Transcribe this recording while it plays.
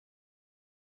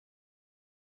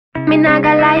Me nah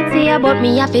gonna lie to you, but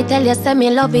me have to tell you, say me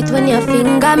love it when you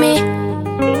finger me.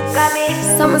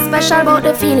 Something special about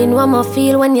the feeling one more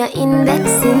feel when you're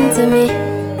indexing to me.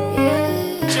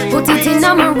 Put it in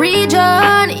my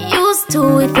region, used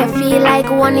to if you feel like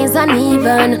one is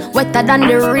uneven. Wetter than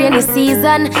the rainy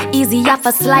season, easy off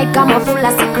a slide, come full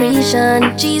of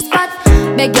secretion. G-spot,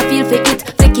 beg you feel for it,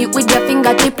 flick it with your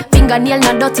fingertip. Fingernail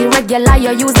not dirty, regular,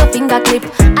 you use a finger clip.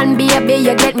 And baby,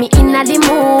 you get me in the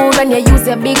mood when you use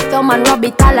your big thumb and rub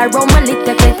it all around my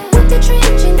little clip. Put the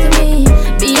trench into me,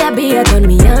 baby, turn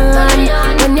me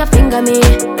on when you finger me.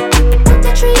 Put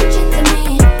the trench into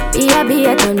me,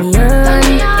 baby, turn me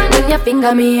on when you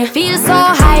finger me. Feel so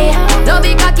high, love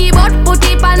it cocky but put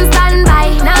it on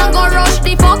standby. Now go rush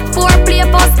the fuck for play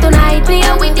post tonight. Play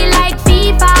with it like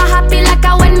FIFA, happy like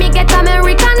a when me get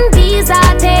American visa.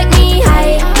 Take me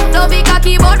high, love it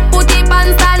cocky but put it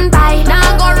on standby.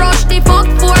 Now go rush the fuck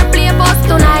for play post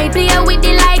tonight. Play with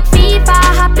it like FIFA,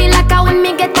 happy like a when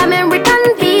me get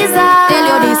American visa. Tell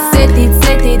you this,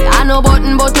 set it. I no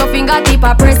button but your fingertip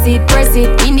I press it.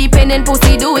 Independent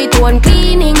pussy do it one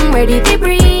cleaning, ready to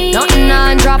breathe. Nothing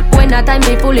on drop when a time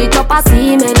we pull it up a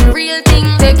semen. Real thing,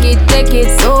 take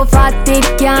it, so fat it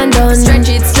can't done. Stretch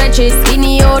it,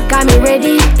 skinny out, got me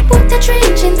ready. Put the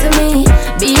trench into me,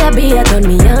 baby, turn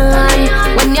me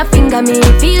on. When you finger me,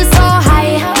 feel so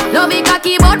high. Love it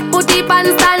cocky but put it on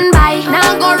standby.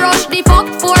 Now go rush the fuck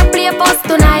for play post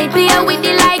tonight. Play with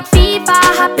it like FIFA,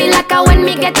 happy like a when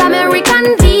me get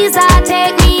American visa.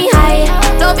 Take me high,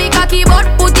 love it cocky but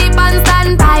put it on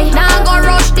standby. Now go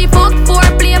rush the fuck for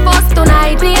play post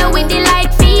tonight. Play with it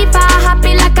like FIFA,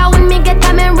 happy like a when me get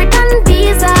American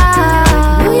visa.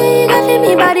 Oh yeah, you got for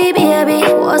me body, baby.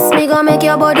 What's me gonna make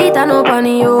your body turn up on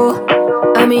you?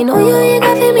 I mean, oh yeah, you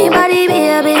got for me body,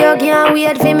 baby. You can't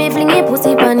wait for me fling it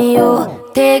pussy on you.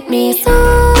 Take me so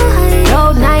high,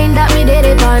 cloud 9 that me did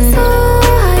it on. So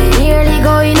high, nearly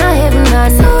going to heaven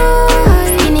and so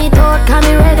high, skinny thought come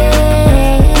me ready.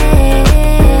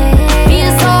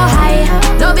 Feel so high,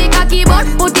 love it cocky but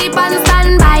put it on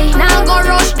standby. Now go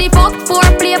rush the fuck for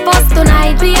play post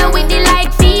tonight. Play with it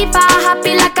like FIFA,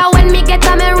 happy like a when me get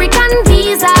American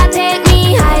visa. Take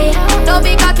me high, love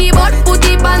it cocky but put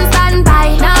it on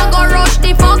standby. Now go rush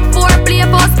the fuck for play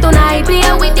post tonight. Play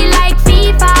with it like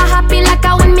FIFA, happy like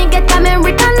a when me get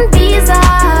American visa.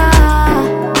 Too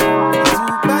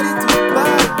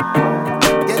bad,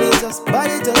 girl, it's just bad.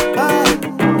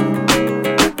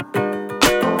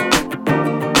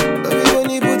 Love you when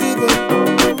you put it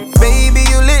in. Baby,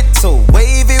 you lit, so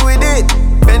wavy with it.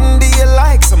 Bendy you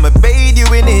like, so I'ma bathe you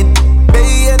in it.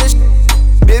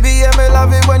 Baby, I'ma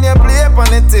love it when you play up on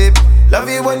the tip. Love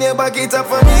it when you back it up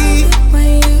for me.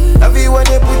 Love it when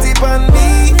you put it on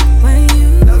me.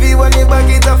 Love it when you back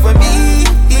it up for me.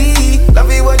 Love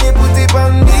it when you put it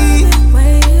on me.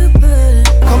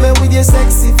 Come here with your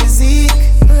sexy physique.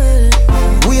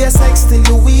 We are sex till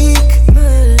you weak.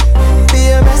 Be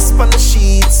a mess on the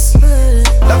sheets.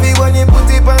 Love it when you put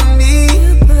it on me.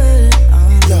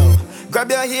 Yo, grab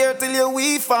your hair till your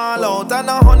weave fall out. And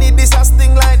a honey, this a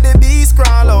sting like the bees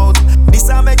crawl out. This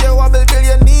a make you wobble till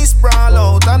your knees sprawl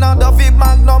out. And a Duffy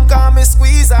Magnum can me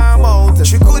squeeze her mouth.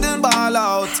 She couldn't ball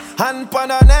out. Hand pon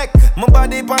her neck, my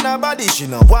body pon her body. She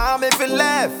no want me for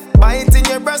left. Biting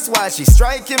your breast while she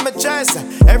striking my chest.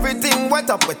 Everything wet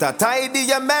up with a tidy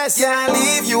a mess. Can't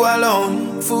leave you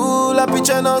alone. Full of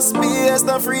picture, no space,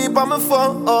 no free on my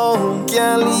phone.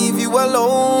 Can't leave you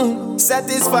alone.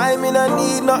 Satisfy me, no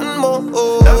need nothing more.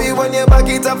 Love you when you back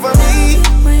it up for me.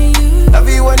 Love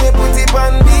you when you put it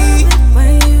on me.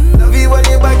 Love you when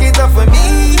you back it up for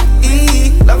me.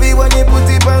 Love you when you put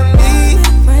it on me.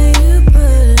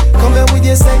 Come here with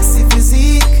your sexy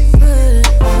physique.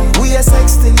 We are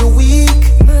sex till you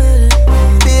weak.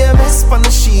 Be a mess on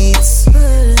the sheets.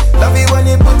 Love you when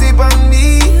you put it on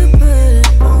me.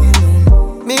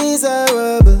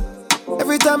 Miserable.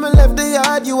 Every time I left the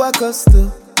yard, you are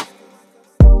custom.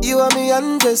 You and me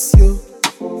undress you.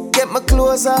 Get my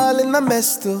clothes all in my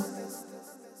mess too.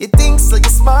 You think so you're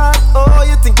smart, oh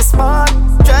you think you're smart.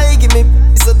 Try give me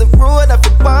piece of the road off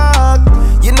the park.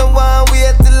 You know why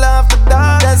wait till after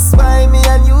dark. That's why me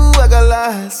and you I got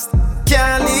lost.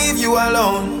 Can't leave you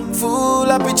alone.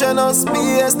 Full of picture, no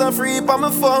space, no free on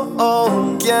my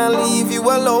phone. Can't leave you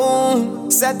alone.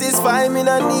 Satisfy me,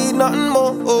 no need nothing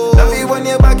more. Love you when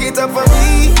you back it up for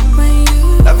me.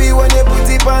 Love you when you put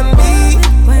it on me.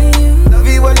 Love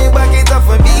you when you back it up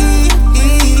for me.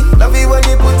 Love you when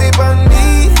you put it on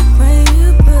me.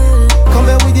 Come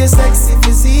here with your sexy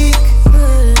physique.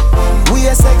 We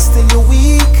are sex till you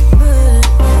weak.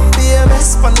 Be a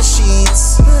mess on the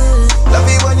sheets. Love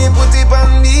you when you put it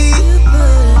on me.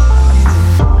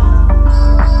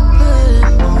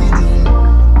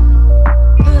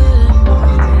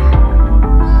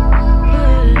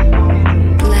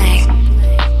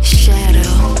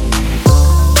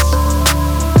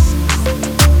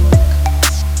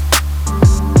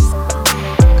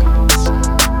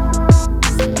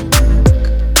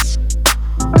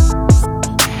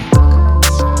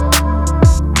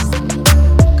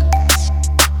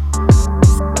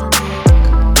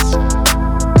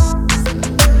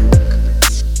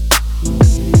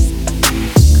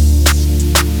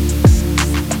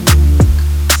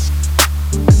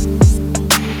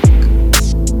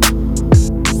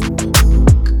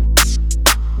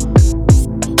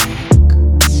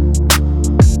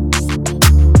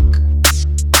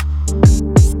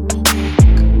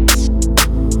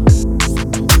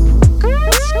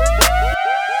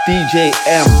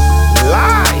 DJM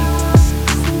live.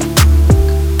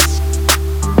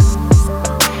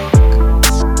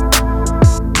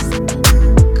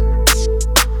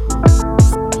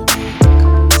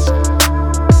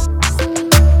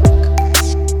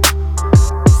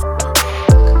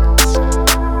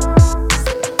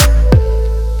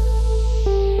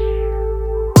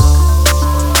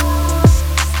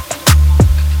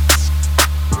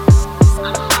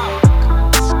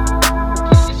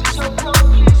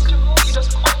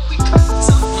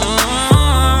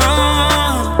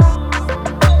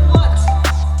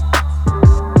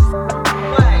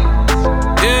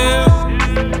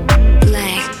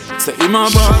 My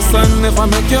boss and never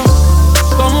make you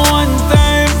come one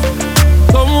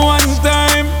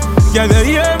time. Can you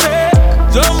hear me?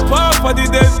 Jump off of the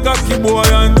desk, cocky boy,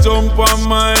 and jump on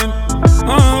mine.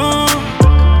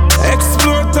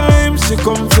 Explore time, she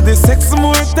come for the sex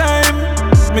more time.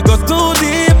 Me go too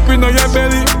deep in your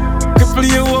belly.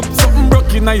 Cripple you up, something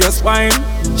broke in your spine.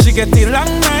 She get the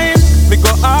long nine. Me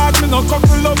go hard, me no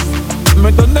couple up.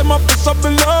 Me done them up to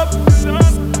double up.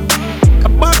 A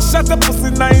back shot, a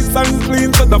pussy nice and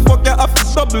clean, so the fuck you have to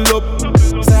double up.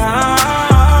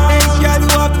 Hey, girl, you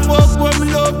have to fuck when me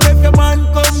love. If your man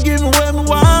come give me what me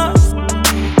want.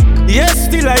 Yes,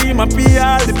 still I am a pay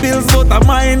all the bills, but I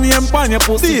mind name pan your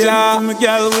pussy. Yeah, me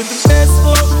girl with the best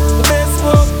fuck, the best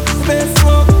fuck, the best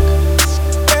fuck,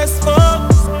 best fuck.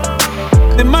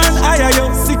 The man hire you,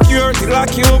 security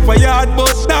lock you up a yard,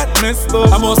 but that messed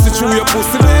up. I must see through your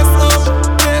pussy, bless up,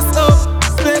 bless up,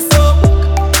 bless up.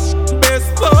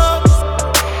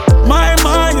 My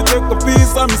mind, you take a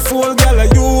piece of my soul, girl,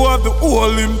 and you have the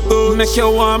whole him touch. Make you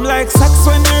warm like socks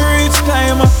when you reach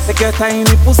climber. Take your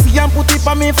tiny pussy and put it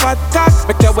on me fat cock.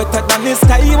 Make you wetter than the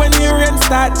sky when the rain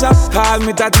start drop. Call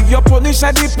me daddy, your punish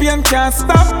and the pain can't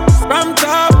stop. From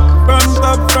top, from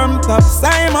top, from top.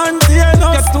 Simon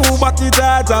Taylor, get two body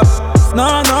judge up.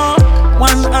 No,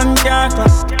 one hand can't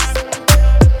clap.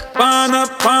 Pan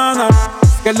up.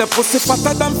 Girl, the pussy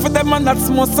fatter than for them and that's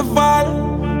most of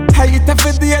all. I eat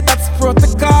every day, that's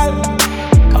protocol.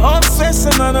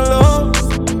 Obsession on the low.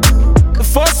 The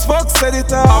first fuck said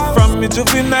it all. From me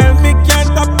juvenile, me can't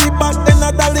tap the back. Then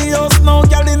I dolly house, now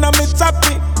girl in a me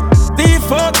choppy.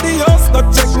 Default the house, no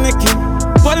check Nicky.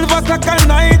 12 o'clock at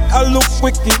night, I look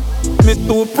wicked. Me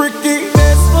too pricky.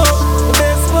 Best fuck.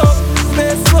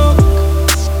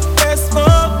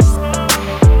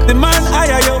 The man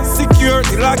hire you,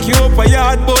 security lock you up a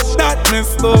yard, but that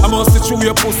messed up. I must see through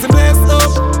your pussy, bless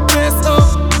up.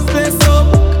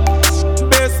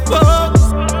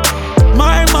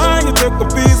 My mind, you take a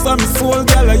piece of my soul,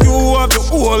 girl, and you have the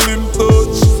whole in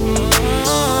touch.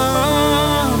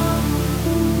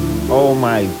 Oh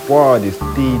my God, it's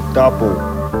D-Double.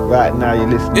 Right now you're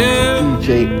listening to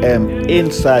DJM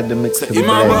inside the mix of the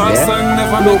my boss and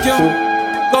never make you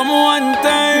come one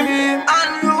time.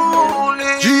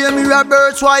 GM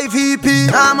Roberts, wife EP.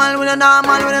 Normal with a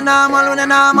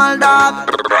normal dog.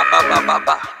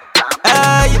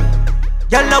 Hey,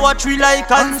 y'all watch we like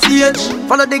on stage.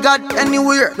 Follow the God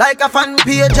anywhere, like a fan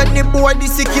page. And the boy, the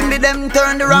sick kill them,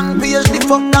 turn the wrong page. The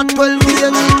fuck that 12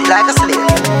 page, like a slave.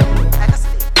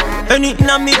 Anything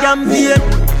on me campaign.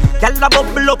 Y'all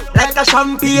bubble up like a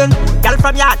champagne. Y'all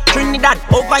from yard, Trinidad,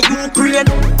 over Ukraine.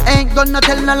 Ain't gonna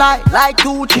tell no lie, like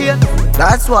 2 chains.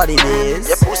 That's what it is.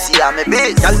 Your pussy on me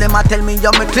bitch. Y'all them a tell me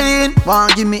you're me clean.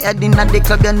 Want give me head in at the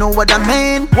club, you know what I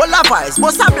mean. Wall of ice,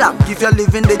 bust a blank if you're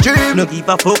living the dream. No give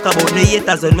a fuck about the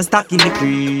haters when me stuck in the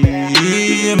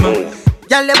cream.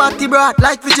 Y'all the body broad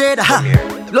like Vijayda.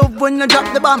 Love when you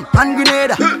drop the bomb and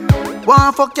Grenada.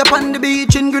 Want fuck you on the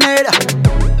beach in Grenada.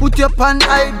 Put your pan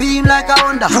high beam like a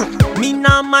Honda. Me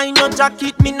nah mind no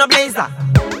jacket, me no blazer.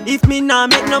 If me nah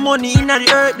make no money in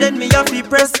the earth, then me have to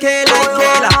press K like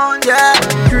Kayla. Yeah,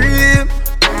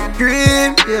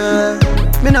 cream, yeah.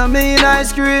 Me nah mean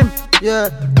ice cream, yeah.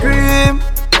 Cream,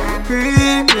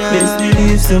 yeah. Best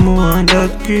believe someone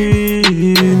that cream,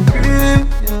 yeah.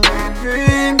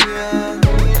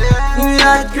 Give me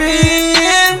that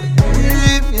cream,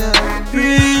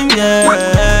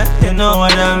 yeah. You know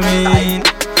what I mean.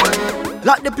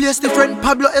 Like the place different,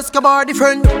 Pablo Escobar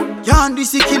different. Yandy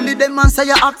see kill them and say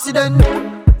a accident.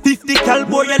 50 cal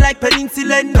boy you like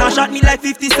penicillin. Now shot me like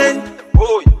 50 cent.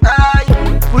 Boy, aye.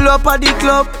 Pull up at the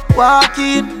club, walk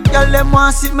in. Girl them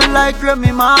want sit me like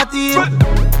Remy Martin.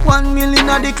 1 million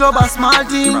at the club a small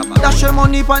thing. Dash your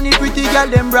money pon the pretty girl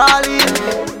them brawling.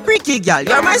 Pretty girl,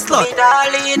 you're my slut, me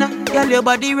darling. Girl your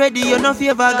body ready, you no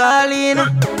favor garling.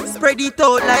 Spread it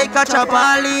out like a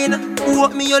chapalin.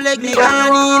 Walk me your leg, me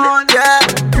gone. Yeah,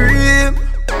 cream,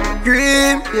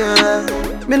 yeah.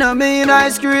 Me no mean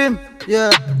ice cream.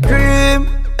 Yeah, cream,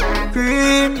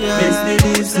 cream, yeah. Best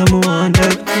believe someone want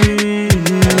that cream.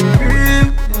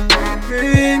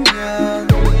 Cream, yeah.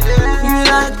 Give me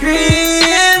that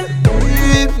cream,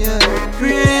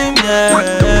 cream,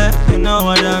 yeah. You know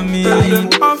what I mean.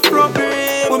 Afro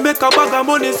cream. We make a bag of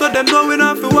money so them know we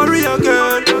not fi worry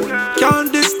again.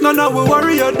 Can't this none of we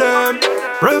worry them.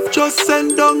 Ref just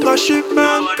send down a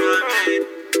shipment.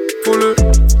 Full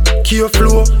key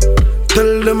flow.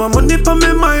 Tell them I'm money for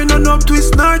me mind and up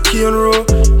twist nor cane row.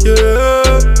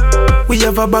 Yeah. We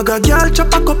have a bag of girl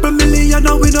chop a couple million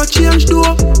and we no change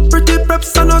though. Pretty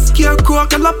preps and a scarecrow.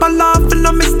 Girl up a laugh and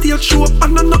a me stage show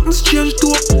and a nothing's changed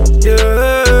though.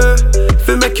 Yeah.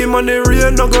 Fi make him money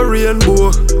rain, no go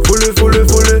rainbow. Fully.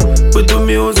 We do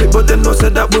music but them no say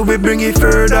that we will bring it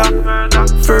further.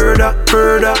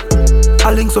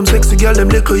 I link some sexy girl, them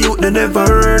little youth they never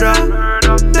heard of.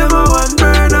 Them a one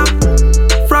burner.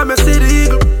 From a city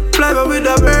eagle, fly with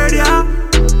a bird, yeah.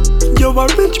 You a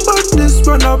rich badness,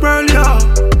 run a world, yeah.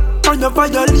 On your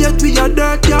violate, we a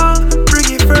dirt, yeah.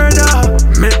 Bring it further.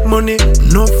 Make money,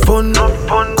 no fun.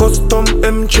 Custom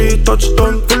M3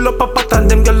 touchdown. Pull up a pattern,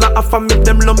 them gyal a offer make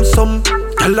them lump sum.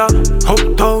 Gyal a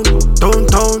uptown,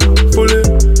 downtown, fully.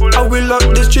 I will lock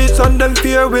the streets and them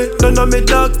fear we. None of me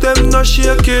dogs, them not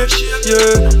shaky,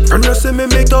 yeah. From you see me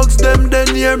make dogs, them then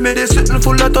hear me. They sitting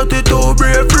full of 32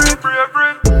 bravery.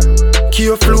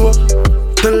 Key flow.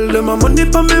 Tell them I'm money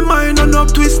for me mind and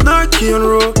up twist nor cane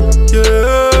row.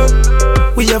 Yeah.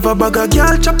 We have a bag of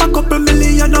girl chop a couple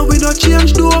million and we no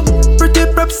change though. Pretty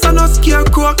preps and a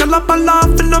scarecrow. Girl up a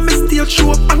laugh and a me stage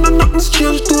show and a nothing's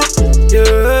changed though.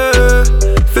 Yeah.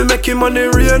 Fi make him money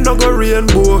rain, no go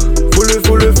rainbow. Fully.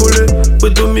 We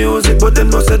do music but them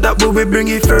no say that we will bring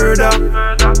it further.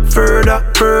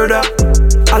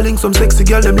 I link some sexy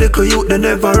girl, them little youth they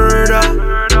never heard of.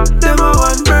 Them a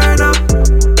one burner.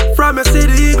 From a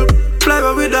city eagle, fly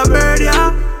with a bird,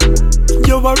 yeah.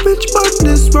 You a rich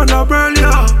badness, run a world,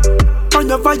 yeah. On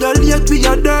your violate, we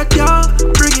a dirt, yeah.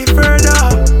 Bring it further.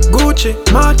 Gucci,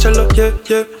 Marcello,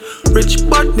 yeah. Rich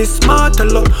badness,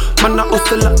 Martello. Man a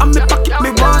hustler, and me pocket,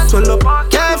 me want swallow.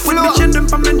 Careful, me chain them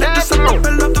from me neck, this a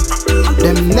propeller.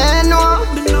 Them men know.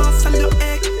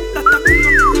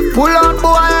 Pull up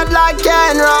boy head like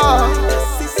Kenra.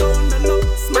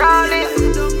 Brownie.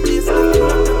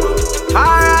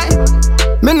 Alright.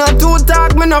 Me no too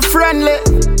talk, me no friendly.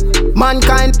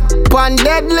 Mankind pan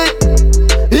deadly.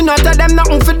 You know tell them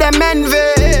nothing for them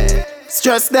envy.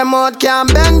 Stress them out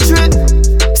can't bench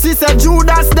it. Sister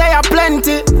Judas they are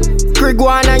plenty.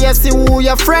 Kriguana you see who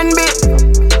your friend be.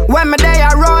 When me they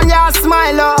around ya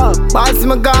smile up. Pass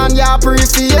me gone ya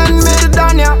appreciate me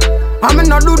done ya. I'ma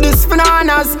not do this for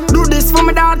nanas. Do this for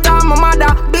my daughter and my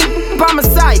mother. Big by my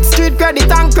side. Street credit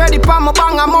and credit pa my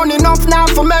bang. Money enough now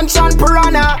for mention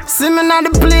piranha. See me in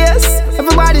the place,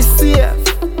 everybody safe.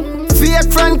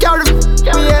 Fake friend carry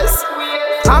face.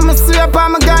 I'ma sweep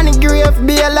on my gunny grave.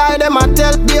 Be a lie, them I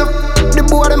tell Dave. The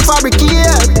boy them fabricate.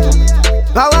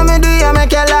 How want me do you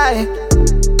make a lie?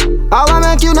 How want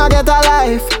make you not get a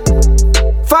life?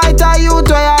 Fight a youth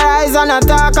where your eyes and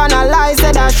attack and a lie.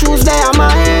 Say that shoes they are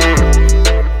mine.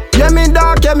 Get me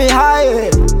dark, get me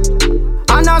high.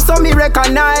 And also me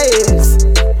recognize.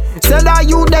 Say that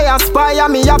you they aspire.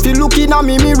 Me have to look in at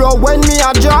me mirror when me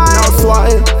a drive. That's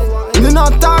why me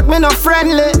not talk, me not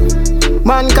friendly.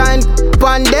 Mankind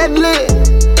pan deadly.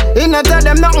 You not tell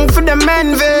them nothing for them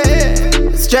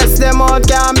envy. Stress them out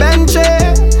can't bench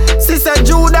it. Sister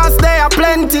Judas they are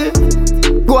plenty.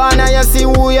 Go on and you see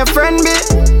who your friend be.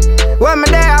 When me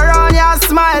there around you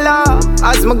smile up.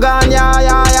 As me gone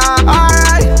yeah.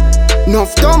 Alright.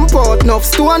 Nuff thump out, nuff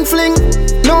stone fling.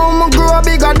 Now me grow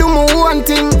big I do my own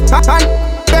thing. And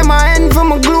them a end for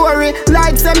my glory.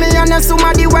 Like say me and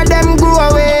somebody where them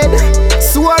grow with.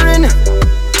 Soaring,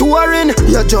 touring.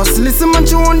 You just listen my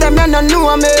tune them you no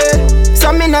know me.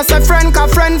 So me no say friend ka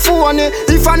friend phony.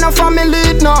 If I no family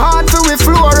it no hard for we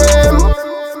floor him.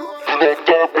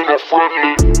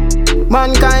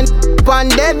 Mankind pan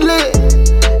deadly.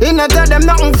 You not tell them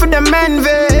nothing for them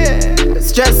envy.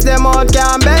 Stress them out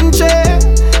can't bench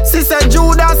it. Sister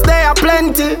Judas they are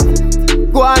plenty.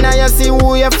 Go on and you see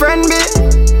who your friend be.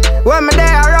 When me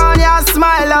there around you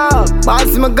smile up.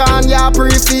 Pass me gone you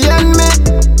appreciate me.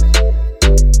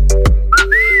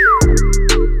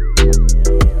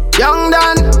 Young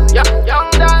Dan,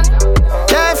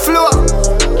 K-Flow.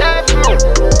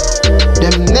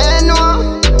 Them men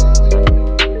know.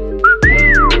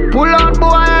 Pull out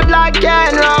boy head like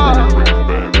Kenra.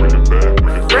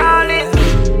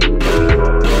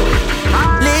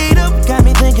 Lead up, got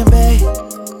me thinking, babe.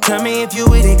 Tell me if you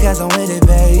with it, cause I'm with it,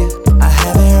 babe. I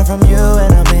haven't heard from you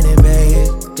and I'm in it,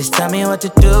 babe. Just tell me what to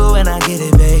do and I get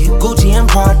it, babe. Gucci and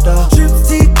Prada. Trip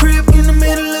to your crib in the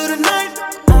middle of the night.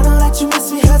 I know that you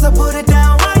miss me cause I put it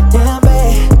down right. Damn,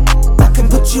 babe, I can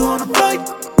put you on a flight.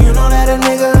 You know that a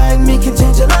nigga like me can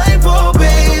change your life, oh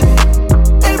baby.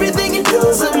 Everything you do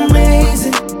is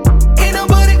amazing. Ain't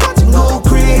nobody got to go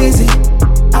crazy.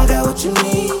 I got what you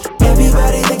need.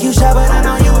 Everybody think you shy, but I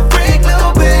know you a freak,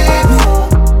 little baby.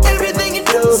 Everything you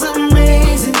do is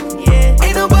amazing.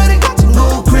 Ain't nobody got to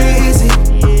go crazy.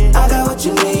 I got what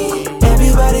you need.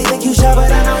 Everybody think you shy,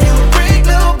 but I know you a freak,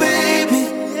 little baby.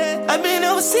 I've been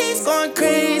overseas going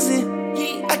crazy.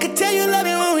 I could tell you love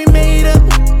it when we made up.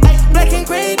 Black and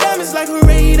gray diamonds like a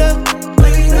radar.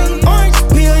 Orange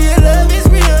peel, your love is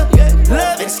real.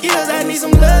 Love and skills, I need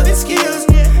some love and skills.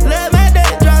 Love my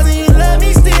dad draws and you love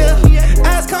me still.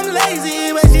 Eyes come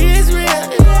lazy, but she is real.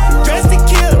 Dressed to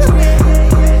kill.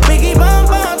 Biggie bomb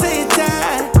bomb till you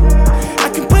tired. I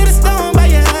can put a stone by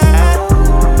your eye.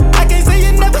 I can't say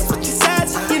you never switch your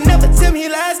sides. You never tell me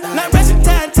lies. Not rushing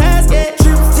time ties, yeah.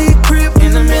 Trips to your crib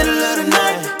in the middle of the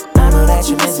night. I know that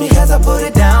you miss me cause I put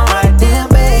it down right. Damn,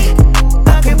 babe,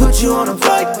 I can put you on a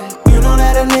flight. You know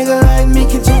that a nigga like me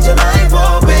can change your life,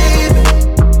 oh baby.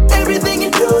 Everything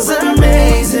you do is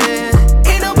amazing.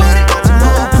 Ain't nobody got to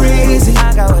go crazy.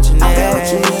 I got what you need. I got what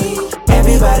you need.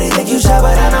 Everybody think you shy,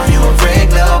 but I know you a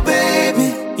freak, little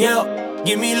baby. Yo,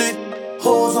 give me lit.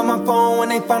 Hoes on my phone when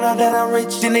they find out that I'm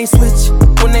rich. Then they switch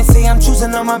when they say I'm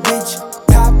choosing on my bitch.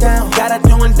 Top down, got her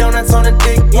doing donuts on the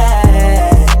dick, yeah.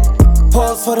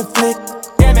 Pause for the flick.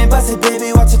 Damn it, bust it,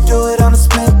 baby, watch her do it on the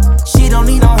split. She don't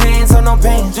need no hands or no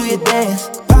pants. Do your dance,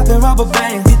 poppin' rubber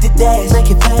bands, hit the dash, make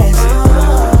it fast.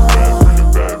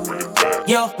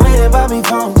 Yo, waiting by me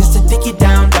phone just to dick it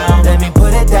down, down. Let me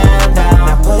put it down, down.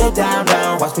 Now put it down,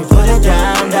 down. Watch me put it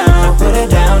down, down. Now put it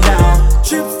down, down.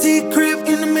 Trips to your crib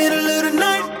in the middle of the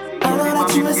night. I know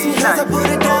that you miss me cause I put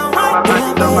it down right.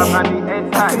 Damn,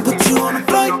 babe, I can put you on a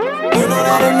flight. You know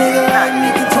that a nigga like me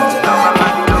can change your life.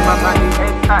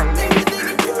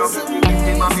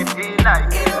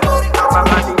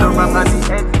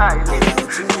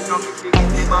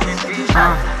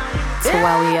 So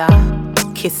where we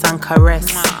are, kiss and caress.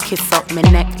 Kiss up my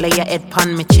neck, lay your head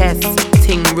pon my chest.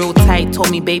 Ting real tight,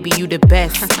 told me baby you the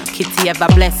best. Kitty ever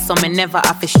blessed, so me never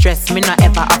have to stress. Me not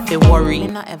ever have to worry.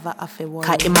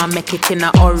 Cause him a make it in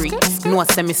a hurry. No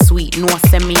say me sweet, no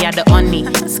say me a the honey.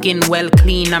 Skin well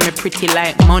clean and me pretty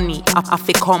like money. I have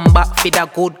to come back for the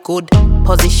good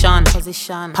position.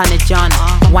 Pan the John,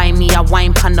 why me a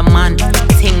wine pan the man.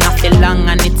 Ting a fi long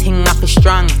and the ting a fi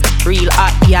strong. Real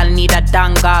hot girl need a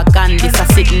danga gun. This a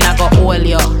sitting I go hold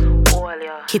you.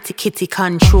 Kitty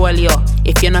control you.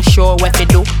 If you're not sure what to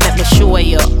do, let me show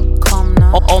you. Come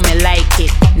now. Oh me like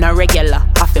it, not regular.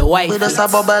 I feel white. We just a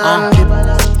bubble and dip.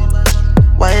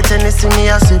 White Tennessee me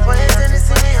a sip.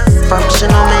 From she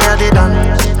know me a the dan.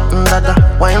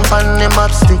 Dada, wine pan the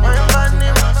mopstick.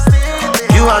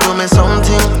 You a do me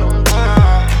something.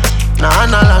 Nah,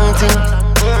 a long thing.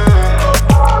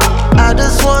 I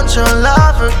just want your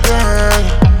love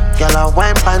again. Girl, I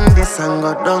wine pan this and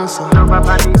go down so. Love up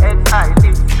on the head side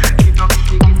lips. You know me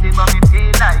kissing but me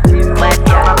feel like it.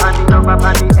 Love up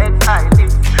on the head side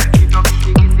lips. You know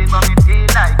me kissing but me feel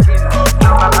like it.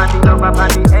 Love up on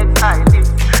the head side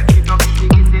lips. You know me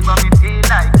kissing but me feel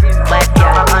like it.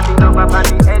 Love up on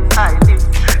the head side lips.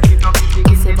 You know me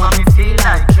kissing but me feel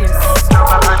like it. Love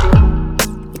up on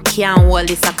the. Can't hold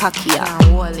this a cockier.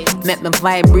 Make me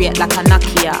vibrate like a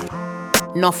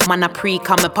Nokia. Enough man a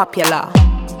come me popular.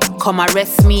 Come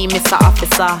arrest me, Mr.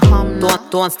 Officer.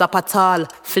 Don't stop at all.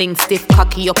 Fling stiff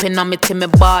cocky up in on me till me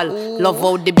ball. Love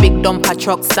how the big dumper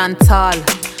truck stand tall.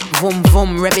 Vroom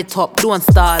vroom, rev it up, don't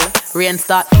stall. Rain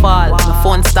start fall, my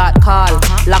phone start call.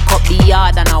 Lock up the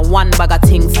yard and a one bag of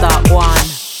things start one.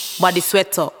 Body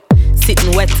sweat up,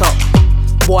 sitting wet up.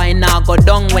 Boy now go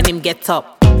down when him get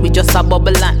up. We just a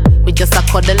bubble and we just a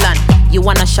cuddle and you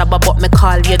wanna shabba but me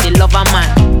call you the lover man.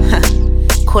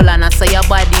 Cool and I say your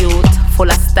body youth. Full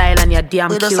of style and you're damn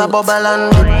cute. We just a bubble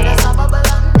and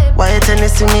dip. White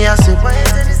Tennessee me a sip.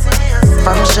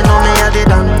 From she know me a the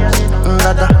dan.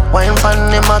 Dada, wine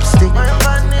pan the mopstick.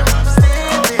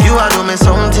 You a do me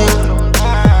something.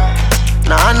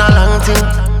 Nah, a long thing.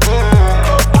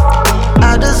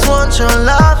 I just want your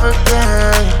love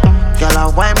again. Girl, I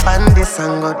wine pan this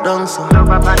and go down so. Love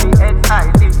up on the head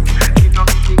side lips. You know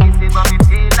me kissing but me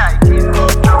feel like it.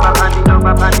 Love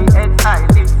up on the head side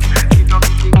lips. You know me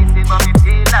kissing but me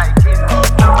feel like it.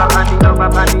 Love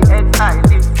up on the head side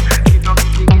lips. You know me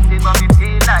kissing but me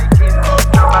feel like it.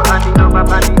 Love up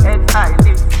on the head side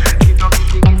lips. You know me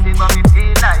kissing but me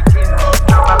feel like it.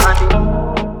 Love up on the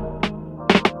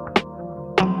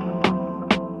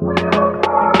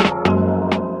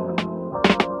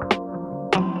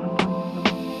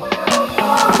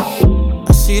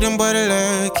nobody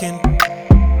lurking.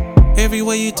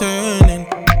 Everywhere you turning,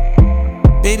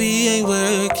 baby, you ain't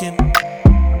working.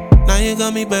 Now you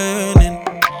got me burning.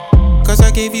 Cause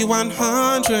I gave you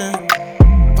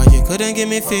 100, but you couldn't give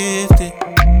me 50.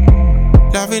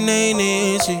 Loving ain't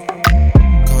easy,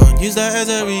 can't use that as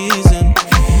a reason.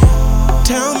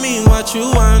 Tell me what you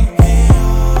want,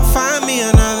 find me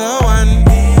another one.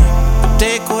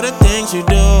 Take all the things you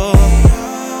do,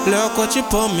 look what you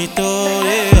put me through,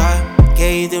 yeah. Yeah,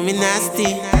 you do me nasty,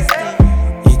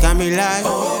 you got me like,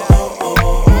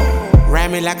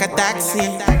 ride me like a taxi,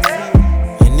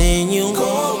 and then you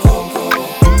go.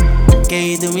 Yeah,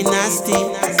 you do me nasty,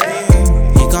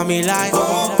 you got me like,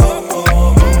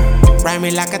 ride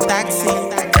me like a taxi,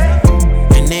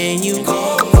 and then you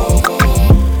go.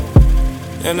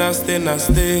 And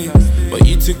nasty, but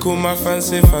you tickle my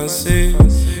fancy.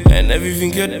 And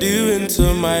everything you're doing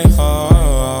to my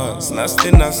heart's nasty.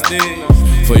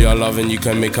 For your loving you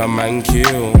can make a man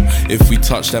kill. If we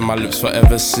touch then my lips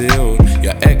forever sealed.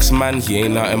 Your ex-man, he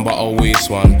ain't nothing but a waste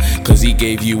one, cause he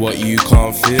gave you what you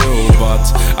can't feel.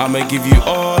 But I'ma give you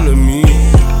all of me,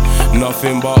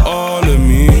 nothing but all of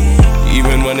me.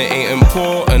 Even when it ain't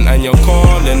important and you're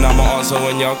calling, I'ma answer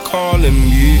when you're calling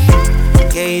me.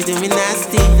 Yeah, you do me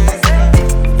nasty,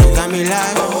 you got me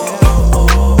like,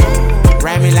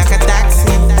 ride me like a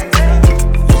taxi,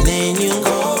 and then you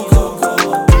go.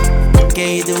 Yeah,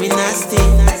 you do me nasty,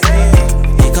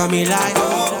 you got me like,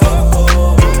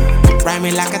 ride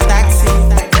me like a taxi,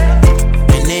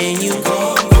 and then you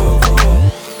go.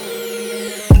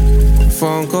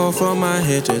 Phone call from my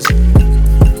haters,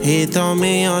 he told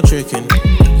me you're tricking,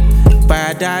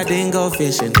 but I didn't go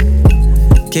fishing.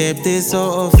 Kept it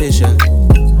so official,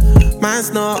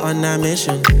 man's not on a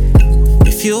mission.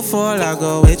 If you fall, I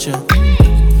go with you.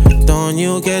 Don't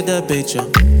you get the picture?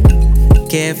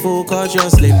 Careful cause you're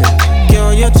slipping.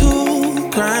 Girl, you're too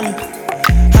grimy.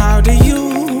 How do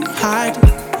you hide?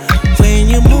 When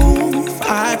you move,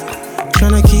 I'm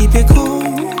tryna keep it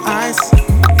cool, ice.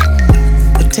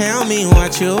 But tell me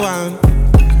what you want,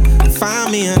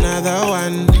 find me another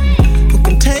one who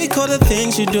can take all the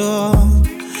things you do.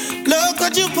 Look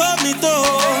what you put me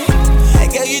through. Hey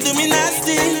girl, you do me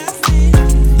nasty,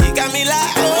 you got me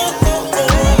like, oh, oh,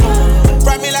 oh.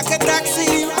 Ride me like a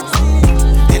taxi,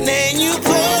 and then you go.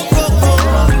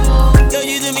 Girl,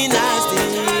 you do me nasty,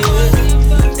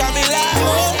 got me like,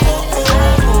 oh, oh,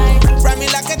 oh. Ride me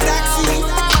like a taxi,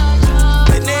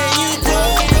 and then you go.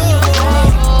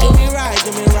 Do me right,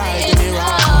 do me right, do me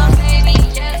right.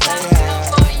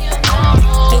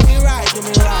 Do me right, do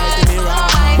me right, do me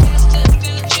right.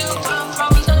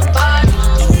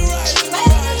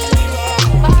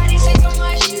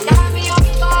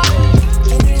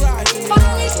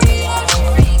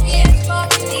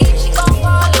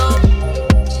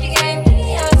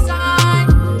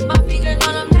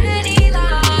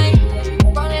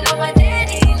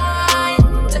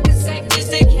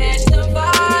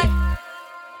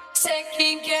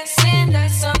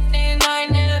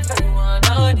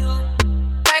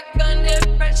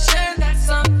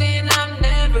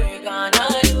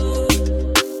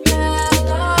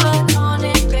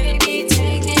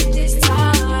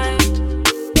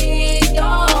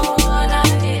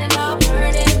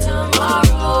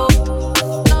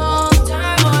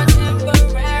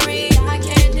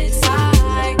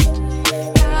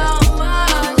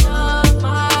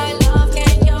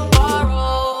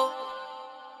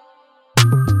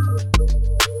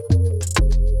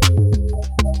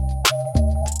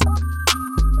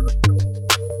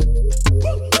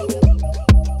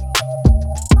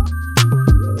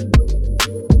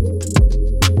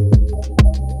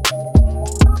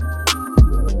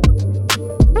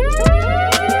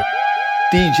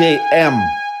 DJ M.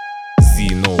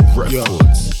 Zeno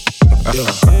Records.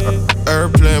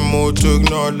 Airplane mode to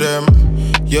ignore them.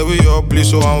 Yeah, we all please,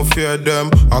 so I don't fear them.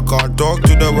 I can't talk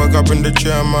to the work up in the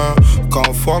chair, man.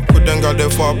 Can't fuck with them, got they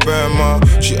for bear, man.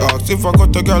 She asked if I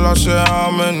got a girl, I say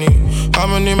how many? How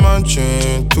many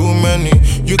mansion? Too many.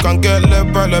 You can get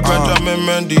left by the Benjamin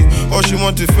Mendy. All she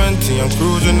want is Fenty, I'm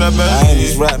cruising the Bentley. I ain't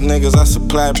these rap niggas, I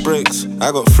supply bricks.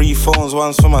 I got 3 phones,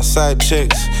 one's for my side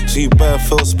chicks. So you better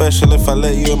feel special if I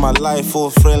let you in my life. Or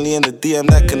friendly in the DM,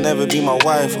 that can never be my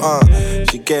wife,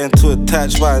 She getting too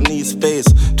attached, but I need space.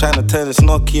 Trying to turn this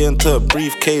Nokia into a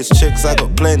briefcase. Chicks, I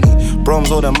got plenty.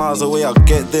 Broms all the miles away, I'll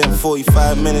get there in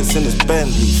 45 minutes in this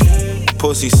Bentley.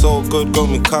 Pussy so good, got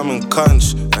me coming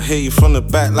cunch. I hit you from the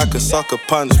back like a sucker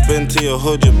punch. Been to your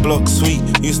hood, your block sweet.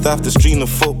 Used to have to stream the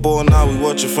football, now we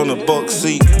watch it from the box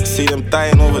seat. See them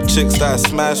dying over chicks that I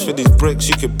smash for these bricks.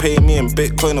 You could pay me in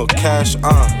Bitcoin or cash,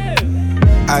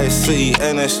 Ice City,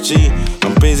 NSG.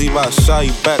 I'm busy about to shout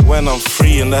you back when I'm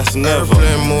free, and that's never.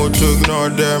 Airplane mode to ignore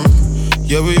them.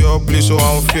 Yeah, we all please, so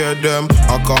I don't fear them.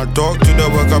 I can't talk to the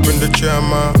work up in the chair,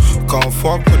 man. Can't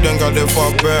fuck with them, got they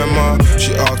fuck bear, man.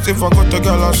 She asked if I got a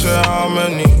girl, I say how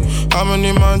many? How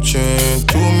many mansions?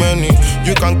 Too many.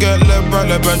 You can get left by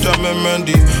like Benjamin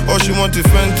Mendy. All she wants is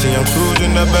Fenty, I'm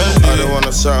cruising the Bentley. I don't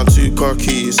wanna sound too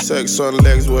cocky. Sex on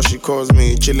legs, what she calls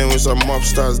me. Chilling with some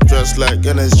mobsters dressed like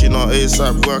NSG, not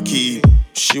ASAP Rocky.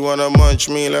 She wanna munch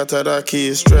me like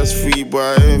Tadaki. Stress free,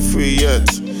 but I ain't free yet.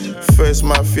 Face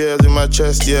my fears in my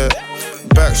chest, yeah.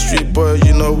 Backstreet boy,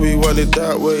 you know we want it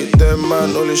that way. Them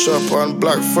man only shop on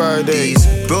Black Friday.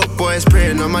 These broke boys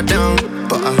praying on my down,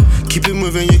 but I keep it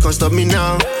moving, you can't stop me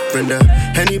now. Bring the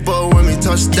Henny bottle when we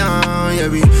touch down. Yeah,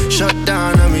 we shut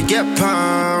down and we get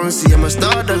pounds. See, I'm a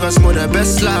star, dog, I smell the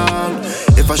best loud.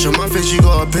 If I show my face, you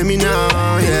gotta pay me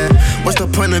now, yeah. What's the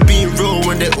point of being real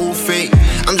when they're all fake?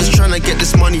 I'm just trying to get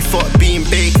this money, fuck being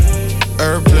big.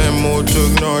 Airplane mode to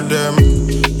ignore them.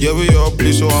 Yeah, we all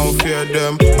please, so I don't fear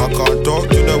them. I can't talk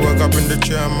to the work up in the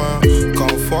chair, man.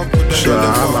 Can't fuck with them, got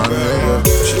the fuck bear, man.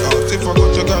 She asked if I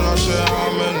got a girl, I say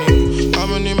how many? How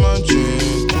many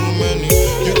mansions? Too many.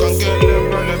 You can get them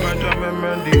by the Benjamin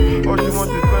Mendy. All you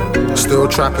want is Fendi. Still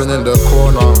trapping in the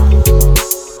corner,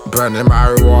 burning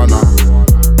marijuana.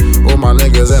 All my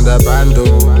niggas in the bando,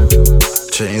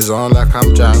 chains on like I'm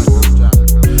Django.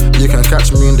 You can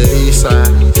catch me in the east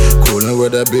side, coolin'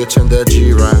 with a bitch in the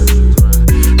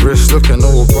G-Ride. Wrist looking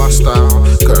all bust out,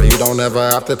 girl, you don't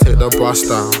ever have to take the bus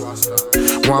down.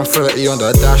 130 on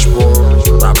the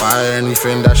dashboard, I buy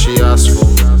anything that she asks for.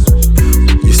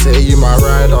 You say you my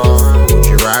rider, would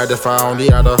you ride if I only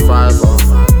had a fiver?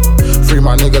 Free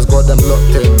my niggas, got them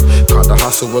locked in. Cut the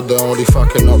hustle was the only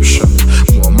fucking option.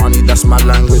 More money, that's my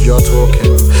language, you're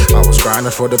talking. I was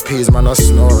grinding for the peas, man, I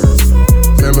snoring.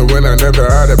 Remember when I never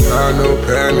had a pound, no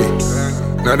penny.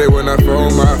 Now they wanna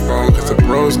phone my phone, cause the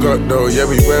bros got dough, yeah,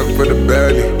 we went for the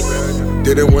belly.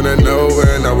 Didn't wanna know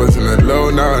when I was in the low,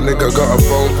 now a nigga got a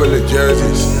phone full of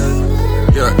jerseys.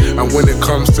 Yeah, and when it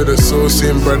comes to the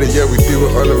sourcing, brother, yeah, we do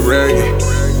it on the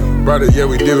reggae. Brother, yeah,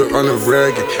 we do it on the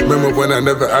reggae. Remember when I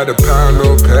never had a pound,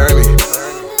 no penny.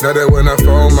 Now they wanna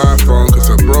phone my phone, cause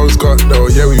the bros got dough,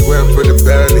 yeah, we went for the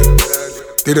belly.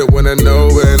 Didn't wanna know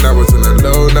when I was in the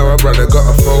low, now I brother got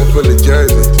a phone full of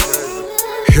jerseys.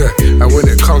 Yeah, and when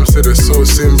it comes to the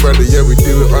sourcing, brother, yeah, we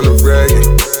do it on the reggae.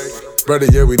 Brother,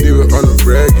 yeah, we do it on the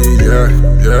reggae,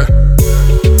 yeah.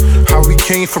 How we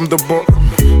came from the bottom,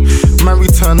 man, we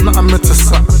turn nothing into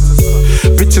something.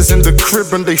 Bitches in the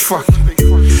crib and they fucking.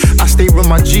 I stay with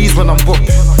my G's when I'm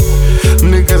bopping.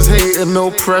 Niggas hating,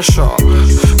 no pressure.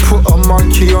 Put a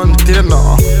monkey on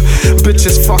dinner.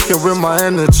 Bitches fucking with my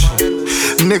energy.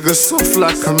 Niggas soft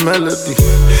like a melody.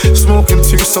 Smoking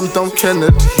to some Don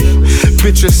Kennedy.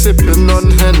 Bitches sipping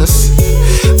on Hennessy.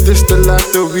 This the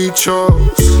life that we chose.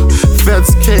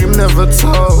 Feds came, never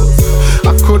told.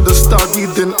 I could've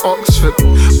studied in Oxford,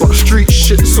 but street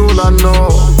shit's all I know.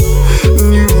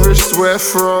 New wristwear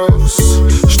froze.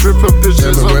 Stripper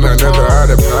bitches remember when I never had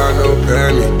a pound, no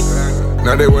penny.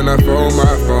 Now they wanna phone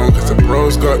my phone, cause the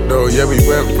bros got dough, yeah, we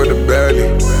went for the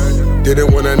belly.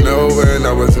 Didn't wanna know when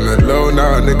I was in the low,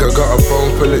 now a nigga got a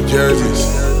phone full of jerseys.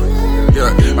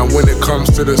 Yeah, and when it comes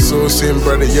to the sourcing,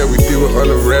 brother, yeah, we do it on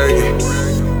the reggae.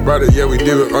 Brother, yeah, we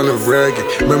do it on the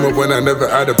reggae. Remember when I never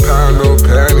had a pound, no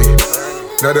penny.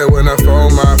 Now they wanna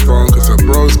phone my phone, cause the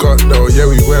bros got dough, yeah,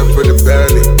 we went for the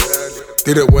belly.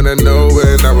 Didn't wanna know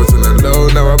when I was in the low,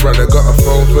 now my brother got a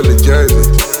phone full of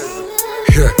jerseys.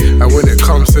 Yeah, and when it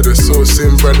comes to the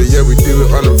sourcing, brother, yeah, we do it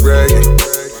on the reggae.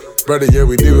 Brother, yeah,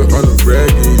 we do it on the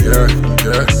reggae, yeah.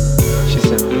 She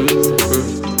said,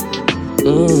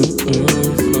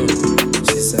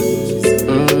 She said,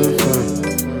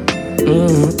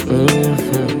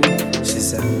 She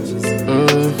said,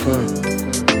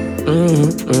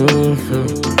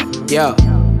 Yo,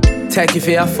 take you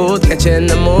for your food, get you in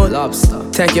the mood. Lobster.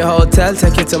 Take your hotel,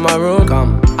 take you to my room.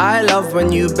 Come. I love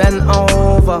when you bend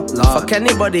over. Lord. Fuck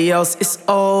anybody else, it's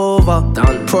over.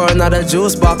 Done. Pour another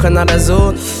juice, bark another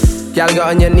zone. Y'all get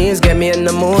on your knees, get me in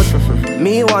the mood.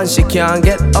 Me once you can't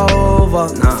get over.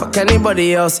 Nah. Fuck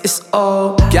anybody else, it's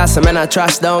over. Girl, some men are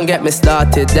trash, don't get me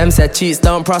started. Them said cheats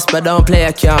don't prosper, don't play,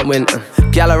 I can't win.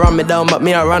 Girl, run me down, but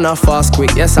me I run off fast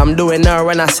quick. Yes, I'm doing her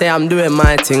when I say I'm doing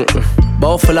my thing.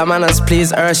 Both full of manners,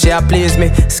 please her, she a please me.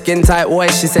 Skin tight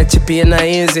white, she said chippy and not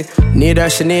easy. Need her,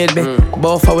 she need me.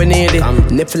 Both how we need it.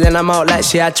 Nipple in her mouth like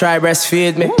she a try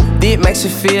breastfeed me. Deep makes you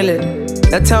feel it.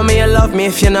 Now tell me you love me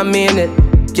if you not mean it.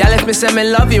 Girl, if me say me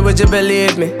love you, would you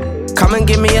believe me? Come and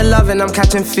give me your love and I'm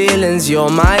catching feelings. You're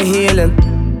my healing.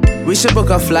 We should book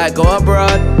a flight, go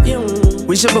abroad.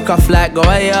 We should book a flight, go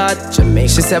a yard. Jamaica.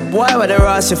 She said, boy, where the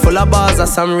rush, you full of bars.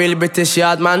 That's some really British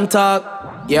yard man talk.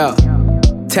 Yo,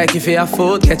 take you for your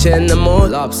food, get you in the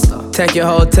mood. Lobster. Take your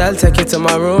hotel, take you to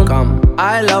my room. Come.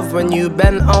 I love when you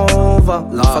bend over.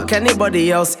 Lord. Fuck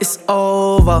anybody else, it's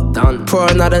over. Done. Pour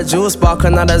another juice, spark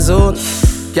another zone.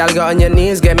 Y'all go on your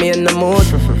knees, get me in the mood.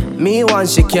 Me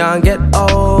once you can't get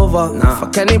over. Nah.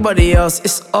 Fuck anybody else,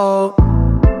 it's over.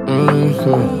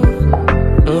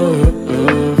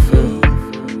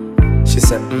 She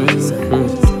said,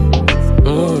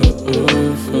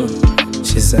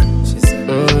 She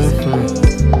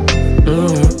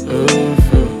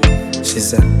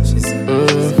said,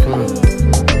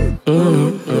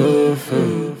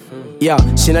 Yo,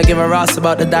 she not give a ass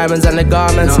about the diamonds and the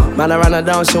garments. No. Man, I ran her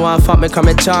down, she want fuck me, come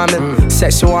me charming.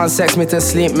 Sex, she want sex me to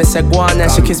sleep, me say go on. Then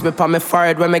she kiss me on me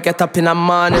forehead when me get up in the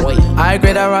morning. I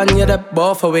grade I run you the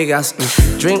both of we gas.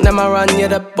 Drink them I run you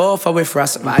the both of we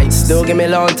frost. Still give me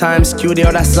long time,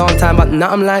 studio that's long time. But now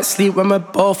I'm like sleep when me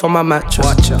both on my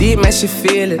mattress. Deep man, she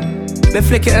feel it. Me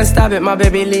flick it and stab it, my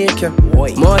baby leak it.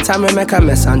 More time we make a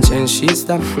mess and change sheets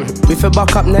them. We feel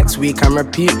back up next week and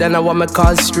repeat. Then I want me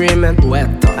call streaming.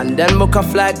 And then book a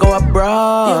flight, go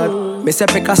abroad. Me say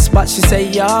pick a spot, she say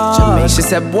yeah. She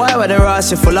said boy, where the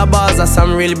rush, you full of bars. That's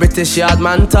some real British yard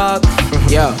man talk.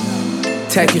 Yo,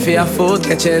 take you for your food,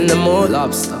 get you in the mood.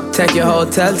 Lobster. Take your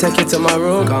hotel, take you to my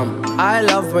room. Come. I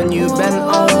love when you bend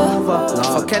over.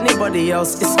 Fuck anybody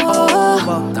else, it's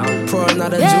over. Pour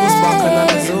another juice, spark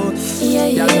another zone.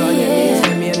 Y'all go on your knees,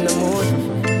 get me in the mood.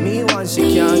 Me once you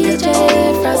can't get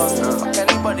over. Fuck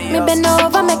anybody else. Me bend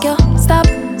over, make you stop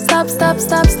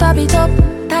it up.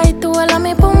 Tight to all of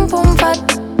me pum pum fat.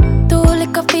 Too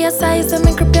liquor for your size, and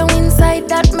me grip you inside.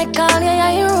 That me call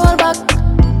you roll back.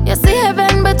 You see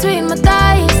heaven between my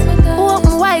thighs.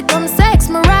 Open wide, come sex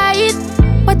me right.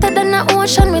 Wetter than the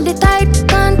ocean with the tide.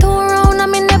 Can't turn around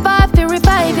and me never have to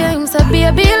revive you. Him say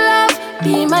baby love,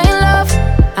 be my love.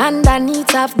 And I need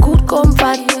to have good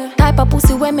comfort. Type of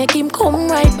pussy where make him come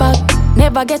right back.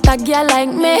 Never get a girl like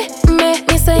me.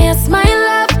 Me say yes my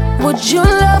love. Would you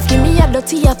love? Give me a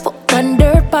dirty a fuck and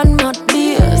dirt pan mud.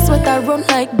 Beer sweater run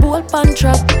like bull pan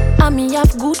trap. And me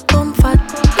have good comfort,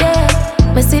 yeah.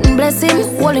 Me sitting bless him,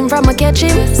 hold him from a catch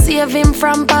him. Save him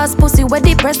from past pussy where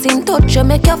depressing. Touch you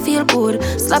make you feel good,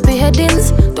 slappy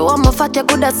headings. Do all my fat you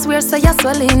could have swear so you're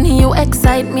swelling. You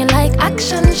excite me like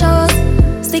action shows.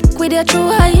 Stick with your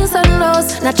true highs and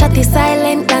lows. Not chatty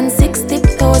silent and 6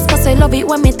 tiptoes. Cause I love it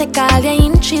when me take all your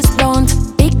inches down.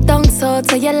 Big tongue so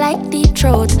you like deep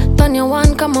throat. Turn your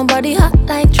one, come on body hot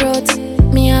like throat.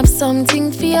 Me have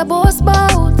something for your boss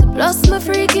bout. Plus me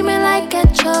freaky me like a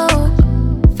choke.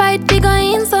 Fight big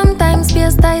in sometimes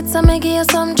space tight, so me give you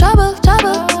some trouble.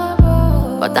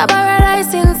 But I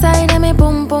paradise inside and me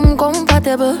boom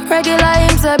comfortable. Regular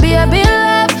him say baby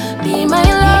love, be my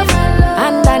love.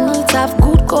 And I need to have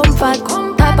good comfort.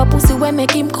 Type of pussy where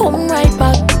make him come right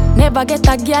back. Never get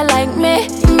a girl like me.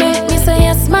 Me say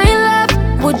yes my love.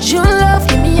 Would you love?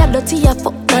 Give me a dirty a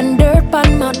fuck and dirt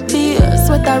pan mud. Beer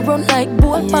sweater run like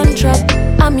bull pan trap.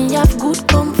 And me have good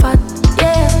comfort,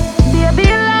 yeah. Baby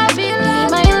love, be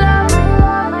my love.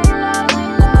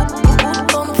 Good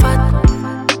comfort.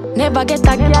 Never get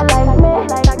a girl like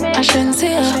me. I shouldn't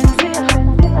say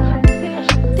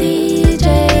DJ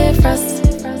Frost.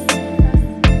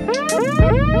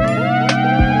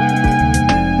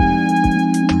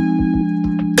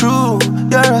 True,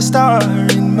 you're a star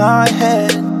in my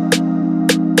head.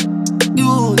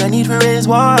 You, I need to raise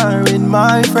war in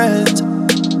my friends.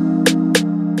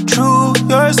 True,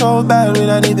 you're so bad we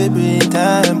don't even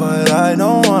pretend. But I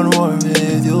don't want war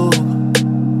with you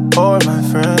or my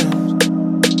friends.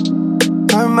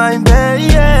 You're my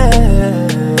best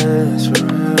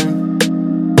friend.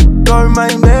 You're my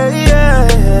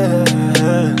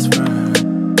best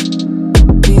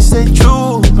friend. He said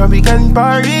true, probably can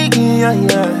party, yeah.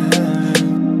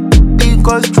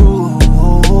 Because true,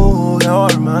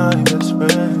 you're my best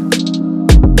friend.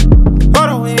 All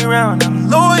the way around, I'm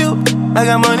loyal. I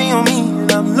got money on me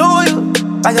and I'm loyal.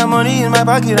 I got money in my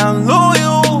pocket, I'm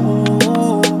loyal.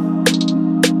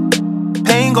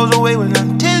 Pain goes away when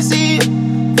I'm tipsy.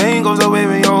 Pain goes away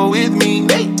when you're with me.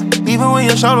 Hey. Even when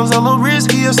your shadow's a little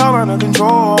risky, it's all under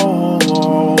control.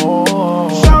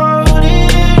 Shorty,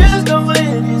 just don't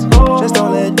let this go. Just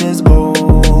don't let this go.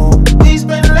 We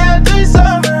spent the last 3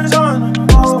 summers on the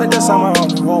road. Spent the summer on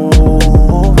the road.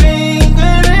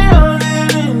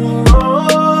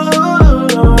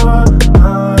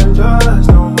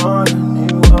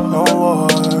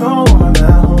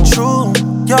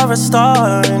 You're a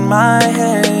star in my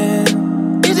head.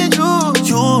 Is it true?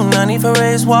 You, I need to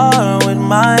raise war with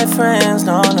my friends,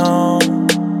 no, no.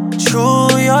 True,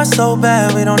 you're so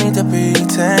bad, we don't need to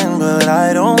pretend. But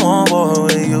I don't want war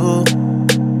with you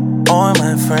or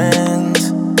my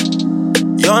friends.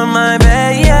 You're my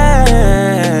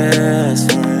best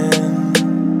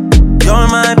friend. You're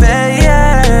my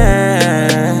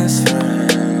best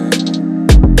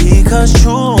friend. Because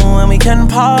true, when we can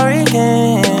party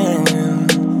again,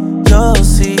 you'll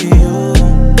see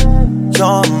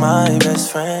you're my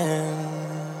best friend.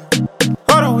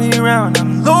 All the way around,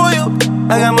 I'm loyal.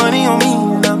 I got money on me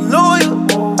and I'm loyal.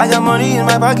 I got money in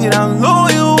my pocket, I'm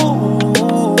loyal.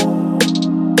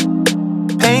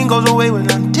 Pain goes away when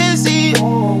I'm tipsy.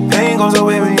 Pain goes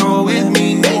away when you're with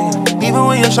me. Even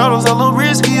when your shadows a little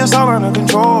risky, it's all under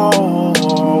control.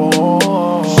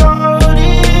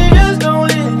 Shorty, just don't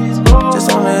let this go. Just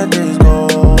don't let this go.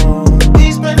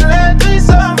 We spent the last 3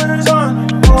 summers on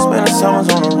the road. Spent the summers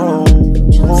on the road.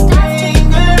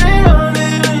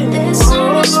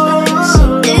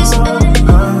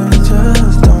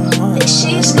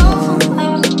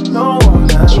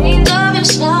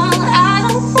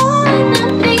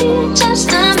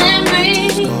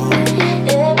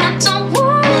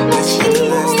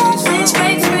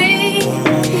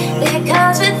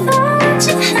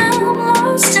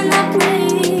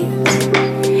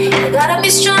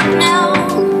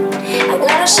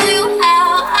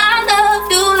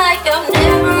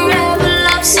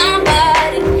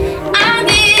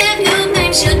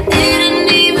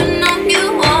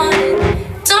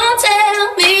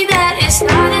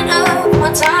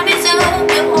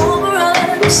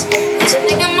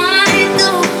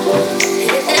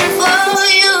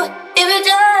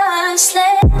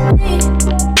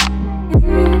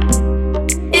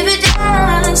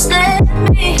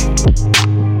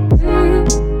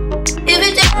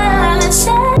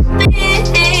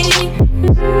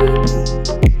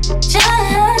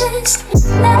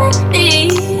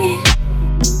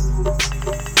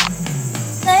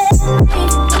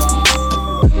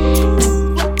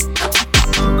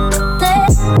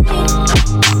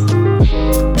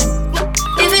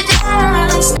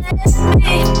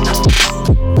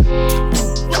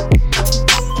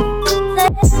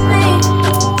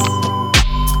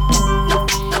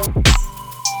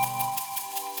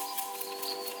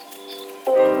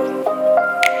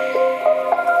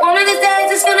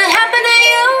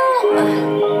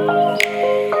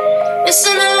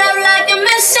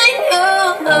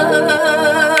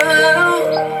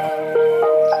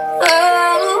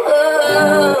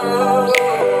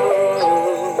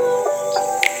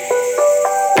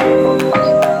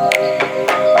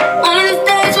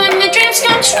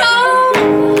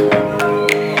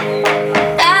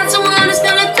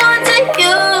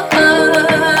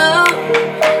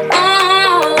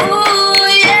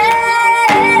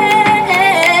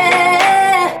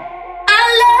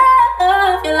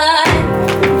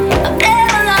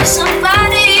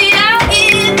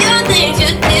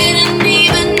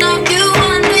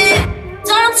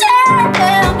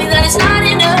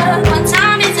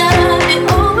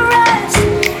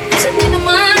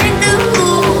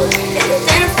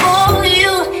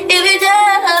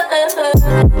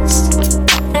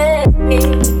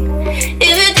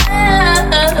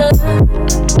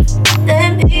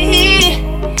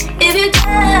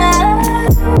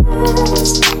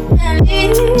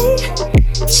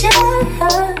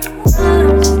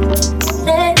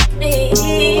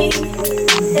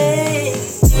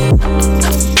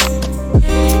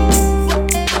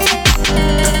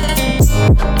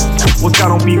 What's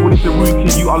that on beat? What is the routine?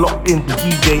 You are locked into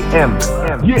DJ M.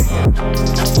 Yeah.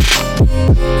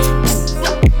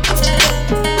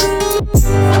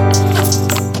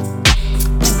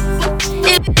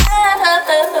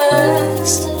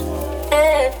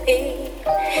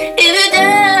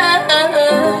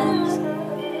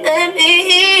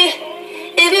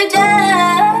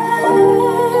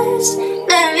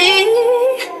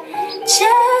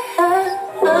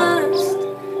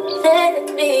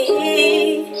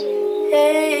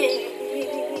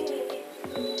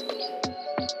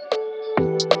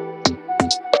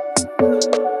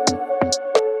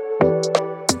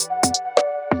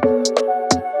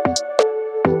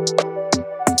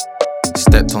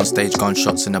 Stepped on stage,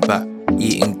 gunshots in the back.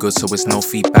 Eating good, so it's no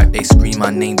feedback. They scream my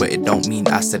name, but it don't mean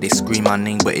I said they scream my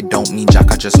name, but it don't mean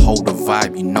Jack. I just hold the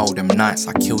vibe, you know them nights.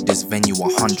 I killed this venue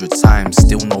 100 times.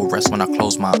 Still no rest when I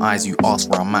close my eyes. You ask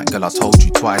where I'm at, girl, I told you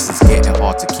twice. It's getting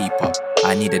hard to keep up.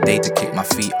 I need a day to kick my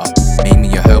feet up. Made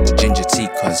me a herbal ginger tea,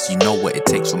 cause you know what it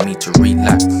takes for me to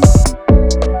relax.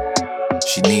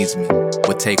 She needs me,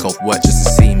 would take off work just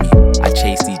to see me. I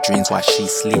chase these dreams while she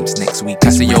sleeps. Next week I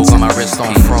say, yo, got my wrist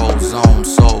on froze zone,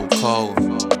 so cold.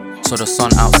 So the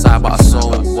sun outside, but our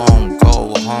soul won't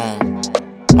go home.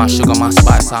 My sugar, my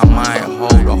spice, I might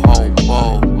hold a whole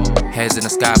bowl. Heads in the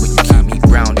sky, but you keep me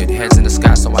grounded. Heads in the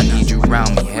sky, so I need you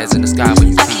around me. Heads in the sky, but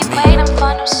you keep me. Waiting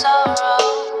for no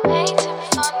sorrow, waiting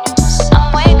for news.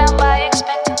 I'm waiting by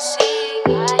expectancy.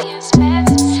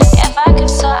 If I could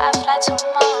soar, I'd fly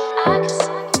tomorrow.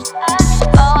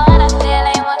 But what I feel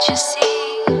ain't what you see.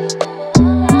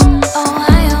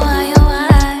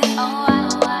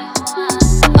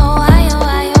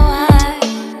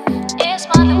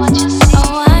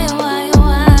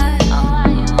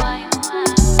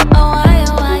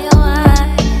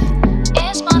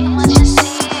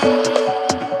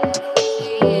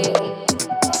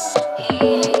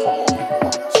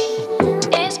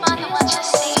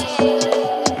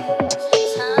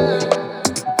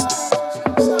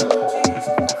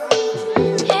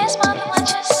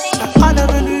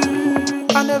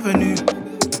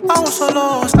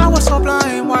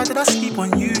 Why did I sleep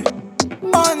on you?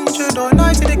 100 or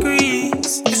 90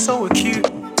 degrees, it's so acute.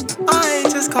 I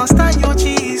just can't stand your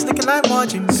cheese, looking like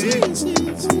Margin Blue.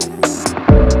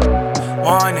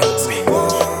 Want it,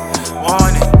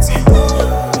 want it,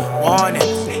 want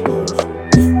it,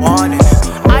 want it.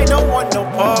 I don't want no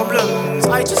problems,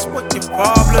 I just want your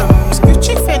problems.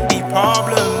 Gucci Fendi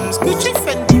problems, Gucci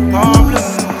Fendi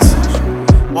problems.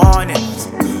 Want it,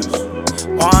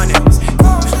 want it.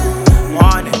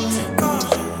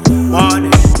 Want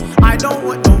it. I don't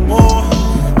want no more.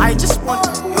 I just want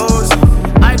yours.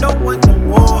 I don't want no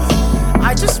more.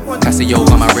 I just want. I say yo,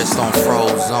 got my wrist on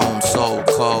frozen, so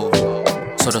cold.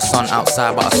 So the sun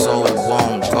outside, but our soul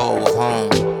won't go home.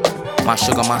 My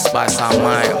sugar, my spice, I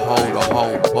might hold a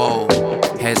whole bowl.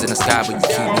 Heads in the sky, but you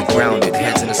keep me grounded.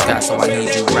 Heads in the sky, so I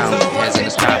need you around me. Heads in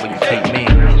the sky, but you keep me.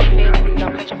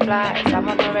 Don't catch your flies, I'm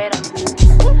on the radar.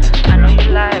 I know you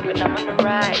lie, but I'm on the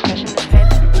ride, catching the pet.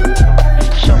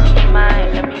 Show me your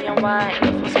mind, let me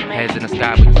unwind. Heads in the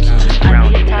sky, but you keep me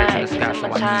grounded. Heads in the sky, so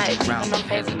I need you grounded.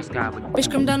 Heads in the sky, but you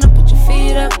bitch, come down and put your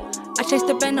feet up. I chase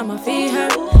the bend on my feet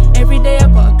hurt. Every day I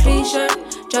got a clean shirt.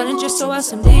 Drowning just so I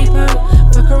swim deeper.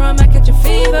 Fuck around, might catch a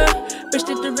fever. Bitch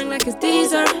did the ring like it's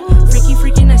Deezer. Freaky,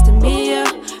 freaky, nice to meet ya.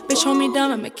 Bitch hold me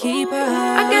down, I'ma keep her.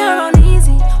 I get her on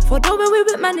easy. For the way we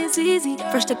whip, man, it's easy.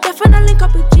 Fresh to death when I link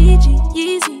up with Gigi.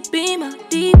 Yeezy, Beamer,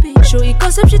 DP. Shorty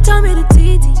gossip, she tell me the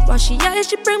TT. While she out here,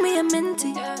 she bring me a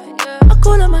minty. I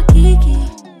call her my Kiki.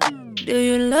 Do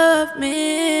you love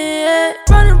me?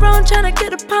 Running around trying to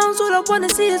get the pounds. All I wanna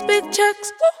see is big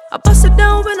checks. I bust it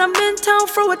down when I'm in town.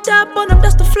 Throw a dab on them,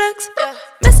 that's the flex.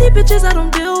 Messy bitches I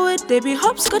don't deal with. They be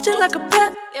hopscotching like a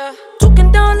pet.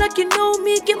 Talking down like you know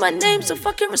me. Get my name, some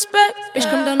fucking respect. Bitch,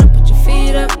 come down and put your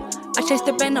feet up. I chase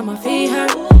the bend on my feet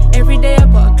hurt. Every day I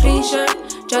got a clean shirt.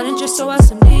 Drowning just so I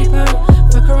swim deeper.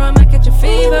 Fuck around, might catch a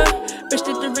fever. Bitch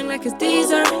did the ring like it's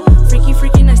Deezer. Freaky,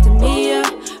 freaky, nice to meet ya.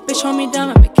 Bitch hold me down,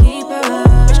 I'ma keep her.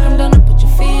 Bitch come down and put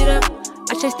your feet up.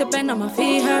 I chase the bend on my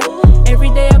feet hurt. Every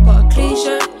day I got a clean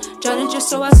shirt. Drowning just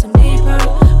so I swim deeper.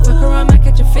 Fuck around, might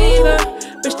catch a fever.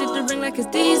 Bitch did the ring like it's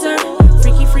Deezer.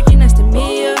 Freaky, freaky, nice to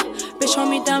meet ya. Bitch hold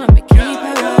me down, I'ma keep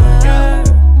her.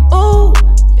 Ooh,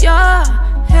 yeah.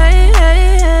 Hey,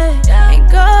 hey, hey, ain't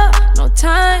got no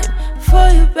time for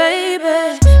you,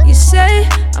 baby. You say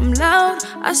I'm loud,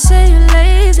 I say you're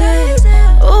lazy.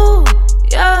 Ooh,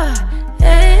 yeah,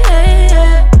 hey, hey,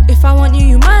 hey. If I want you,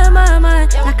 you mine.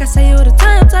 Like I say all the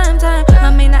time. My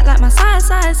main act like my side.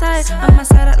 And my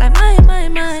side act like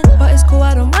mine. But it's cool,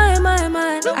 I don't mind.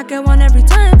 I get one every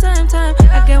time.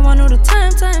 I get one all the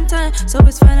time. So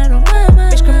it's fine, I don't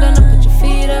mind. Bitch, come down and put your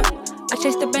feet up. I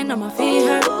chase the bend on my feet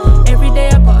hurt. Every day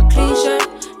I got a clean shirt.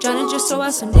 Drowning just so I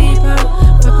swim deeper.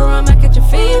 Fuck around, might catch a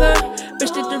fever.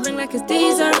 Bitch did the ring like it's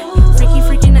Deezer. Freaky,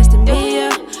 freaky, nice to meet ya.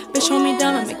 Bitch hold me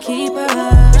down, I'ma keep her.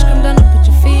 Bitch come down and put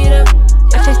your feet up.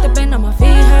 I chase the bend on my feet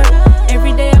hurt.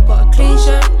 Every day I got a clean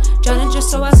shirt. Drowning just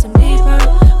so I swim deeper.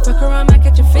 Fuck around, might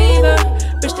catch a fever.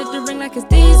 Bitch did the ring like it's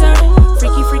Deezer.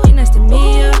 Freaky, freaky, nice to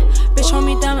meet ya. Bitch hold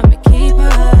me down, I'ma keep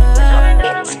her.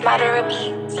 It's matter of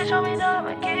me. Bitch hold me down,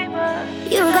 I'ma keep her.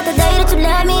 You got the day that you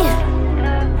left me.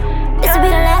 This'll be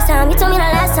the last time. You told me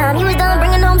the last time you was done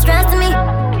bringing home stress to me.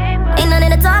 Ain't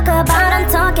nothing to talk about, I'm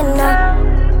talking now.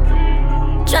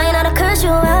 Trying not to curse you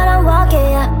while I'm walking,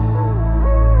 yeah.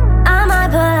 I might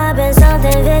pull up in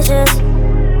something vicious.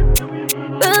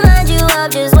 Remind you of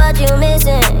just what you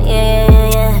missing,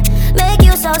 yeah. Make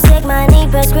you so sick, might need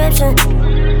prescription.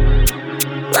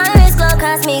 My wrist glow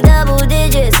cost me double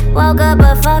digits. Woke up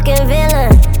a fucking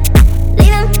villain.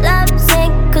 Leaving love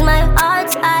sink, cause my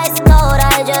heart's ice cold.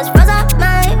 I just froze up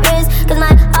my wrist, cause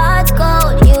my heart's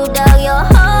cold. You dug your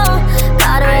hole,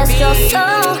 gotta rest your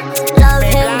soul. Love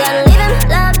him, gotta leave him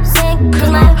love sink,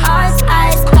 cause my heart's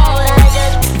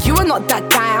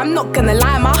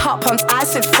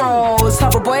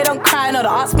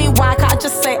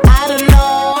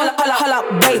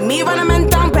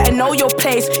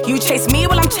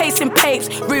chasing papes.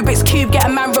 Rubik's Cube, get a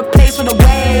man replaced with a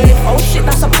wave. Oh shit,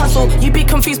 that's a puzzle. You be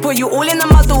confused, boy, you all in the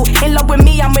muddle. In love with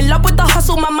me, I'm in love with the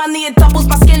hustle. My money, it doubles,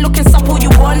 my skin looking supple, you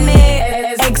want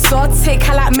it. Exotic,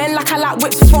 I like men like I like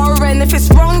whips foreign. If it's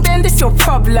wrong, then this your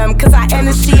problem. Cause I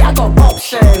energy, I got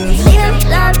options. Leaving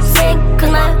love sick,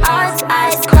 cause my heart's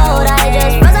ice cold. I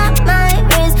just buzz up my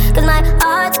wrist, cause my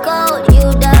heart's cold. You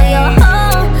dug your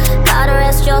hole, gotta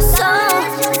rest your soul.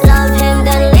 Love him,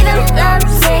 then leave him love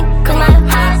sick, cause my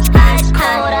heart's ice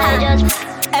cold. I just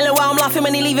LOL, I'm laughing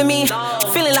when he leaving me.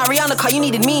 Feeling like Rihanna, car, you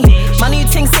needed me. My new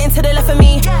ting sitting to the left of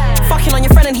me. Fucking on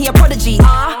your friend and he a prodigy.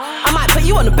 I might put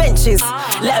you on the benches.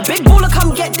 Let a big baller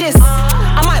come get this.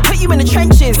 I might put you in the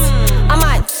trenches. I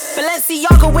might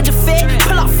Balenciaga with the fit.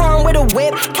 Pull up foreign with a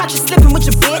whip. Catch you slipping with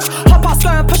your bitch. Hop out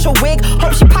skirt and push a wig.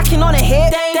 Hope she packing on a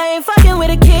hip. They ain't fucking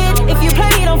with a kid. If you play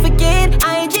me, don't forget.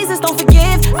 I ain't Jesus, don't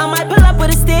forgive. I might pull up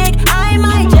with a stick. I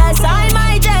might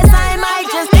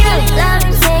just leave him love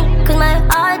sick, cause my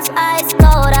heart's ice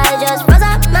cold. I just buzz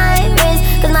up my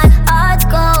wrist, cause my heart's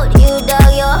cold. You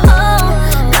dug your hole,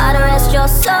 gotta rest your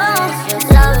soul.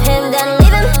 Love him, then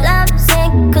leave him love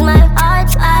sick, cause my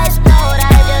heart's ice cold.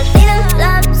 I just leave him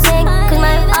love sick, cause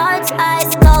my heart's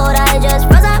ice cold. I just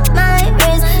buzz up my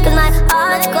wrist, cause my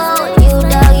heart's cold. You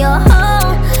dug your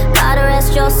hole, gotta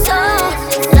rest your soul.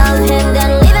 Love him,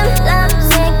 then leave him love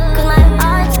sick, cause my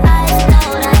heart's ice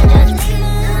cold. I just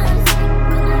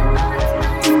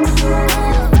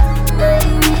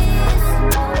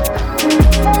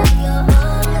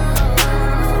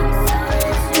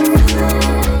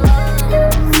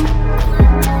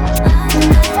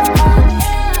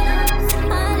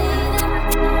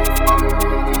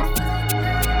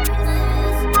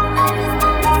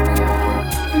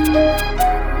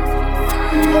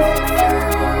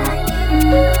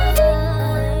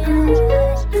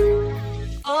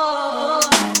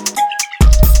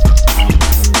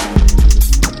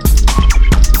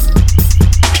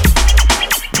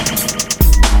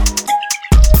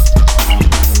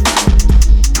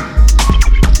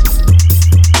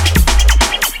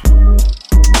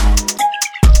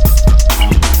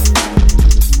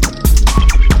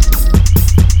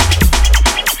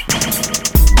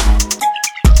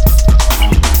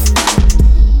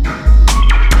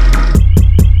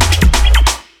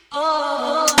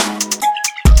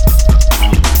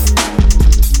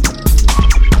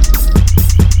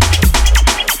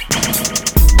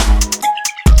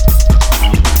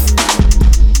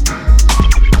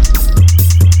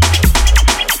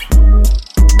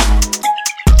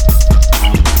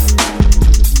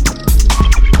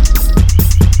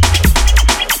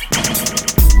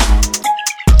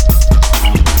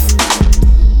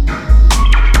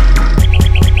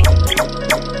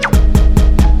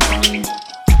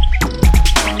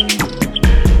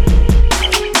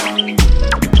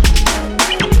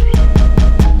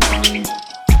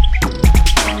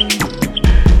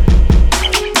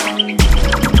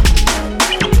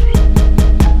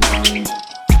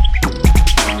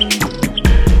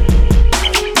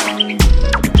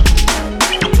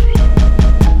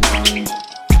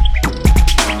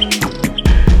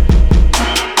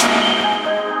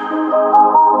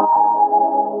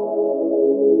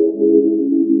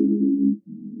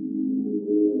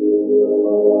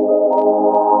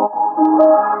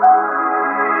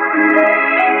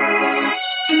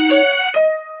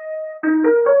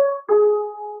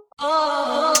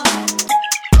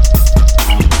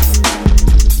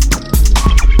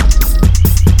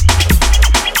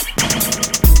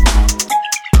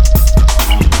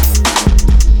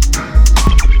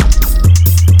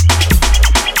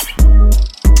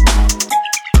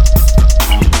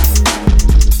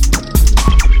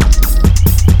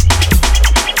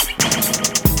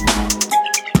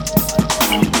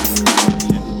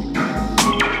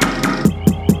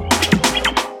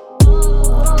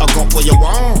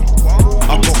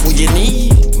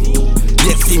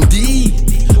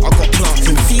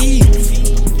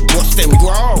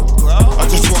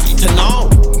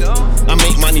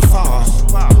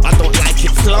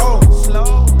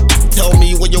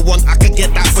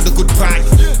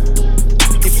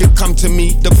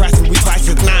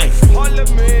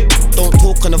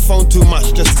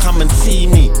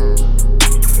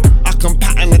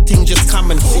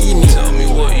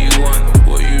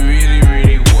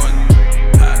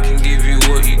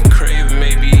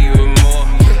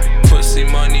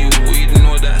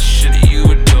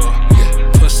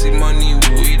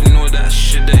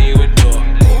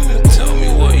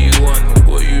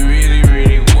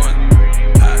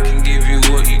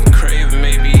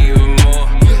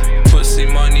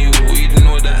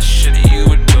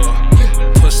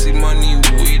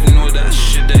weed and all that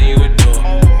shit that you adore.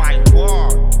 Oh my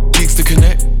God.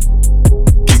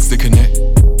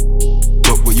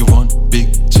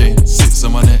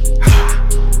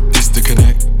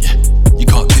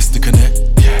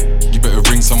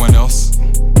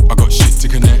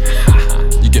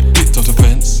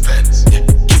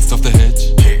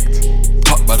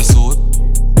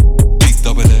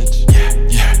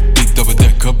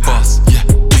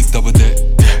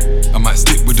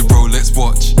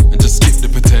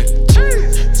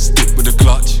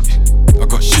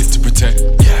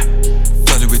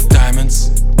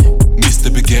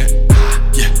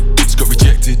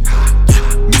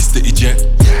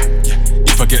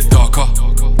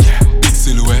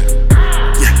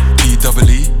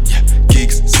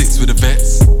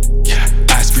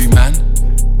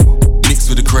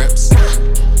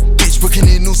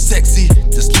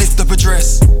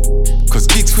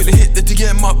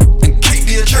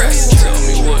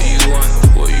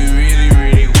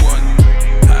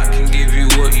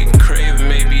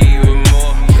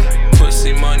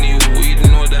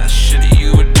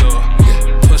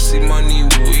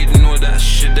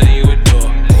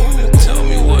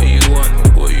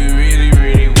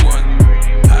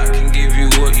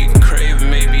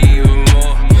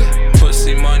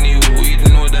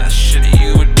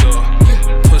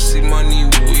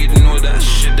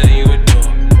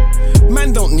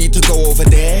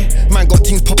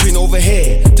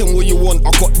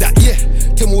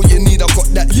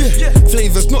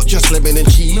 Flavors, not just lemon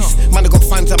and cheese. Man, I got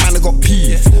fans and man, I got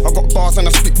peas. I got bars and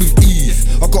I spit with ease.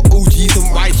 I got OGs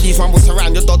and YGs. Man, was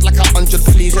around your dog like 100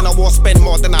 fleas. And I won't spend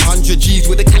more than 100 G's.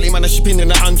 With the Cali man, I spin in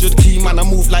 100 key. Man, I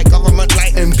move like government,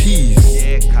 like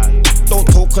MPs. Don't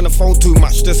talk on the phone too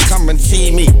much, just come and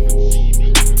see me.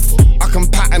 I can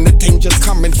pattern the thing, just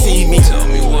come and see me. Tell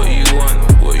me what you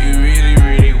want, what you really,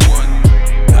 really want.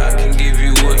 I can give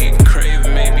you what you crave,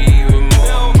 maybe even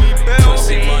more.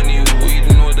 Pussy, money, weed,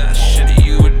 and all that shit that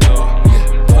you adore.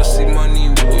 Pussy, money,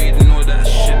 weed, and all that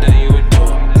shit that you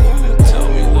adore. Tell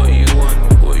me what you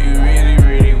want, what you really,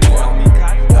 really want.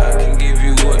 I can give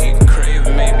you what you crave,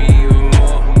 maybe even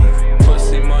more.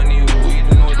 Pussy, money, weed,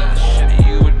 and all that shit that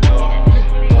you adore.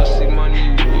 Pussy, money,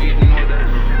 weed, and all that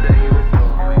shit that you adore.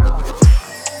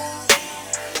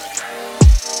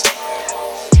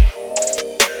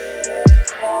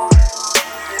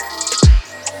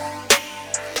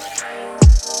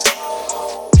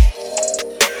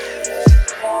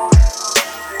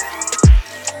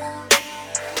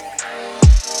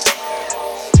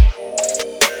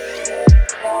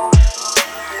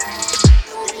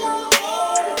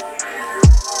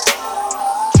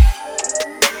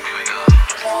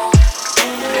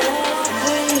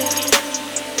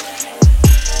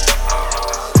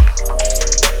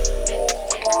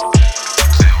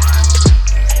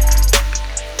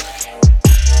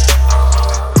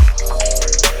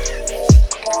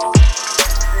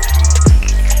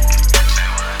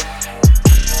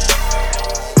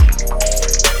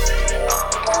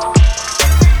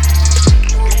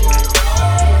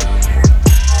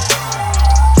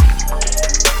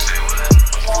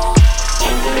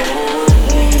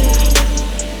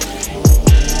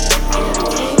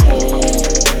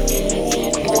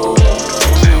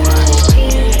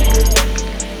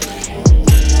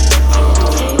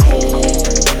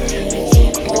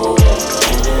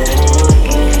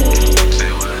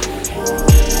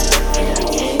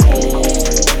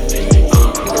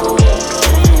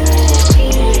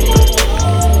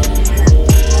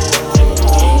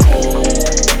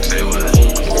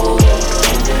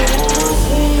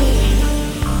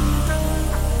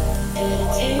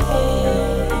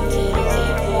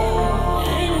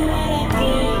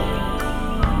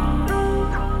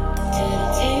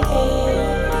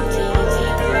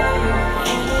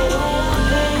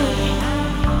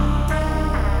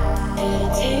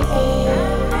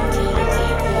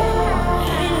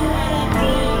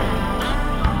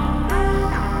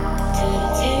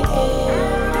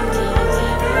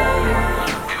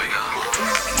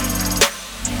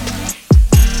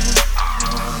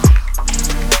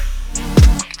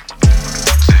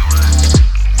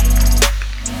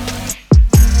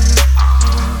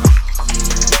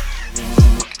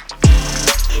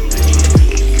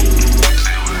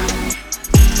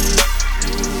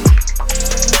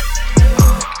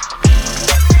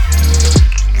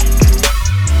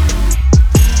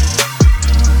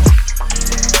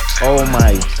 Oh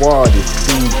my god, it's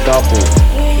D-Double.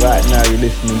 Right now you're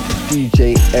listening to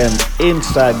DJ M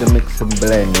inside the Mix and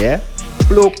Blend, yeah?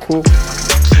 Loco.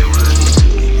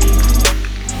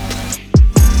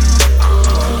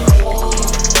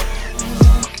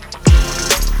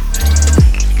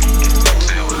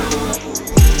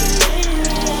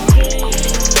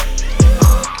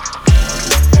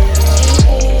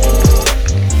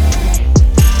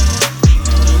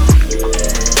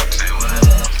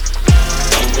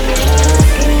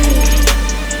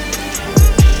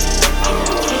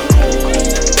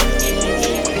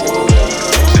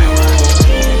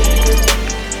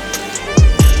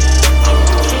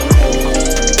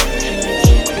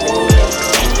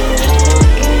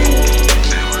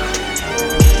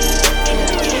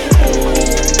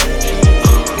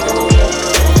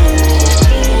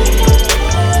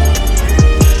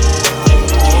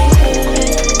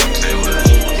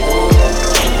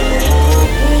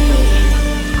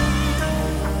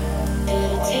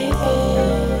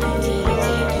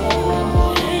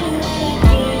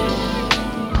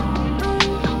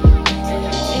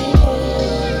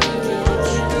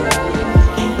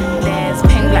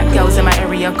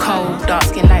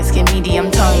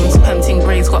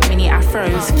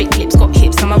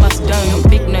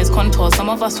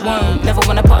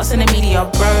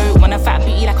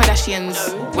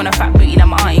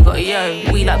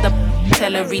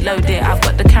 Reload it, I've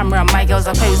got the camera, my girls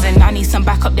are posing. I need some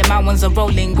backup, then my ones are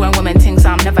rolling. Grown women things,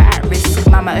 I'm never at risk.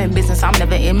 Mind my own business, I'm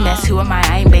never in mess. Who am I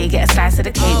ain't bae, get a slice of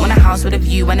the cake. Want a house with a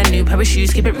view and a new pair of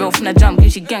shoes. Keep it real from the jump,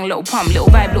 Gucci gang, little pump, little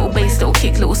vibe, little bass, little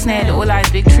kick, little snare, little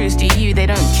lies, big truths. Do you, they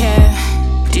don't care.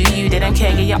 Do you? They don't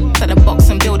care, get up to the box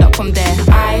and build up from there.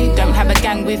 I don't have a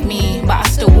gang with me, but I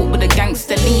still walk with a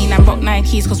gangster lean. And rock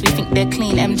Nikes cause we think they're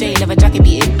clean. MJ leather jacket,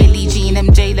 beat it Billie Jean.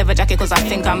 MJ leather jacket cause I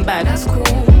think I'm bad. That's cool,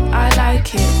 I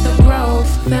like it. The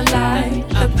growth, the light,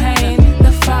 the pain,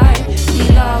 the fight. We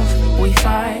love, we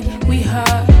fight, we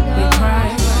hurt, we cry.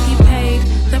 He paid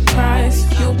the price,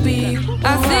 you'll be alright.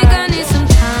 I think I need some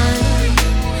time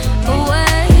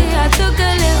away. I took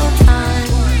a little time.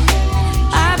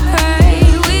 I pray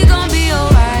we gon' be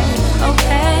alright.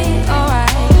 Okay,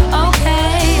 alright,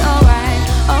 okay, alright,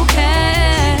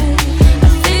 okay. I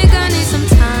think I need some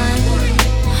time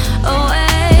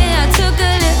away. I took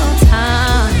a little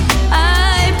time.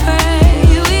 I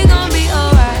pray we gon' be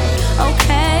alright.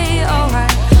 Okay,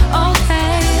 alright,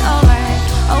 okay, alright,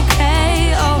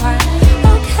 okay, alright,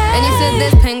 okay. And you said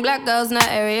there's pink black girls, not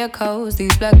area codes.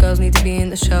 These black girls need to be in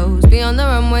the shows. Be on the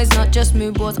runways, not just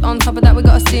mood boards. On top of that, we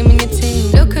got a steam in your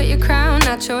team. Look at your crown,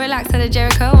 natural, relaxed at a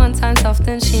Jericho. One time soft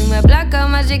and sheen. Where black girl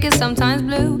magic is sometimes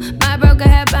blue. Might broke a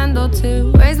hairband or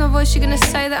two. Raise my voice, you're gonna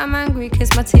say that I'm angry.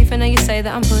 Kiss my teeth, and now you say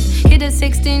that I'm hood. Kid at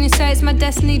 16, you say it's my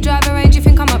destiny. Driver range, you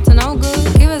think I'm up to no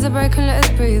good. Give us a break and let us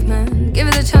breathe, man. Give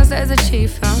us a chance, let us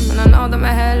achieve, fam. And I know that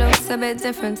my hair looks a bit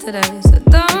different today, so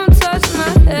don't touch my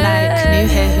hair. Like new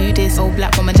hair, who this? Old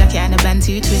black bomber jacket and a band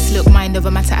 2 twist. Look, mind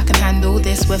over matter, I can handle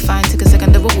this. We're fine, took a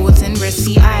second of awards and risk.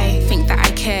 See, I think that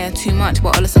I care too much,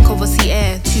 but all of some cover see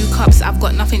air. 2 cups, I've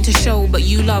got nothing to show, but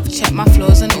you love, check my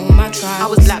flaws and all my trials. I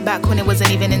was black back when it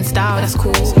wasn't even in style, that's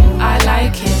cool. I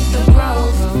like it, the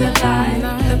growth, the light,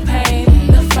 the pain,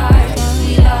 the fight.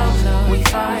 We love, we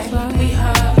fight, we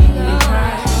hurt, we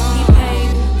cry. He paid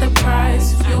the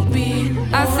price, you'll be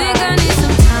alright. I think I need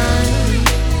some time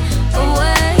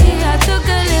away. I took a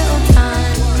little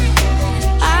time.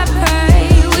 I pray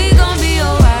we gon' be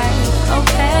alright.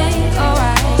 Okay,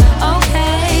 alright,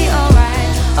 okay, alright,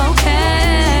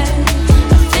 okay. I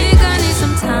think I need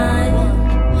some time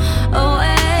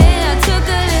away. I took a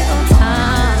little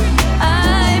time.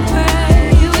 I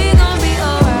pray we gon' be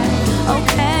alright.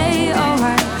 Okay,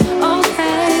 alright,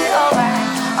 okay, alright,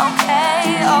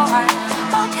 okay, alright,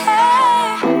 okay.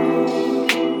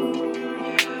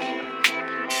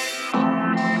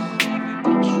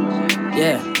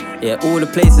 Yeah, all the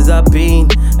places I've been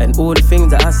and all the things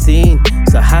that I've seen.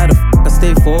 So how the I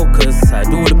stay focused?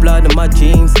 Hide all the blood in my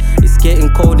jeans. It's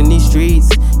getting cold in these streets,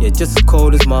 yeah, just as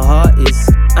cold as my heart is.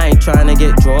 I ain't tryna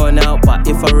get drawn out, but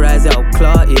if I rise I'll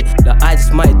clear it. Like I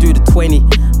just might do the 20,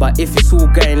 but if it's all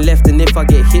going left and if I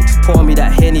get hit, just pour me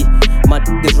that Henny. My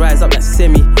niggas rise up like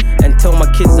semi and tell my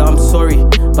kids that I'm sorry,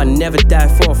 but never die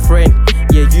for a friend.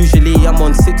 Yeah, usually I'm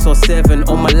on 6 or 7,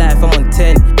 all my life I'm on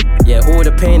 10. Yeah, all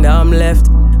the pain that I'm left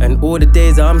and all the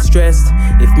days that I'm stressed.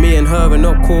 If me and her are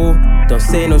not cool, don't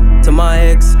say no to my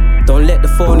ex. Don't let the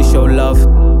phony show love,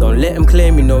 don't let him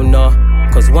claim me, no nah.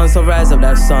 Cause once I rise up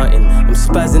like something, I'm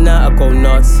spazzing out, I go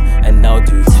nuts. And I'll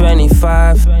do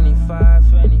 25,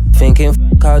 thinking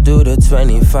I'll do the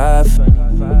 25.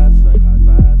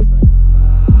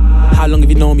 How long have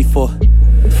you known me for?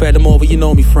 Furthermore, where you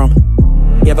know me from?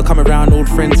 You ever come around old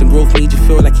friends and growth made you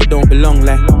feel like you don't belong?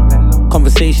 Like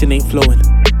conversation ain't flowing,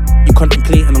 you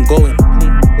contemplating on going.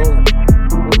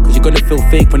 Cause you're gonna feel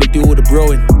fake when you do all the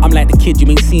broing. I'm like the kid you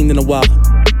ain't seen in a while,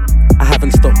 I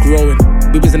haven't stopped growing.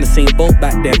 We was in the same boat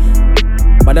back then,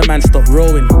 but the man stopped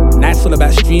rowing. Now it's all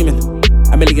about streaming.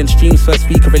 1 million streams first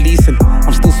week of releasing.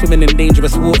 I'm still swimming in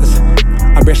dangerous waters,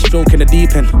 I'm breaststroking the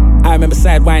deep end. I remember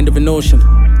sidewind of an ocean,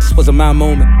 this wasn't my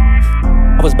moment.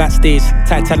 I was backstage,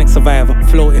 Titanic survivor,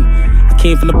 floating. I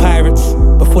came from the pirates,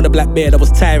 before the Blackbeard I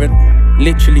was tyrant.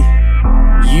 Literally,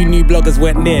 you new bloggers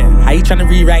weren't near. How you tryna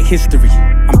rewrite history?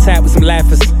 I'm tight with some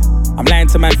lifers, I'm lying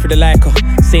to man through the Leica,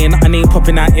 saying nothing ain't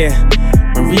popping out here,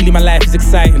 when really my life is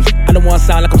exciting. I don't wanna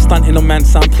sound like I'm stunting on man,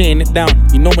 so I'm playing it down.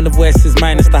 You know when the voice is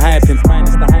minus the hyping.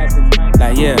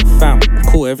 Like yeah, fam,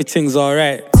 cool, everything's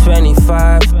alright.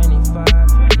 25,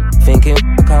 thinking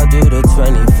I'll do the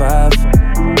 25.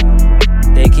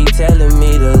 They keep telling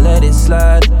me to let it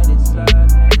slide.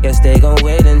 Guess they gon'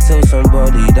 wait until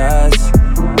somebody dies.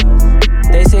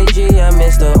 They say, gee, I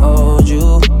miss the old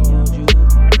you.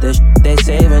 The they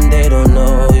say when they don't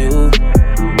know you.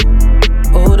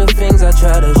 All the things I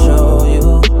try to show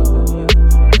you.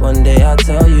 One day I'll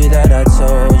tell you that I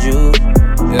told you.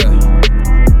 Yeah.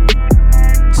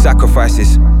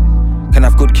 Sacrifices. Can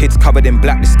have good kids covered in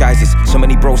black disguises. So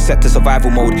many bros set to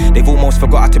survival mode, they've almost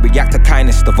forgot how to react to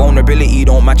kindness. The vulnerability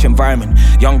don't match environment.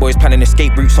 Young boys planning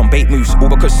escape routes on bait moves, all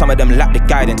because some of them lack the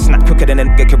guidance. Snap quicker than a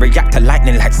nigga can react to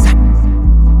lightning like zap.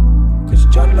 Cause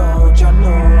Jah know.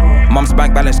 Mum's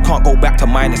bank balance can't go back to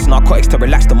minus. Narcotics to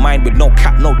relax the mind with no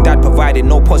cap, no dad provided.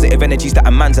 No positive energies that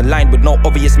a man's aligned with. No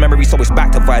obvious memory, so it's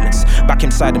back to violence. Back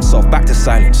inside himself, back to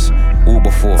silence. All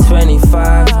before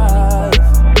 25.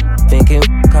 Thinking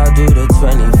I'll do the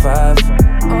 25.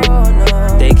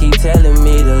 They keep telling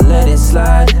me to let it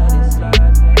slide.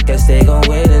 Guess they gon'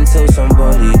 wait until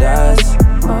somebody dies.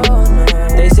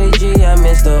 They say, gee, I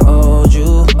miss the old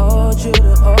you.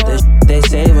 They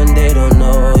say when they don't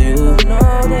know you.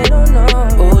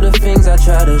 All the things I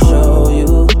try to show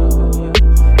you.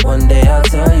 One day I'll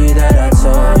tell you that I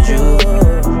told you.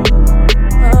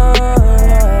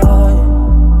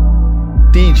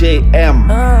 DJ M.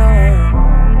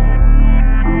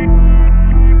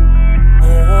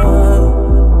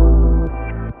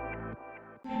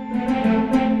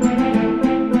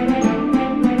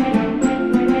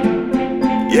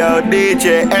 Yo,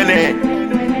 DJ N.A.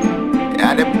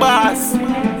 Yeah, the boss.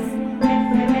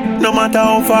 No matter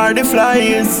how far the fly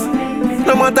is,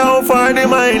 no matter how far the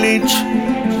mileage,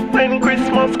 when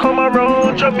Christmas come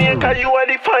around, Jamaica, you are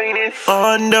the finest.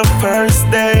 On the first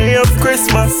day of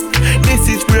Christmas, this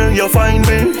is where you find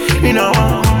me. You know,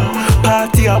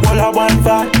 party a bola one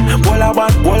vibe, bola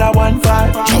one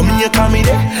vibe. Jamaica me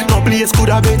there, no place could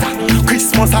have better.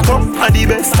 Christmas a come, and the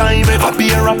best time ever. I be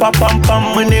a rapper pam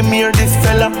pam when they hear this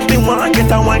fella. They want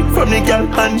get a wine from the girl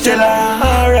Angela.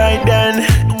 Alright then,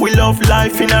 we love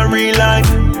life in a real life.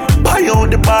 Buy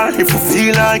out the bar if you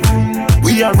feel like.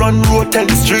 We are run road, tell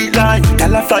the street light.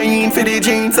 Tell a flying for the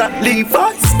jeans and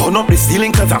Levi's. Burn up the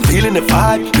ceiling cause I'm feeling the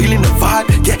vibe.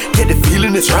 Yeah, the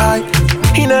feeling is right.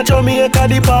 In a Jamaica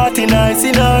the party nice.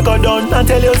 In a go down and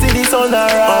tell you see the sun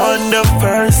arise. On the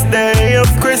first day of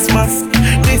Christmas,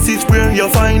 this is where you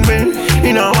find me.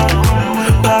 You know,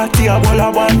 party a bola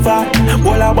one vibe,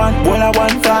 bola one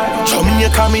vibe.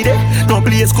 Jamaica me there, no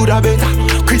place could have better.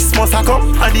 Christmas a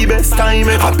come, and the best time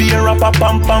ever. I be a rapper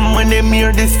pam pam when they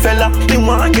hear this fella. They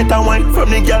want get a wine from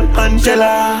the girl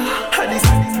Angela.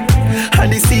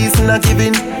 And the season a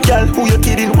giving, girl who you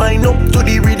kidding? Wine up to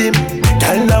the rhythm.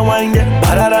 Girl the wine get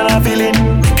better than a feeling.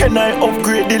 Can I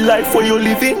upgrade the life where you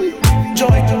living?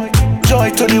 Joy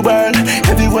to the world.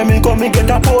 Everywhere me go, me get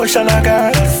a portion of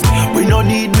girls. We no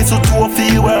need me to do a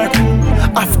feel work.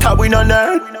 After we no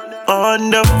nerd. On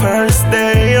the first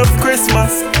day of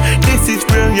Christmas, this is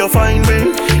where you find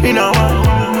me. In a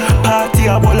party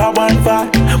a bola one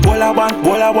vibe, bola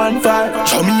one vibe.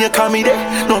 Jamaica me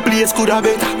there, no place could have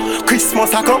better.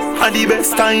 Christmas a come, and the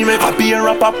best time ever. I be a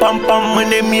rapper pam pam when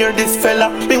they hear this fella.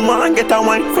 They want get a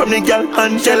wine from the girl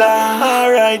Angela.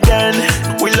 Alright then,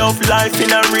 we love life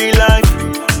in a real life.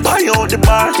 Buy out the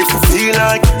bar if you feel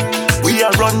like. We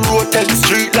are run road, tell the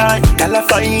street light. Tell a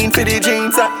flying for the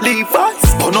jeans and Levi's.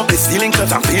 Burn up the ceiling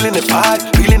cause I'm feeling the vibe.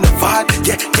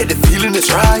 Yeah, the feeling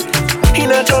is right. In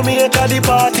a Jamaica the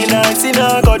party nice. In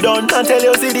a go down and tell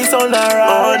you see the sun arise.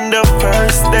 On the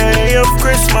first day of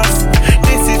Christmas,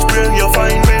 this is where you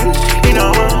find me. In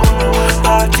a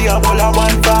party a bola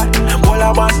one vibe,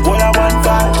 bola one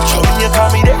vibe. Jamaica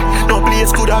me there, no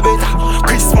place could have better.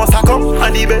 Christmas a come,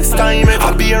 and the best time ever. I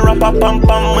be a rapper pam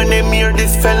pam when they hear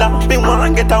this fella. They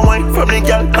want get a wine from the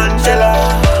girl Angela.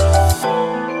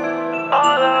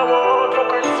 All I want for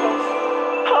Christmas,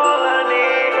 all I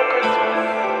need for Christmas,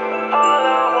 all I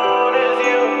want is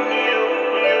you.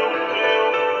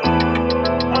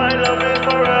 My love is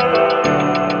forever.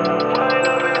 My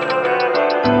love is forever.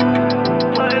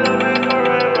 My love is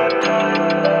forever.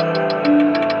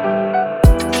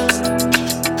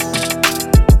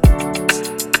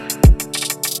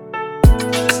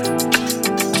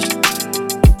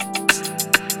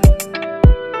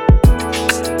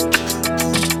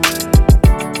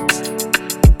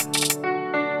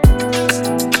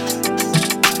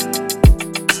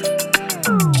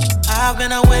 I've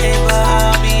been away, but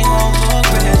I'll be home for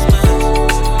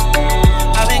Christmas.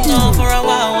 I've been gone for a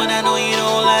while, and I know you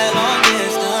don't like long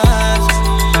distance.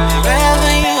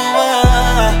 Wherever you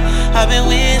are, I've been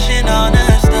wishing on a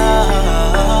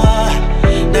star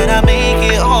that I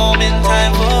make it home in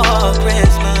time for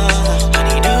Christmas.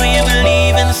 Honey, do you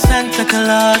believe in Santa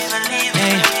Claus?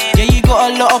 Hey. Yeah, you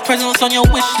got a lot of presents on your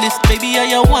wish list, baby. Are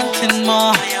you wanting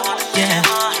more? Yeah.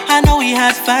 I know we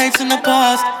had fights in the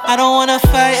past, I don't wanna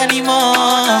fight anymore.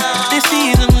 This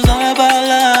season's all about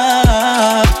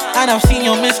love. And I've seen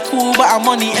your miss cool, but I'm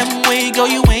on the M-way,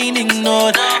 girl, you ain't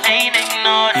ignored.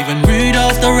 Even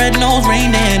Rudolph the red-nosed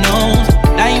reindeer knows.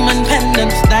 Diamond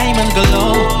pendants, diamonds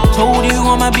galore. Told you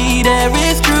I'ma be there,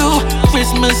 it's true.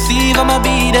 Christmas Eve, I'ma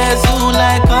be there soon.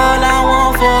 Like all I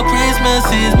want for Christmas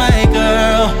is my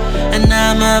girl. And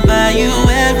I'ma buy you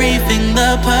everything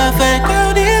the perfect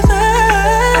girl deserves.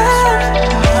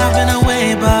 I've been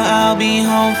away, but I'll be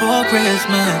home for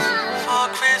Christmas.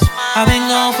 I've been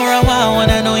gone for a while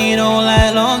and I know you don't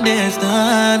like long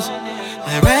distance.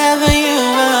 Wherever you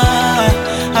are,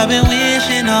 I've been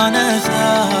wishing on a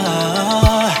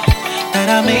star that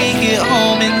I make it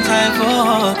home in time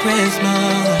for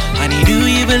Christmas. Honey, do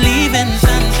you believe in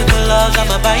Santa Claus?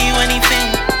 I'ma buy you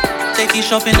anything. Take you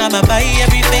shopping, I'ma buy you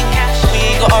everything. We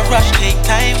ain't gotta rush, take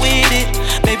time with it.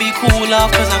 Baby, cool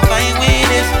off, cause I'm fine with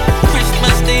this.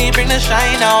 Christmas Day, bring the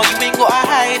shine out. You ain't gotta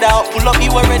hide out. Pull up,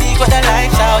 you already got the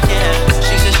lights out, yeah.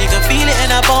 She said she can feel it in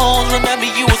her bones. Remember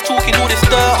you was talking all this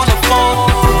dirt on the phone.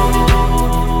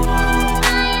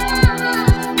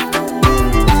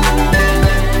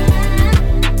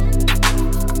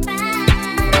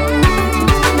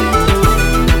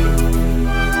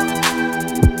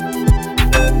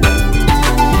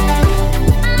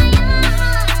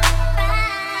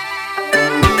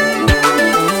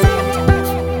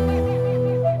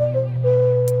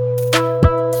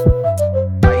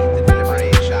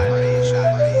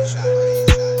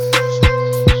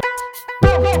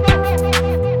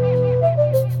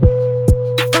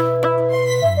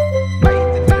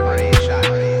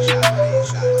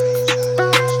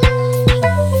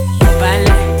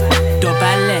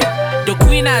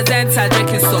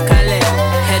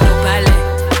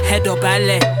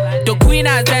 The queen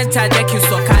has entered, Jackie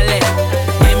Sokale.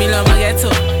 Emilio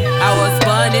Maghetto. I was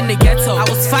born in the ghetto. I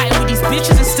was fighting with these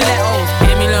bitches and stilettos.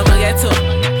 Emilio Maghetto.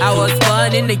 I was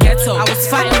born in the ghetto. I was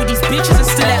fighting with these bitches and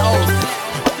stilettos.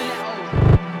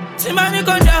 Timbani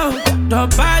go down,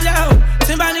 don't pile out.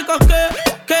 Timbani go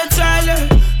get trial.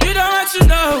 You don't want to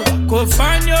know, go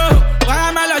find you. Why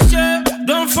am I like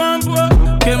don't fumble.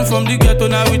 Came from the ghetto,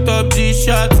 now we top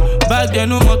G-shot. Back then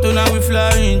no motor, now we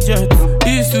flying jet.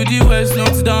 East to the west,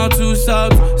 north down to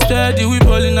south. Steady, we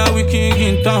ballin', now we king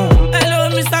in town. Hello,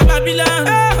 Mr. Babylon.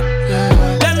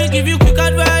 Let me give you quick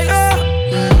advice.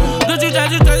 Don't you try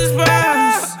to touch this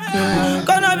price.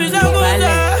 Gonna be some good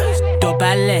eyes.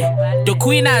 Dobale. The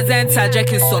queen has entered,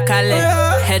 Jackie Sokale.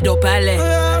 Head up ballet.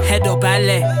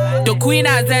 The queen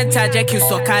has entered, Jackie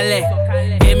Sokale.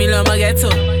 Emilio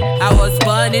Maghetto. I was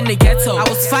born in the ghetto. I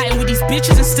was fighting with these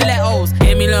bitches and stilettos.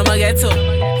 Emilio Maghetto.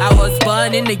 I was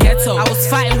born in the ghetto. I was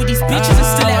fighting with these bitches and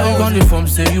stilettos. Why you gone the phone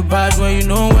say you bad when you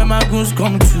know when my goons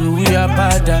come to we are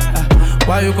bad.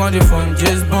 Why you gone the phone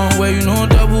just born where you know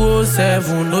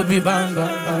 007 no be banger.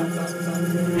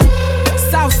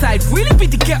 Southside really be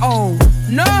the ghetto.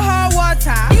 No hot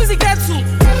water. Music ghetto.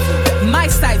 My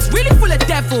side's really full of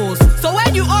devils. So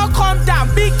when you all calm down,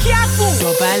 be careful.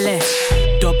 Dobale.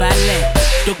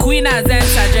 The queen has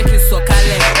entered, Jackie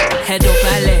Sokale. Head up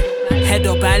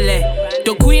ballet.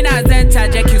 The queen has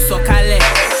entered, Jackie Sokale.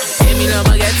 Emilio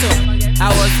Maghetto. I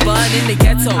was born in the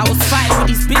ghetto. I was fighting with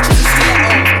these bitches and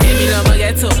stilettos. Emilio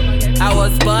Maghetto. I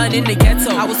was born in the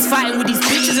ghetto. I was fighting with these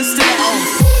bitches and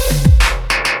stilettos.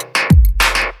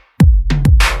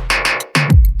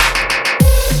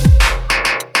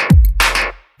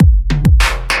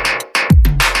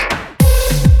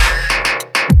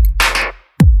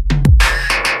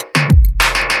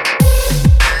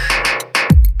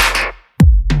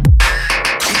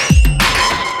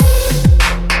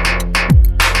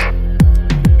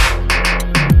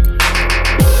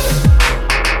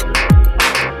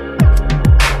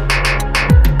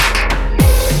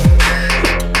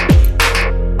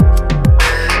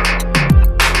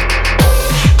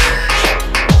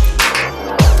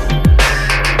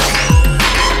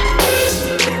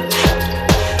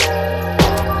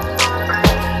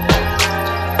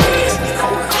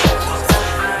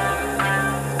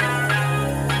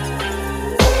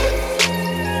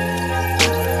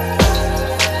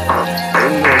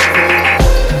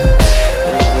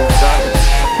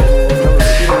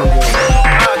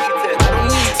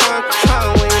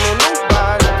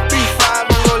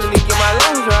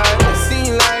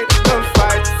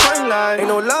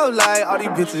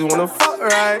 Bitches wanna fuck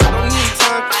right. Don't need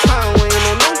time for time when you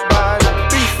know nobody.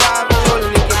 3-5, I'm rolling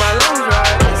to get my lungs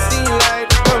right. It seem like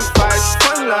gunfights,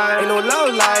 fun line. Ain't no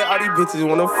love light. All these bitches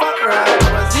wanna fuck right.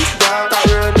 My Zeke down, thought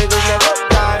real niggas never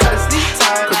die. Gotta sleep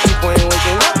tight, cause people ain't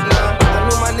waking up now. I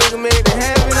know my nigga made it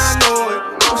happen, I know it.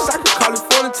 Wish I could call his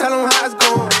phone and tell him how it's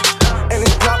going. And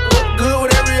his block look good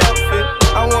with every outfit.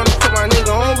 I wanna put my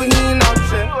nigga on, but he ain't out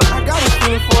yet. I got a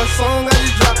feeling for a song, I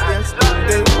just dropped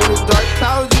yesterday. When it's dark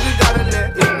clouds, you just gotta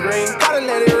let it rain. Gotta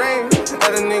let it rain.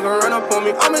 Let a nigga run up on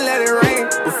me, I'ma let it rain.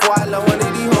 Before I love one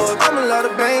of these hoes, I'ma love the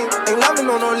bang. Ain't loving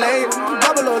on no lane,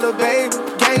 double on the babe.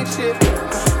 Gang shit.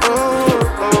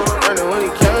 Running when he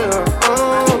came up.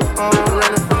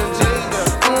 Running from the G's.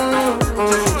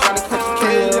 Just tryna catch a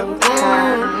cage.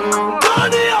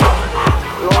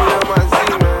 Long live my Z,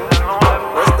 man.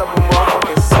 Rest up on my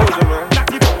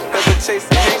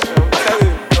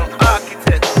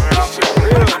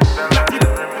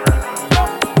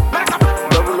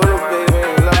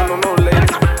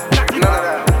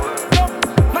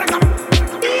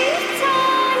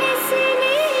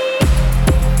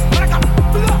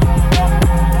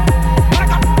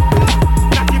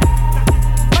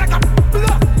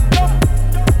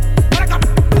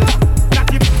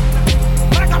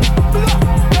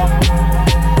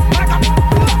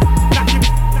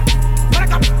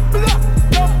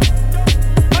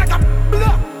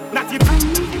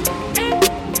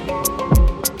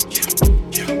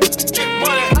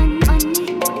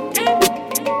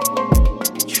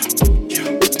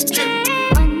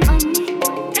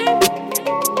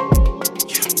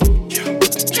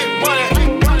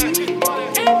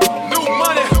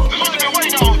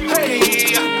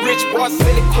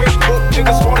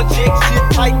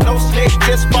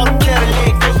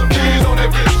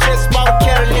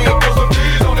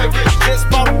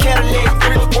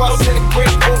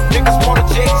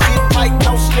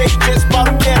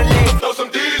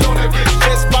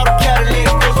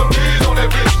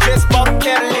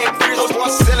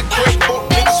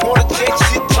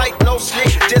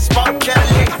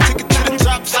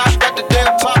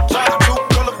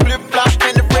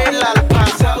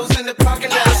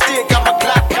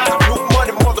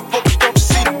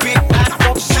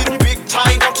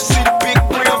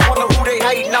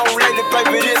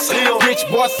with it. Rich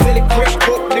boy, silly, quick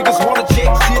book. Niggas wanna check,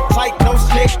 shit tight, no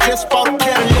slick. Just bought a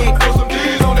Cadillac. Put some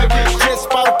D's on that bitch. Just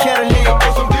bought a Cadillac.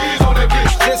 Put some D's on that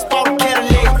bitch. Just bought a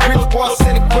Cadillac. Rich boy,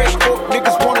 silly, quick book.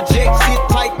 Niggas wanna check, shit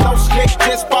tight, no slick.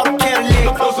 Just bought a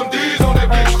Cadillac. Put some D's on that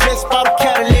bitch. Just bought a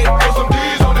Cadillac. Put some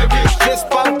D's on that bitch. Just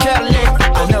bought a Cadillac.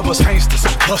 I never hangsters,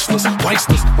 hustlers,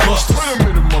 waisters, busters.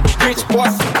 Rich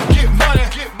boys, get money.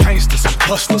 Gangsters,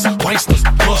 hustlers, waisters,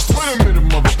 busters.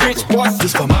 Rich boys,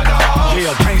 this for my dog.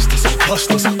 Yeah, gangsters,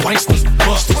 hustlers, waisters,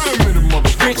 busters.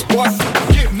 Rich boys,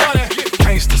 get money.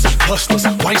 Gangsters, hustlers,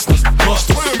 waisters,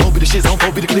 busters. Don't be the shit, don't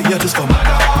be the click, yeah, this for my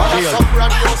dog. Yeah. Some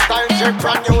brand new style, check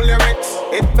brand new lyrics.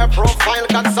 Hit the profile,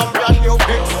 got some brand new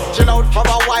pics. Chill out for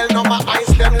a while, now my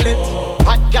eyes them lit.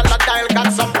 Hot gal a dial,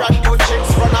 got some brand new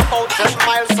chicks. Run about 10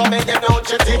 miles, so make it out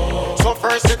your tip. So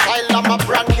versatile, I'm a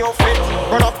brand new fit.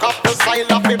 Run up the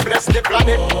style of me, bless the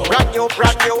planet. Brand new,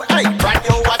 hey, brand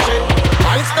new, watch it.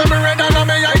 Eyes them red and I'm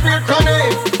a hybrid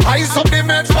granny. Eyes up the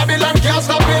meds, Babylon can't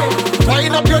stop it.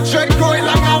 Wind up your check, going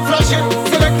long and flashing.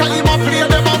 Select a him a play,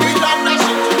 them a wheel and dash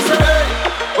it. Say hey,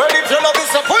 well if you love it,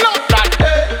 so pull up that.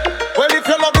 Hey, well if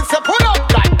you love it, so pull up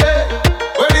that. Hey,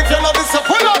 well if you love it, so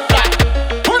pull up that.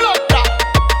 Pull up that,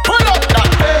 pull up that.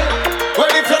 Hey,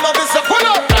 well if you love it, so pull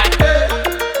up that. Hey,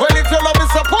 well if you love it,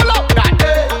 so pull up that.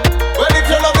 Hey, well if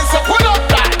you love it, so pull up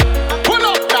that. Pull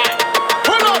up that,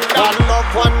 pull up that. One love,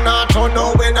 one not, oh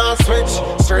no we not switch.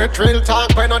 Straight real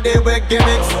talk when I deal with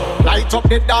gimmicks. Light up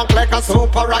the dark like a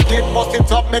super rocket. Bust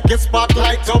it up, make it spark,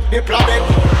 light up the planet.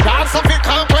 Dance of the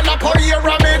camp when I pour your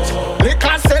rabbit.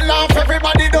 Liquor sell off,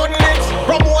 everybody done lit.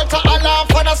 Promoter a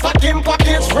laugh and a stack in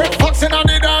pockets. Fred Fox in on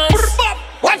the dance.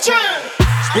 Watch it!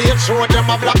 Stage show them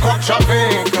a black out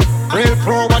traffic. Real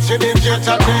pro watching the jet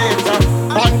a date.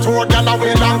 One tour gal a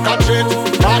wheel and catch it.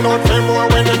 All out for more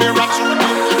when they rock you.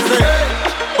 Say,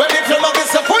 well if you love it,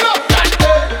 so pull up that.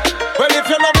 Well if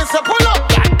you love it, so pull up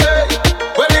that.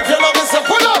 Well if you love it, so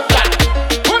pull up that.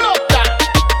 Pull up that.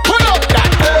 Pull up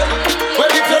that. Well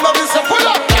if you love it, so pull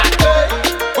up that.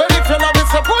 Well if you love it,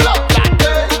 so pull up that.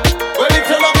 Well if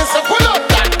you love it, so pull up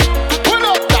that. Pull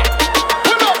up that.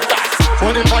 Pull up that.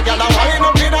 When if a gal a wind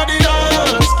up in a the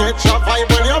dance, catch a vibe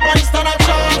when your boy stand a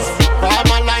chance. Form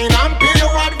a line and pay you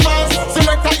advance.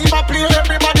 Select a him a play,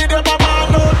 everybody them a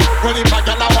ball out. When if a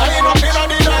gal a wind up in a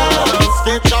the dance,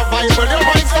 catch a vibe when your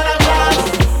boy stand a chance.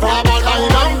 Form a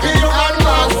line and pay you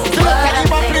advance. Select a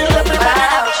him a play, everybody them a ball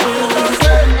out.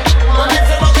 Well if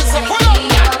you love it, so pull up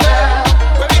that.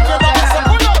 Well if you love it, so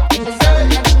pull up.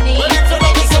 Well if you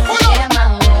love it, so pull up.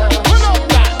 Pull up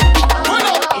that. Pull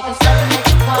up.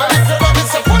 Well if you love it,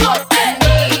 so pull up.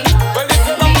 Well if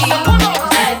you love it, so pull up.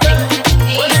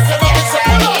 Well if you love it, so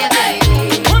pull up.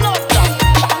 Pull up that.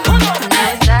 Pull up. Now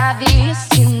it's obvious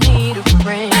you need a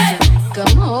friend to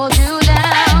come hold you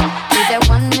down. Need that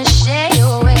one to share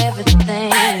your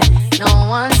everything. No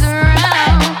one's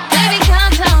around. Baby,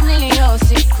 come tell me your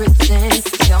secrets and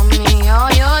tell me all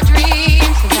your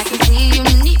dreams. 'Cause I can see you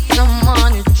need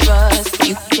someone to trust.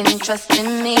 You can trust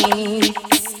in me.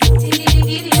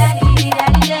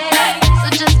 So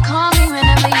just call me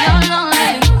whenever you're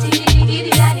lonely.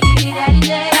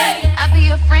 I'll be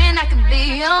your friend, I could be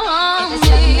your homie. If it's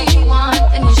something that you want,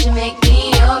 then you should make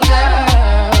me your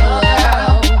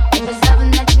girl. If it's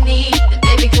something that you need, then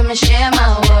baby come and share my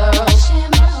world.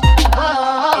 Whoa.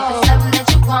 If it's something that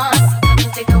you want, come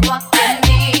and take a walk with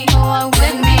me. Walk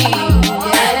with me.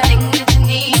 Yeah, everything that you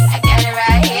need, I got it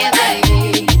right here,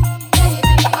 baby.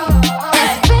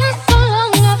 It's been so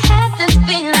long, I've had this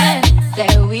feeling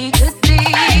that we could be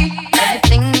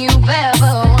everything you've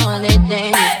ever wanted,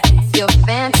 and your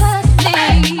fantasy.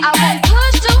 I won't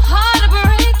push too hard to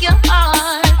break your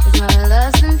heart, 'cause my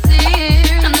love's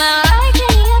sincere. I'm not like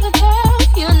any other girl,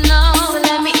 you know. So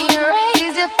let me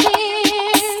erase your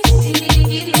fears.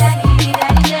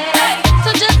 So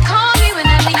just call me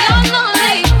whenever you're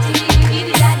lonely.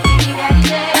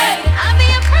 I'll be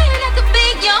a friend that could be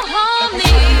your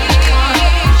homie.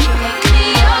 Make me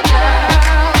your girl.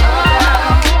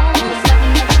 If it's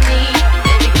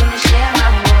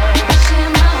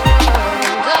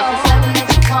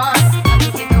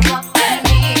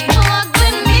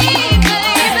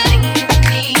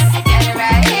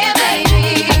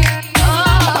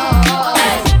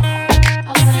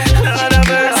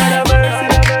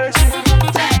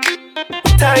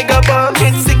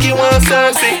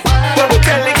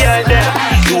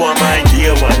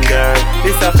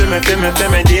a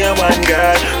femme, dear one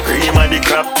girl. Cream of the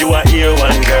crop, you a here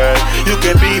one girl. You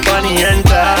can be funny and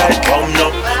tight. Come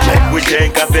up, make we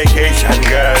take a vacation,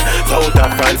 girl. South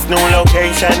of France, no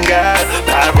location, girl.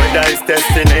 Paradise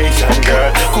destination,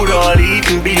 girl. Could all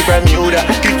even be Bermuda,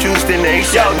 you choose the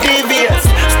nation. Yo, devious,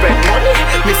 spend money,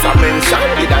 miss a mention,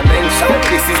 did I mention?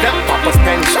 This is the Papa's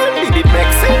pension, did it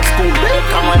make sense? School day,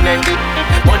 come on and it.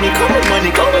 Money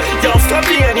coming, yo,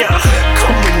 Slovenia.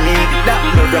 Come with me, that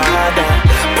Mirada.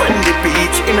 On the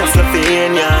beach in a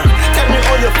Slovenia. Tell me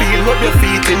how you feel, rub your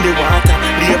feet in the water.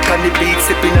 Lay up on the beach,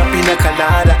 sipping a pina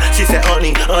colada. She said,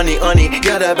 honey,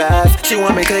 you're the best. She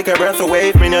want me take her breath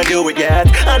away, me not do it yet.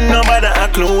 And nobody are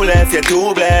clueless, you're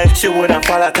too blessed. She woulda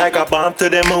fall a tiger bomb to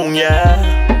the moon, yeah.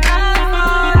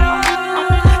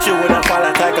 She woulda fall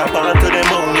a tiger bomb to the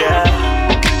moon, yeah.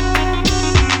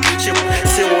 She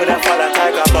woulda fall a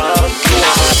tiger bomb to the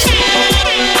moon.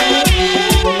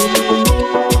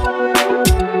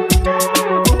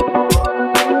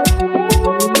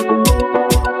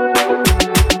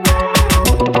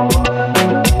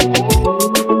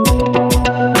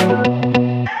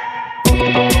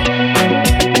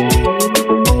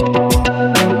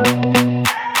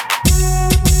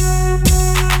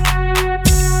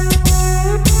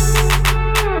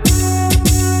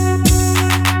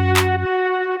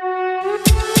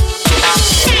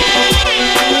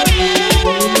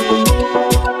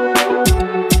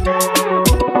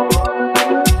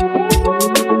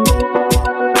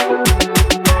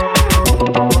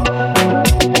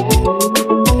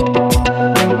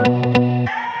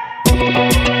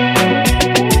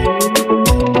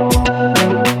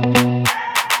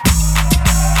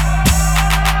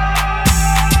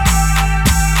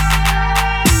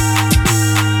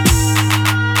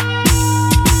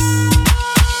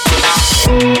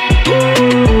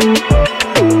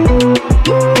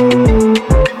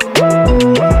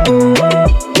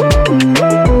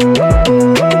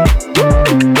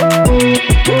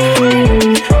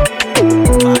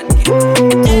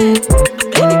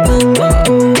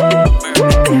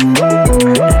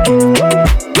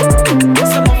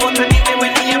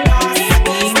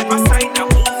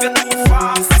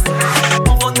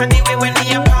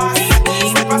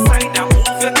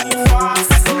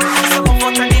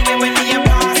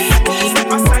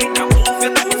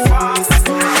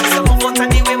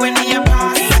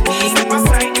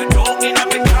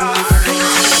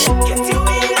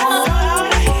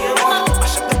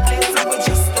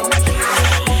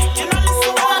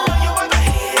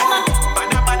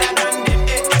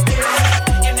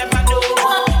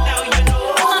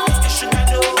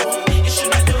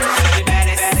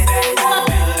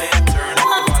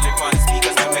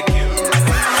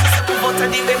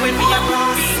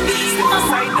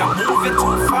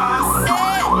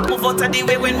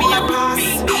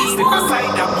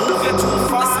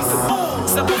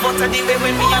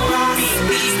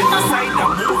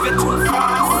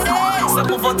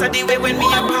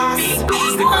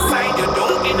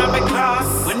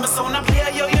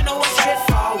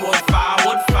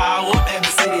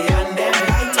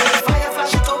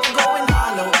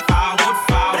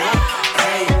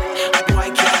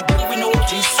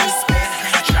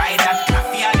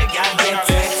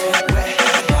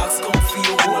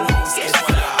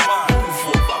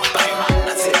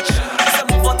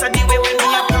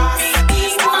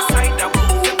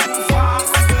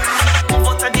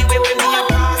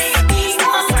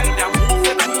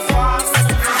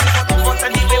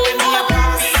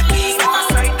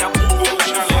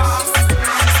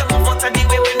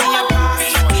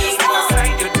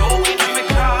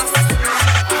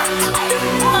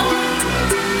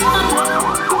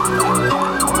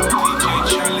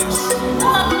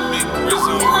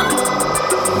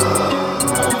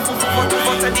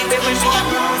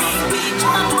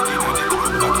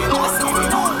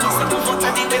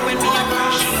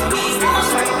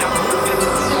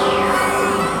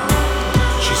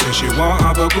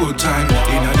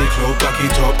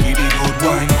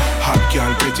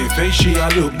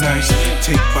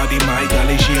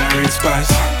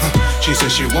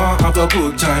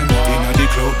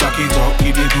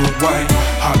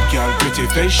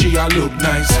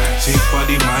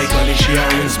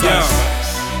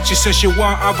 She says she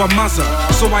want have a mother,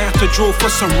 so I had to draw for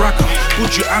some ragga,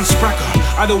 Gucci and Spragga.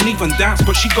 I don't even dance,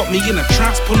 but she got me in a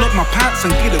trance. Pull up my pants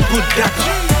and get a good dagger.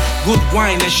 good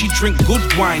wine and she drink good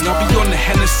wine. I'll be on the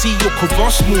Hennessy or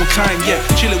Kvass more time, yeah.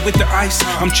 Chilling with the ice,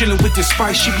 I'm chilling with the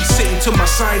spice. She be sitting to my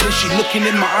side and she looking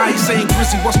in my eyes, saying,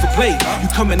 Grizzy, what's the play? You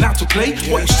coming out to play?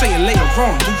 What you saying later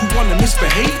on? Do you wanna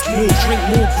misbehave? More drink,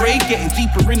 more grade, getting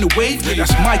deeper in the wave.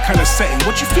 That's my kind of setting.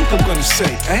 What you think I'm gonna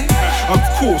say, eh? Of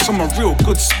course, I'm a real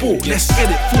good sport. Let's get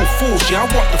it full force, yeah, I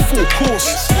want the full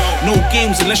course. No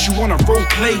games unless you wanna role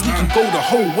play. We can go the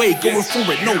whole way, going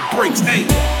through it, no breaks, hey.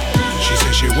 She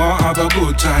said she want have a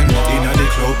good time. Inna the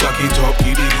club, back it up,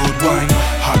 give it good wine.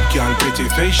 Hot girl, pretty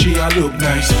face, she a look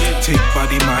nice. Thick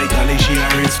body, my golly, she a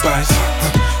real spice.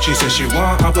 She said she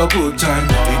want have a good time.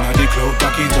 Inna the club,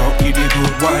 back it up, give it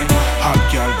good wine. Hot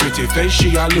girl, pretty face,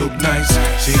 she a look nice.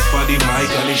 Thick body, my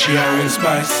golly, she a real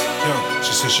spice. Yo,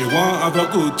 she said she want have a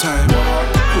good time,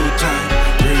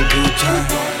 real good time.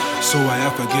 So I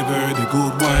have to give her the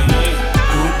good wine,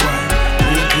 real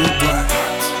good wine.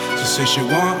 She said she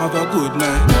want have a good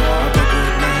night,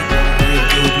 real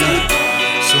good night.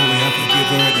 So we have to give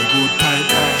her the good time,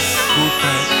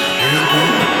 real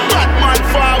good. Bad man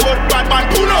forward, bad man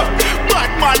pull up.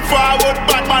 Bad man forward,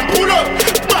 bad man pull up.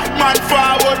 Bad man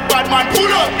forward, bad man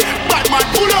pull up. Bad man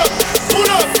pull up, pull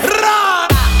up. Run.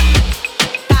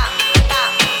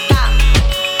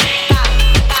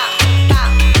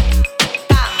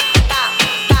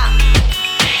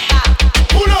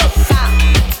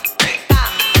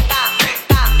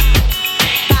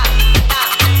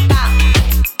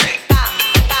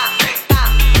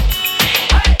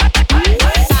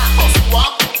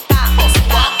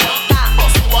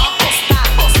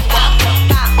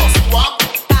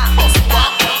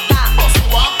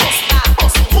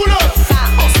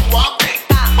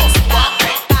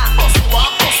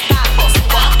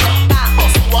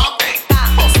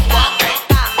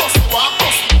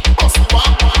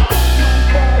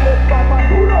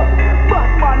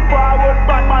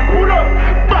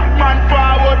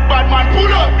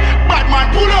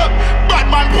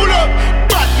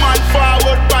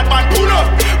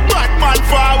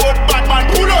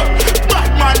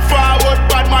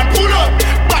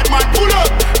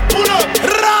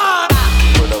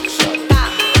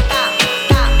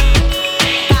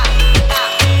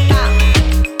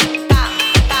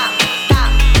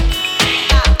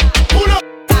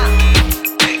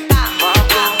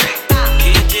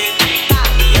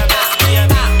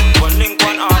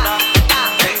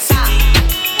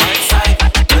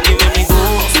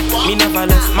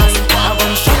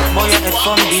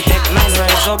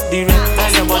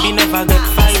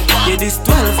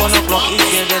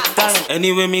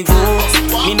 Anyway me go,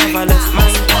 me never left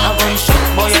mine. I gun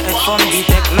shot, boy, your head from the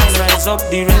tech 9. Rise up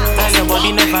the reptile, your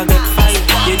body never get fired.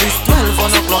 Yeah, this 12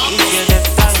 o'clock is your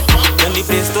death time. When the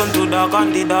place turn to dog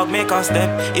and the dog make a step,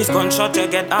 it's gunshot you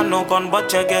get and no gun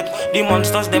but you get. The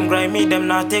monsters them grimy, them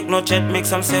not take no chat. Make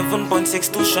some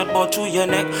 7.62 shot ball through your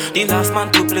neck. The last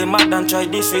man to play mad and try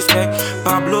disrespect.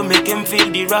 Pablo make him feel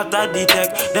the wrath that the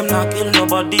tech. Them not kill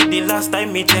nobody the last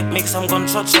time me check. Make some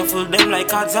gunshot shuffle them like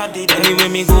cards at the deck. Anyway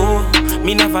me go,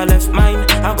 me never left mine.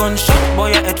 A gunshot,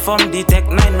 boy, your head from the tech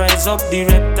 9. Rise up the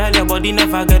reptile, your body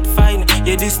never get fine.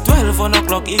 Yeah, this 12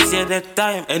 o'clock is your death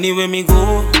time. Anyway me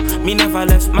go, me never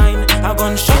left mine. A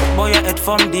gunshot, boy, your head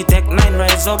from the tech 9.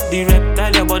 Rise up the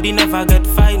reptile, your body never get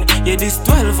fine. Yeah, this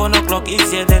 12 o'clock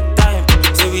is your death time.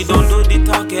 Say we don't do the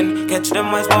talking, catch them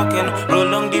eyes walking. Roll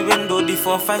down the window, the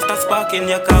 4-5 start sparking.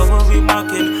 Your car will be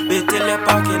marking, wait till you're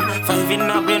parking. 5 in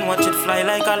a brain, watch it fly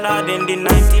like Aladdin. The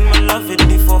 19, my love it,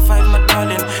 the 4-5, my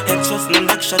darling. Headshots, no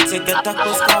neck shots, you get a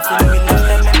close coffin. We love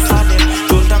them and sardine,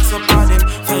 don't ask for pardon.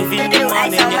 5 in the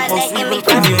morning, your house we will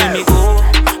come. Anyway me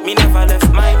go, me never left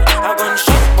mine. I gun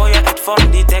shot, boy, your head from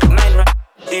the tech 9.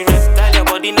 The reptile, your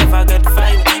body never get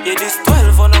fine. Yeah, this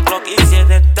 12 o'clock is your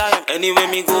death time. Anyway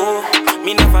me go,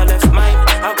 me never left mine.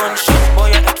 I gun shot, boy,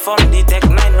 your head from the tech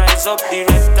 9. Rise up the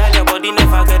reptile, your body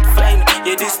never get fine.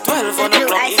 Yeah, this 12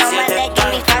 o'clock is your death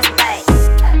time.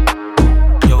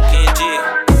 Yo, KG,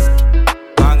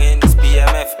 banging this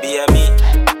BMF, BME.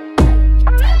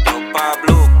 Yo,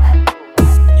 Pablo,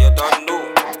 you don't know.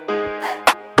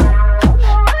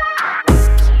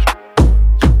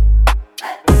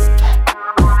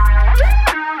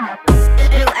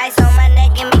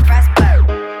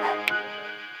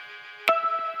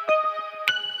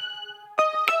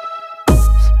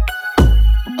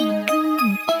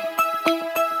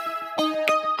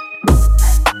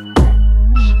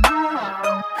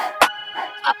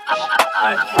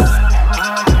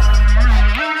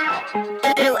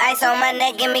 Blue ice on my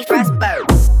neck, give me frostbite.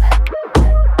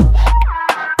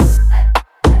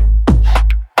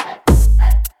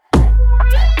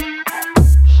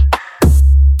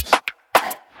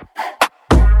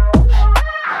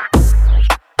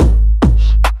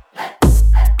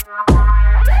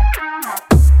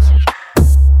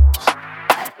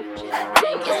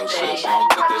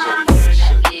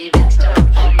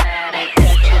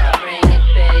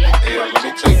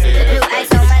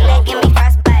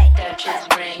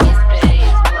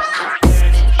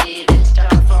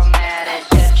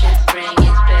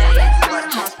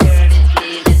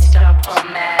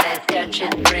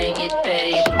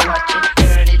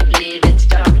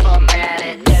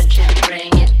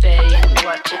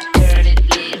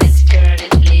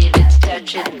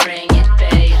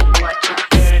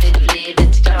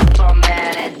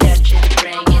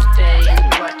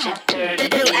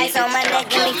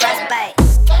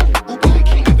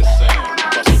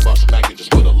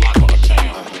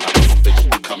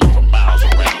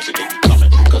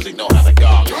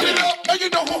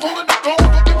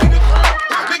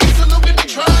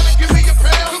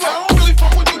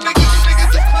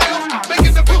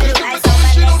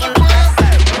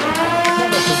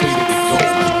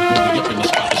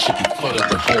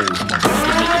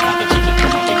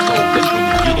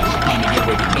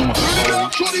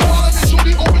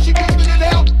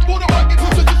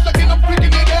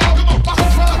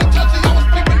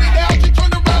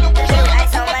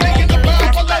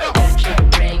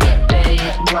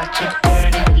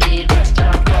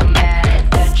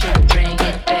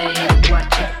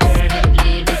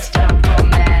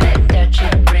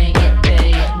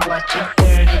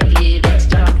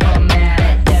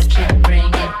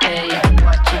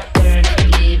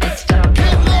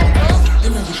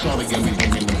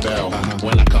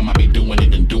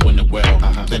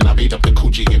 beat up the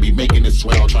coochie and be making it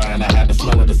swell. Trying to hide the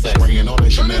smell of the sex. Bringing on the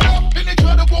Chanel. Then they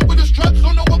try to walk with the struts,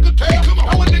 so no one could tell.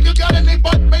 How a nigga got in they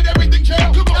butt, made everything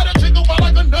jail. Got a chick over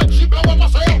like a nut, she blowing my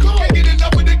sail. Can't get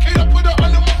enough with the kid, I put her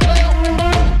under my tail.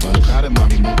 Well, got it,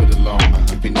 mommy, move it along.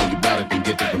 If you know you bout it, then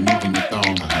get it from moving your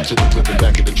thong. To the whip and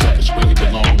back of the truck, it's where you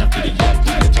belong. After the yacht,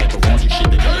 the type of raunchy shit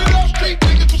they got. Street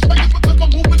niggas respect because my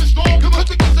movement is strong. Cause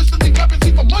the consistently rapping,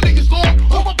 see my money is long.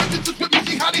 All my bitches is with me,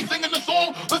 see how they singing the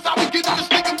song. That's how we get in this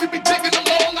nigga, we be taking them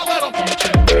long. I let them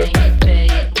bring it, pay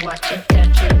it, watch it,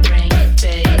 catch it, bring it,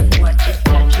 pay it, watch it,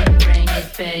 catch it, bring it,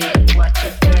 pay it, watch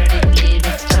it, dirty, leave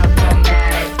it, stop on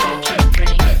that. Catch it,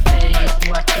 bring it, pay it,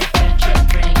 watch it, catch it,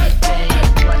 bring it, pay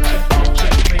it, watch it, catch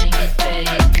it, bring it, pay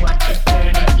it, watch it,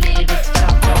 dirty, leave it.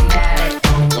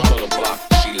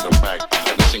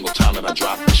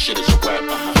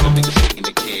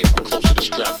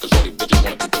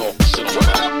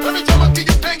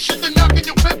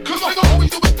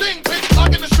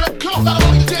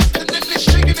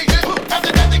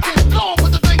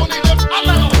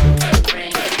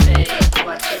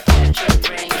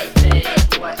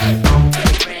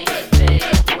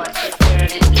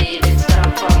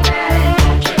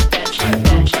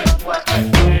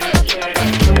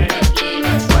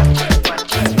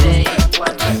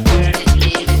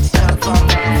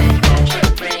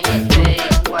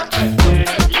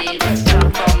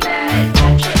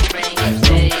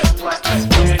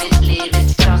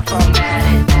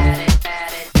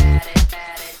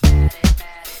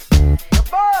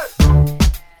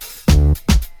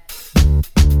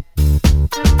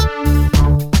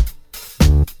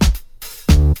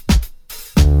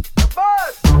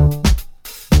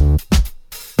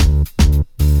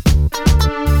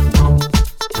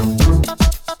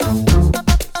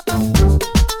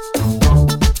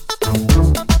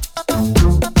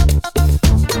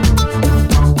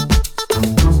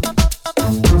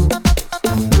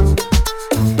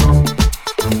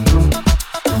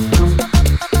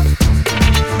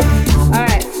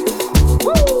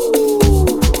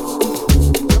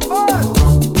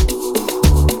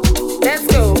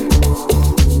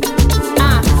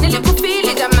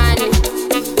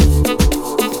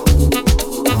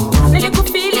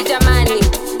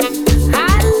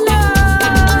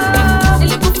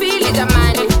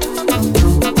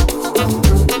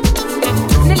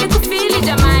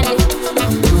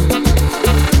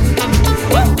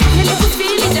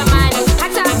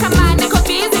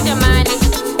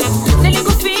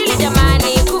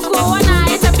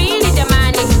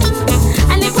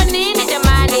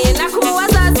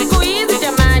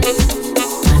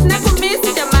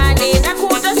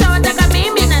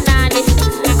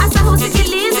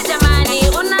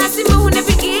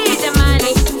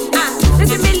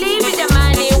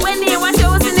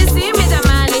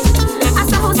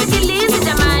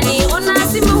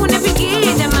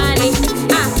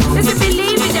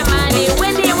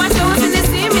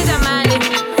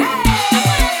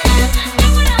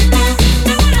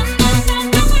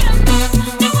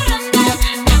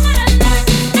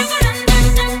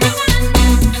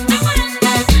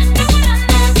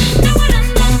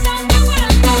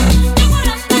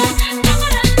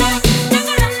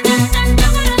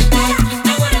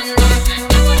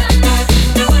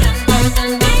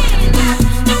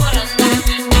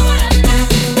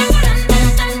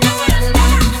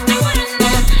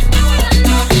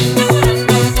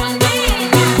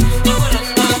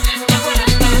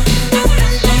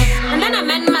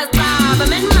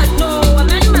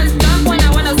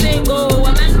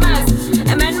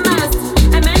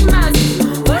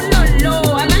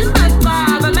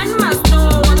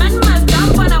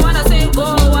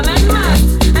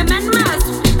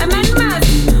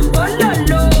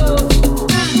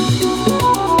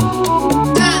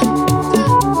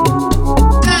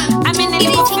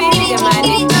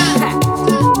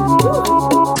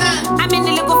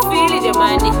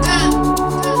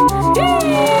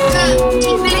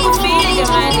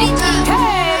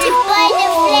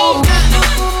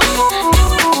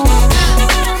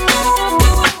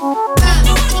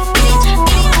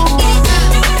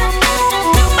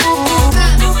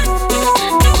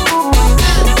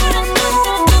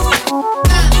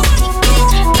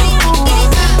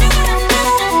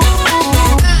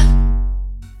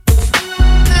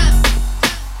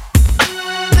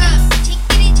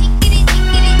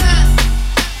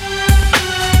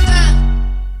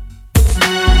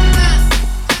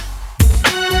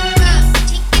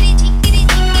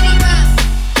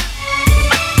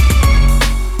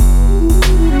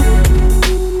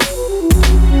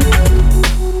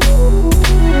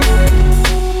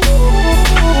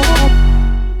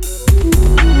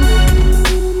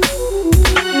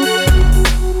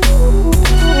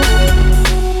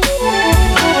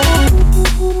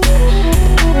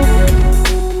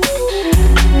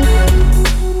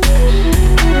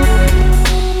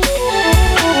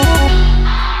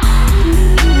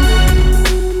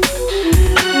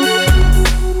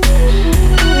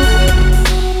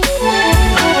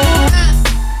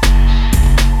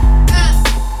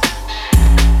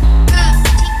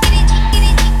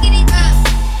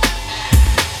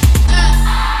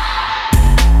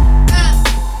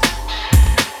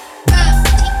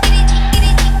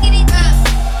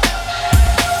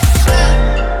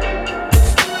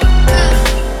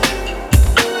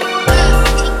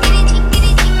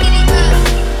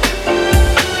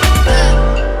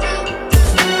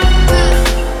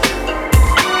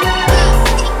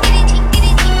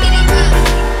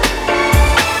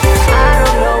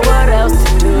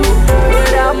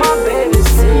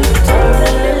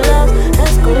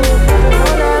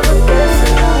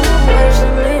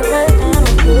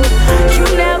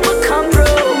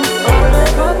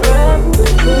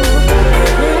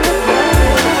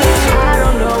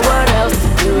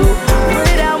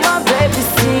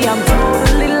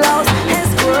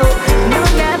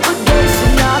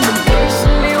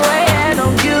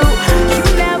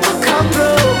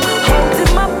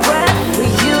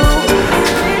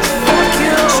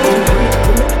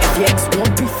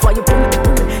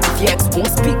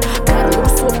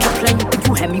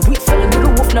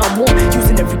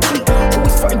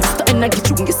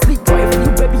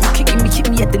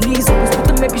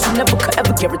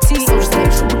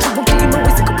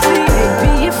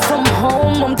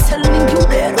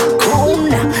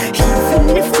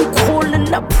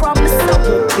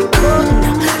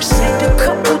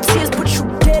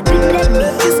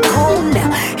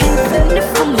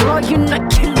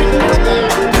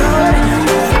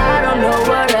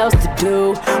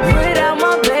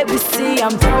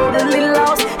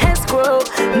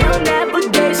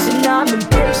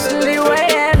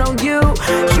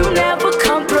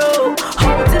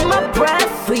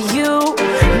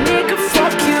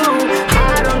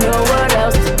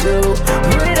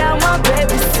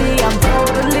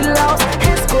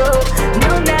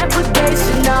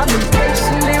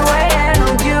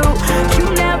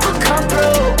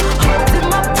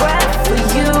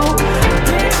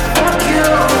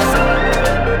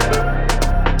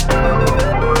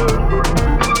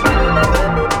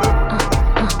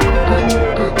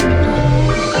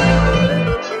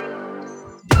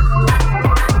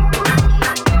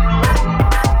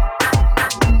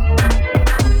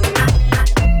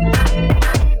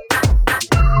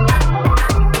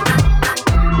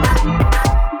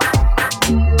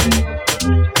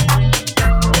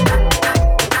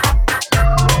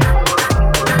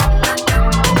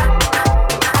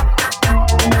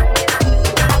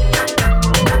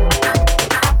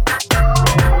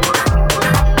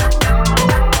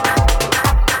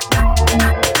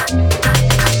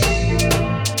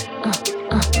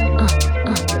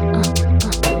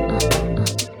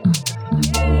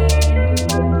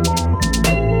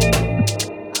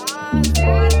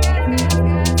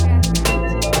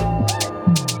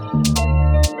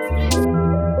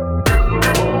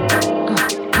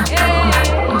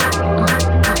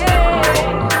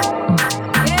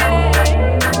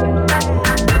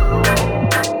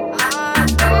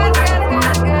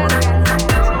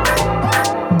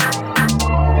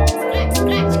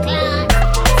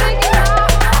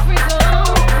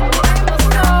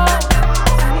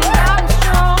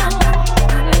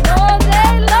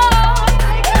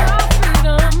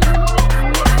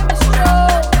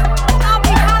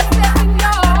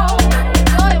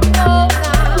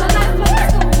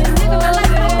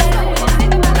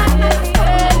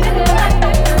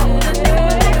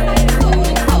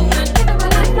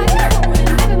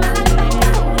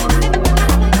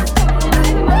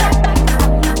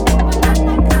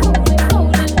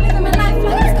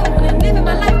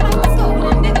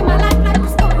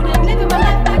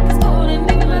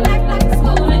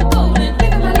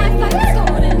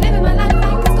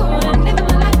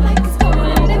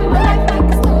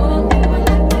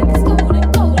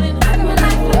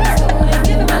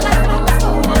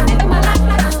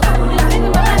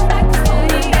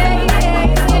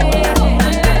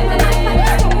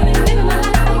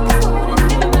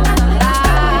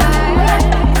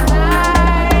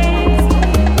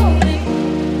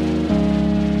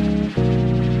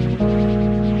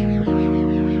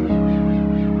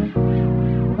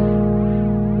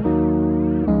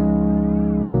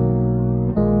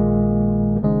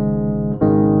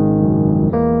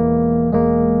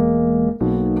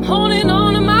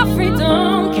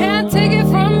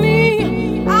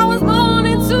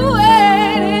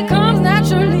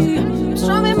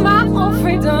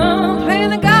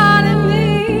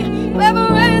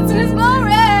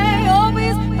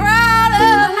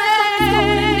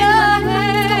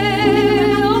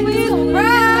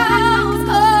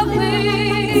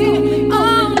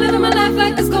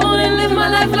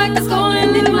 like it's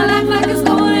golden. Living my life like it's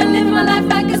golden. Living my life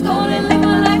like it's golden. Living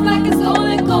my life like it's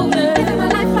golden, golden. Living my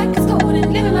life like it's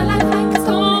golden. Living my life like it's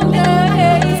golden. Living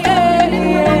my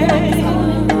life like it's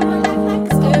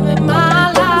golden. Living my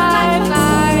life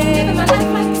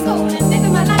like it's golden.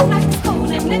 Living my life like it's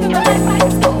golden. Living my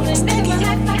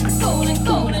life like it's golden,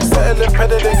 golden. Settling,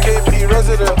 peddling, KP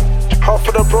resident. Half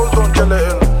of the bros don't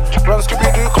gelatin. Run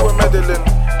Scooby-Doo, we're meddling.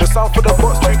 The sound for the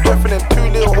box too deafening.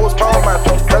 2 little horsepower man.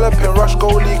 Galloping, rush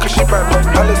goalie, cause she bad.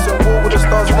 Alison Wall with the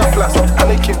stars in the flats.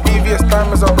 Anakin, BVS,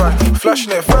 diamonds are bright.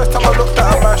 Flashing it, first time I looked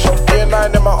at a mash. Year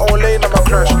 9 in my own lane, I'm a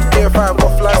crash. Year 5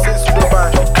 off license to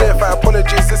Dubai. Clear 5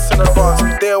 apologies, this in advance.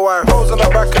 Day white, rolls on the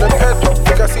back of the head.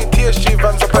 Think I see TSG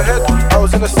vans up ahead. I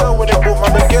was in the cell when they bought my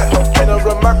baguette.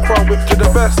 General Macron, whip to the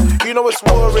best. You know it's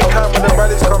warring time when the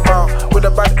baddies come out. With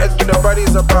the bad egg when the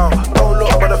baddies about. Don't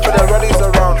look, but the Federali's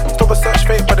around. Stop a search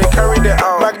fake, but they carried it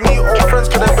out. Magneto friends,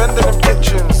 cause they bend in them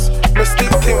kitchens.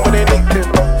 Mystique team when they nicked him.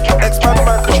 Ex-bad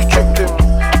man cause she tricked him.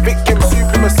 Victim,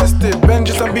 supreme assisted.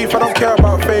 Vengeance and beef, I don't care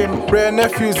about fame. Rare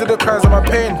nephews did the cries of my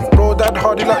pain. Bro, dad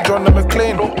hardy like John and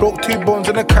McClane. Broke 2 bones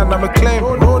in a can, I'm a claim.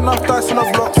 Roll enough dice in the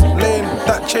blocks, lane.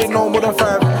 That chain no more than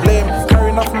 5, lame. Carry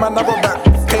enough man, I got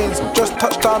back pains. Just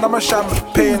touchdown, I'm a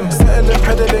champagne. Settling,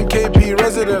 peddling, KP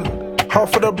resident.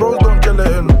 Half of the bros don't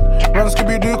gelatin. Run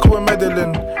Scooby-Doo, we're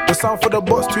meddling. The sound for the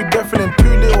box too deafening. 2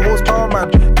 little horsepower man.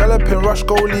 Galloping, rush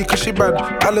goalie, cause she bad.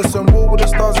 Alison Wall with the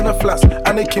stars in the flats.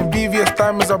 Anakin, BVS,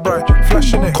 diamonds are bright.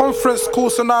 Flashing it. Conference school,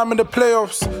 so now I'm in the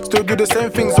playoffs. Still do the same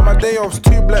things on my day offs.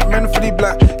 2 black men for the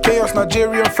black. Chaos,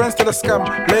 Nigerian friends to the scam.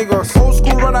 Lagos, old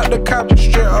school run out the cab.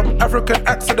 Straight up, African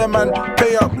accident man.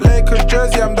 Pay up, Lakers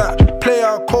jersey, I'm that.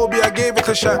 Player, Kobe, I gave it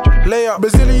to Shaq. Lay up,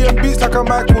 Brazilian beats like a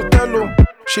Michael Tello.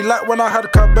 She liked when I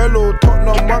had Cabello,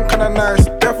 Tottenham one kinda nice.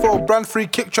 Defo, brand free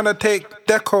kick tryna take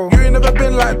Deco. You ain't never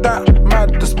been like that,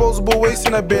 mad. Disposable waste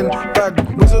in a bin bag.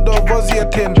 Wizard of Ozzy a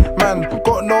tin, man.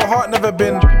 Got no heart, never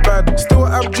been bad. Still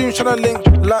have dreams tryna link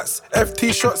lats.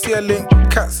 FT shots, yeah link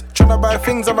cats. Tryna buy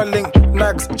things, I'm a link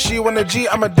nags. She want a G,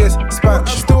 I'm a dispatch.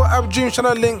 Still have dreams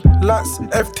tryna link lats.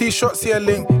 FT shots, yeah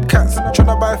link cats.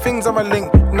 Tryna buy things, I'm a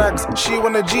link nags. She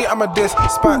want a G, I'm a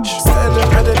dispatch. Settling,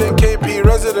 peddling, KP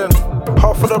resident.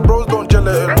 Half of the bros don't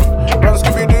gelatin. Run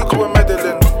Scooby-Doo, we're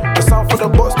meddling. The sound for the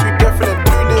box too deafening.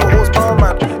 2 little horsepower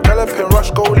man. Galloping,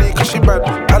 rush goalie, cause she bad.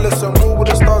 Alison Wall with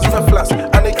the stars in the flats.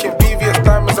 Anakin, BVS,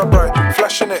 diamonds are bright.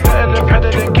 Flashing it. Settling,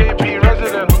 peddling, KP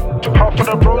resident. Half of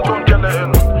the bros don't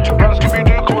gelatin. Run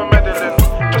Scooby-Doo, we're meddling.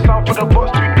 The sound for the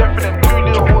box too deafening. 2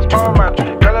 little horsepower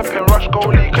man. Galloping, rush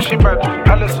goalie, cause she bad.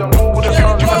 Alison Wall with the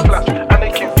stars in the flats.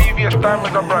 Anakin, BVS,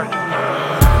 diamonds are bright.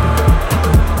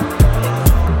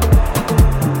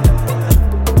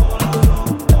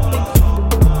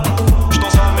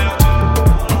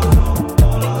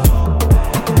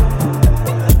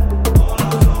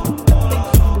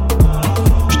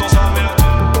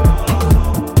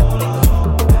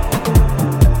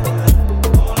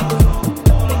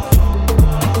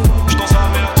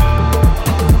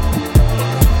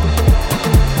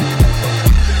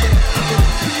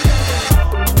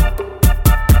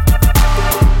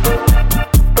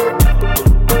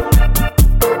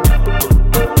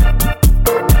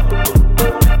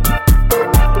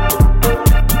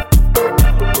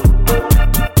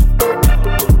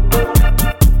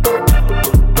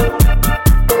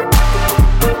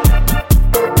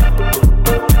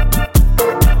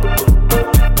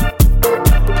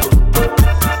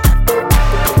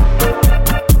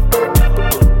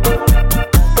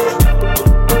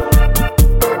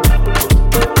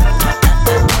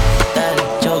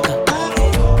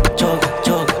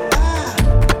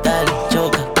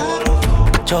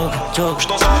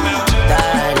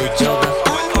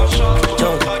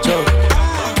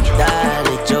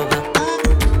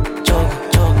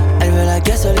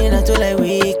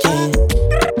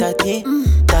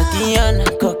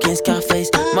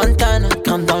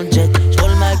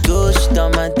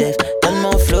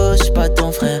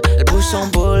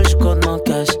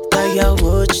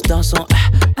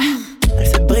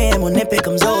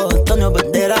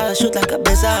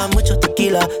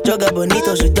 Joga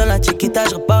bonito, je lui donne la chiquita,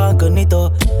 je repars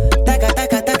incognito. Taca,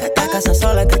 taca, taca, taca, ça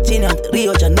sent la catine entre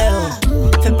Rio Janeiro.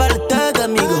 Fais pas le tag,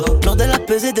 amigo, lors de la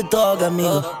pesée de drogue,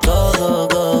 amigo. Go, go,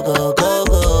 go, go, go,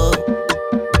 go.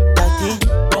 Tati,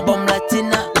 bom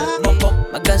latina, bom,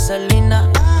 ma gasolina.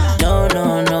 No,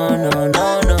 no, no, no,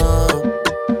 no, no.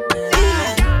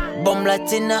 Bom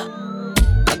latina,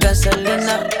 ma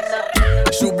gasolina.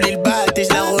 J'oublie le bat et je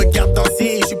la regarde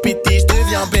danser. Je suis pété, je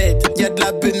deviens bête. Y'a de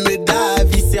la bonne médaille,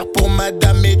 viscère pour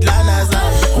madame et de la NASA.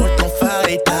 Roule ton phare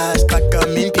et je craque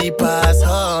comme une pipasse.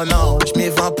 Oh non, je mets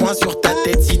 20 points sur ta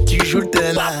tête si tu joues le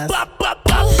tenace.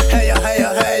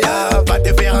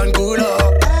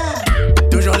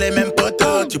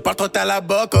 parles trop t'as la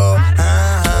boco.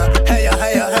 Hey ya,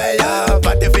 hey ya, hey ya,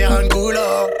 va te faire un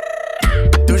goulot.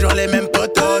 Toujours les mêmes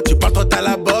potos, tu parles trop t'as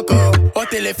la boco. Au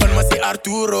téléphone, moi c'est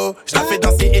Arturo. Je la fais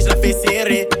danser et je la fais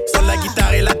serrer. Sur la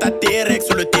guitare et la taterek.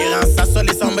 Sur le terrain, ça sur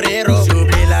les sombreros.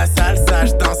 J'oublie la salsa,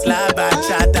 je danse la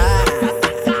bachata.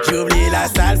 J'oublie la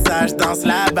salsa, je danse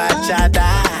la bachata.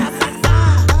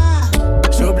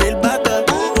 J'oublie le batteur,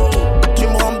 tu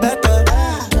me rends bête.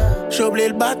 J'oublie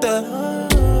le batteur,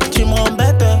 tu me rends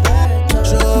bête.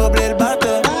 J'oublie le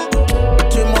batteur,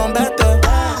 tu me rends bête.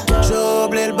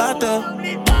 J'oublie le batteur,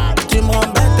 tu me rends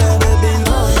bête. Baby,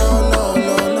 non, non, non,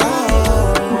 non, non.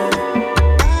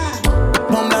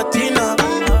 Bombe latina,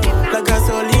 la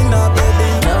gasolina, baby.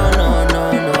 Non, non, non,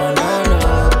 non, non, non.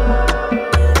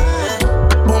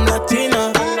 Bombe latina,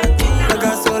 la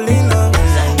gasolina.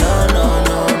 Non, non,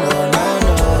 non, non, non,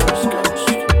 non.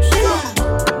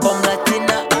 Bombe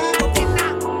latina.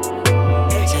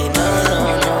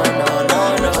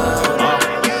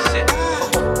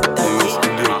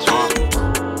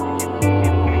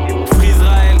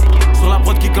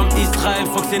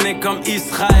 Fox et Neck comme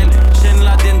Israël. Chaîne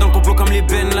Laden dans le complot comme les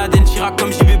Ben Laden. Chirac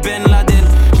comme JB Ben Laden.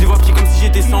 Je les vois petits comme si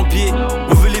j'étais sans pied.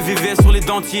 On veut les VVS sur les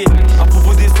dentiers. À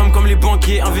propos des sommes comme les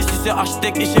banquiers. Investisseurs,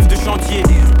 architectes et chefs de chantier.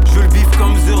 Je veux le bif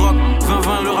comme The Rock.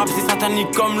 20-20 le rap c'est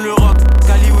satanique comme le rock.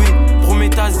 Caliway,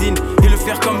 Prométhazine. Et le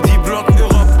faire comme D-Block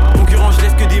Europe. Concurrent je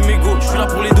laisse que des mégots. Je suis là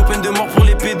pour les dos, peine de mort pour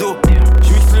les pédos.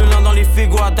 Je mixe le lin dans les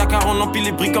fégos. À Dakar on empile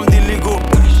les briques comme des Legos.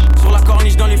 Sur la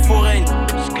corniche dans les forêts.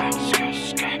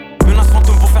 Menace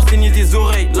fantôme pour faire saigner tes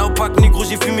oreilles. Là au pack négro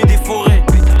j'ai fumé des forêts.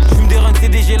 J'fume des runs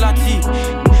CDG Lati.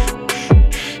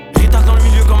 Retard dans le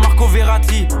milieu comme Marco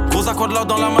Verratti. Gros accord de l'or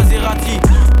dans la Maserati.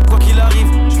 Quoi qu'il arrive,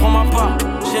 j'prends ma part.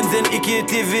 Shenzhen et qui est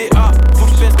TVA. Faut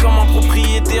que j'pèse comme un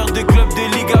propriétaire de club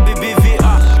de Liga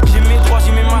BBVA. J'ai mes droits,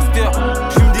 j'ai mes masters.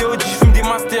 J'fume des OG, j'fume des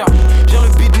masters. J'ai le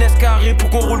business carré pour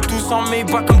qu'on roule tous en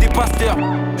Maybach comme des pasteurs.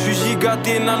 J'suis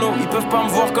gigaté nano, ils peuvent pas me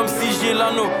voir comme si j'ai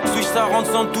l'anneau. Switch ça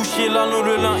rentre sans toucher l'anneau.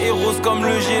 Le lin est rose comme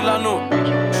le gélano.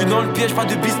 J'suis dans le piège, pas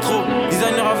de bistrot.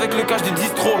 Designer avec le cash de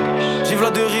distro. J'ai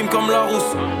v'là de rimes comme la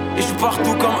rousse. Et j'suis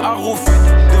partout comme Harouf.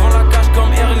 Devant la cage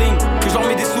comme Erling. Que j'en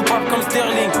mets des soupapes comme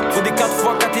Sterling. Faut des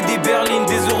 4x4 et des berlines.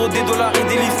 Des euros, des dollars et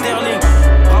des livres sterling.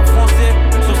 Rap français,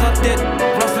 sur sa tête,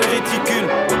 place le réticule.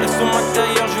 Elles sont ma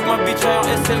tailleur, je veux que ma bitch ailleurs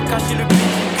SL cache le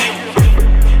piticule.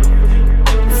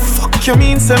 Fuck you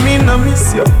mean, say me no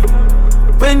miss you.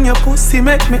 When your pussy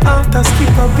make me heart a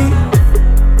skip a beat.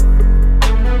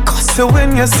 Cause so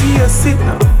when you see a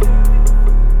signal.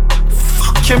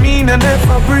 Fuck you mean I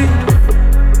never breathe.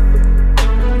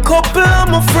 Couple of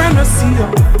my friends I see you.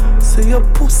 Say your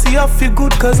pussy I feel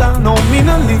good cause I know me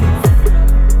no leave.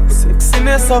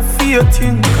 Sexiness I feel your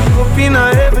thing. Cock up in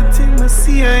everything I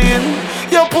see you in.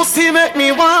 Your pussy make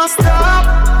me want stop.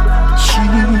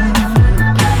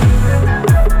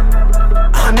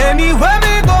 And anywhere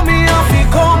me go me have to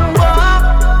come back.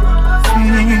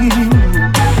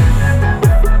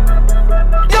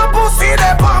 Your pussy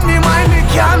they on me mind me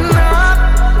cannot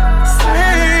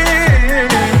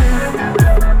sleep.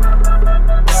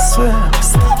 Swear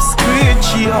stop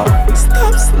screeching up.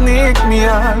 Stop sneak me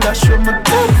all. That show me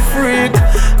top freak.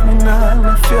 Me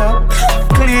nah feel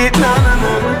clean. Nah.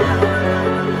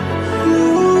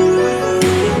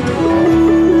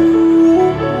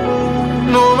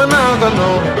 No, man, I don't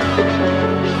know.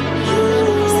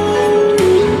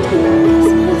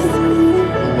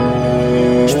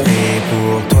 J'prie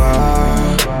pour toi,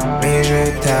 mais je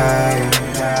taille.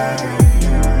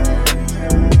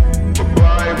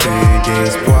 Plus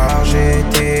d'espoir,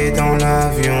 j'étais dans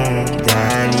l'avion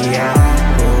d'Alia,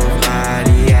 pauvre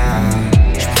Alia.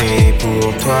 J'prie pour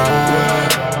toi,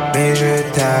 mais je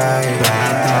taille.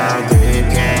 Bâtard de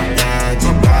bien, t'as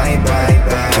dit bye bye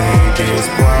bye. Plus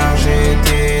d'espoir,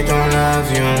 j'étais dans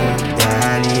l'avion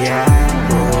d'Alia,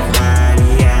 pauvre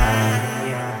Alia.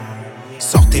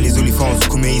 Sortez les olifants,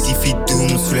 Zukume Easy Fit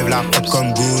Doom. Soulève la prod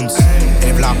comme Boons.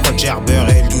 Élève la prod, Gerber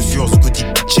et le doux sur Zukuti,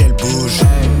 elle bouge.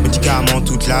 Médicaments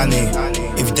toute l'année.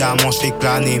 Évidemment j'fais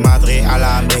planer, madré à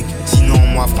la mec. Sinon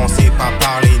moi français pas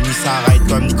parler, ni ça ride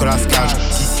comme Nicolas Cage.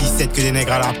 667 que des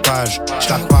nègres à la page.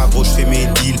 J'laque pas gros, j'fais mes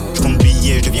deals. J'compte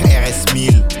billets, j'deviens RS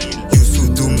 1000. Youssouf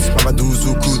Dooms, Mamadou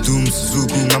Zoukou Dooms.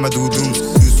 Zoukou Mamadou Dooms.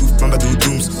 Youssouf Mamadou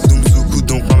Dooms. Dooms Zoukou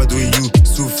donc Mamadou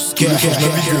Youssouf. Tous les soirs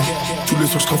j'navigue, tous les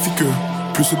soirs j'trafique.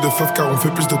 Plus de faf car on fait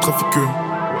plus de trafic.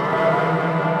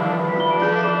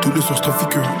 Tous les soirs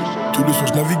j'trafique, tous les soirs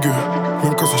j'navigue.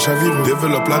 Même quand ça chavire,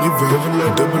 développe la rive.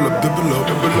 Développe la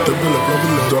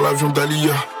ville. Dans l'avion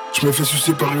d'Alia, j'me fais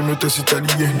sucer par une hôtesse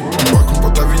italienne. On raconte pas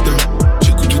ta vida,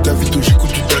 j'écoute du Davido,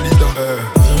 j'écoute du Dalida.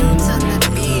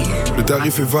 Le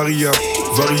tarif est variable,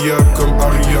 Varia comme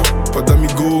Aria. Pas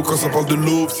d'amigo quand ça parle de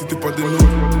l'aube, si t'es pas des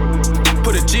nôtres.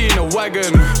 Put a G in a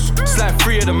wagon, slide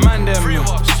free of the man them.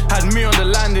 Had me on the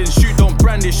landing, shoot, don't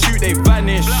brand it, shoot, they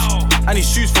vanish. And his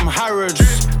shoes from Harrods,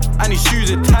 and his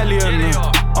shoes Italian.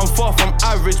 I'm far from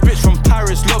average, bitch from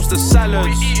Paris, lobster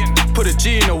salads. Put a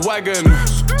G in a wagon,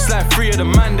 slide free of the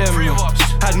man them.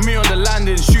 Had me on the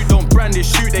landing, shoot, don't brand it,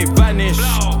 shoot, they vanish.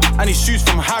 And his shoes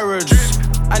from Harrods,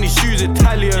 and his shoes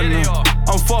Italian.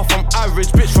 I'm far from average,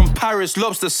 bitch from Paris,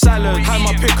 lobster salad. Had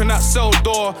my pick on that cell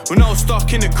door when I was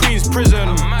stuck in the Queen's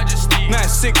prison. Now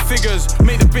it's 6 figures,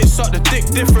 make the bitch suck the dick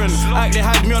different. Like they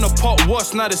had me on a pot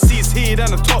wash, now the seats heated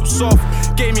and the top soft.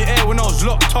 Gave me air when I was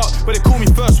locked up, but they call me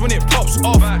first when it pops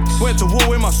off. Went to war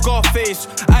with my Scarface,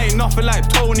 I ain't nothing like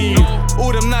Tony.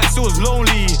 All them nights it was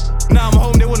lonely, now I'm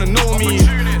home they wanna know me.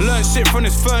 Learned shit from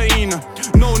this 13,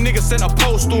 no nigga sent a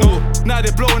postal. Now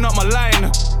they blowing up my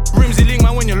line, Rimsy link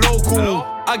man when you're local.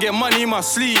 I get money in my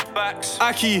sleep,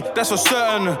 Aki, that's for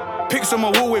certain. Pics on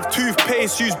my wall with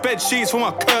toothpaste, use bed sheets for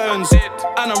my curtains.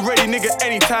 And I'm ready nigga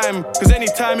anytime, cause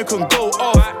anytime it can go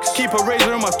off. Keep a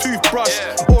razor in my toothbrush,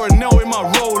 or a nail in my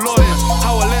roll-on.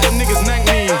 How I let them niggas nank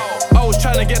me, I was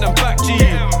trying to get them back G.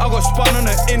 I got spun on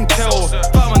the intel,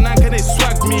 found my nank and they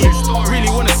swagged me. Really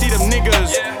wanna see them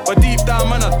niggas, but deep down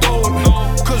man I don't.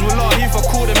 Cause wallahi if I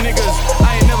call them niggas,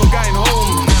 I ain't never going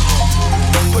home.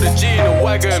 Put a G in a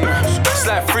wagon,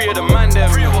 slide free of the man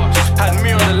them. Had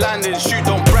me on the landing, shoot,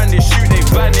 don't brand it, shoot, they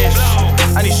vanish.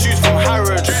 And his shoes from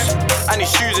Harrods, and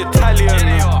his shoes Italian.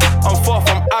 I'm far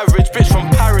from average, bitch from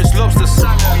Paris, lobster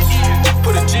salad.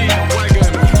 Put a G in a wagon,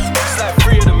 slide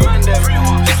free of the man them.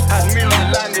 Had me on the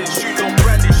landing, shoot, don't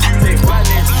brand it, shoot, they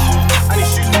vanish. And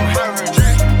his shoes from Harrods,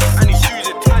 and his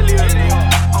shoes Italian.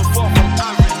 I'm far from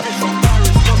average, bitch from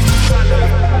Paris, lobster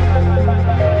salad.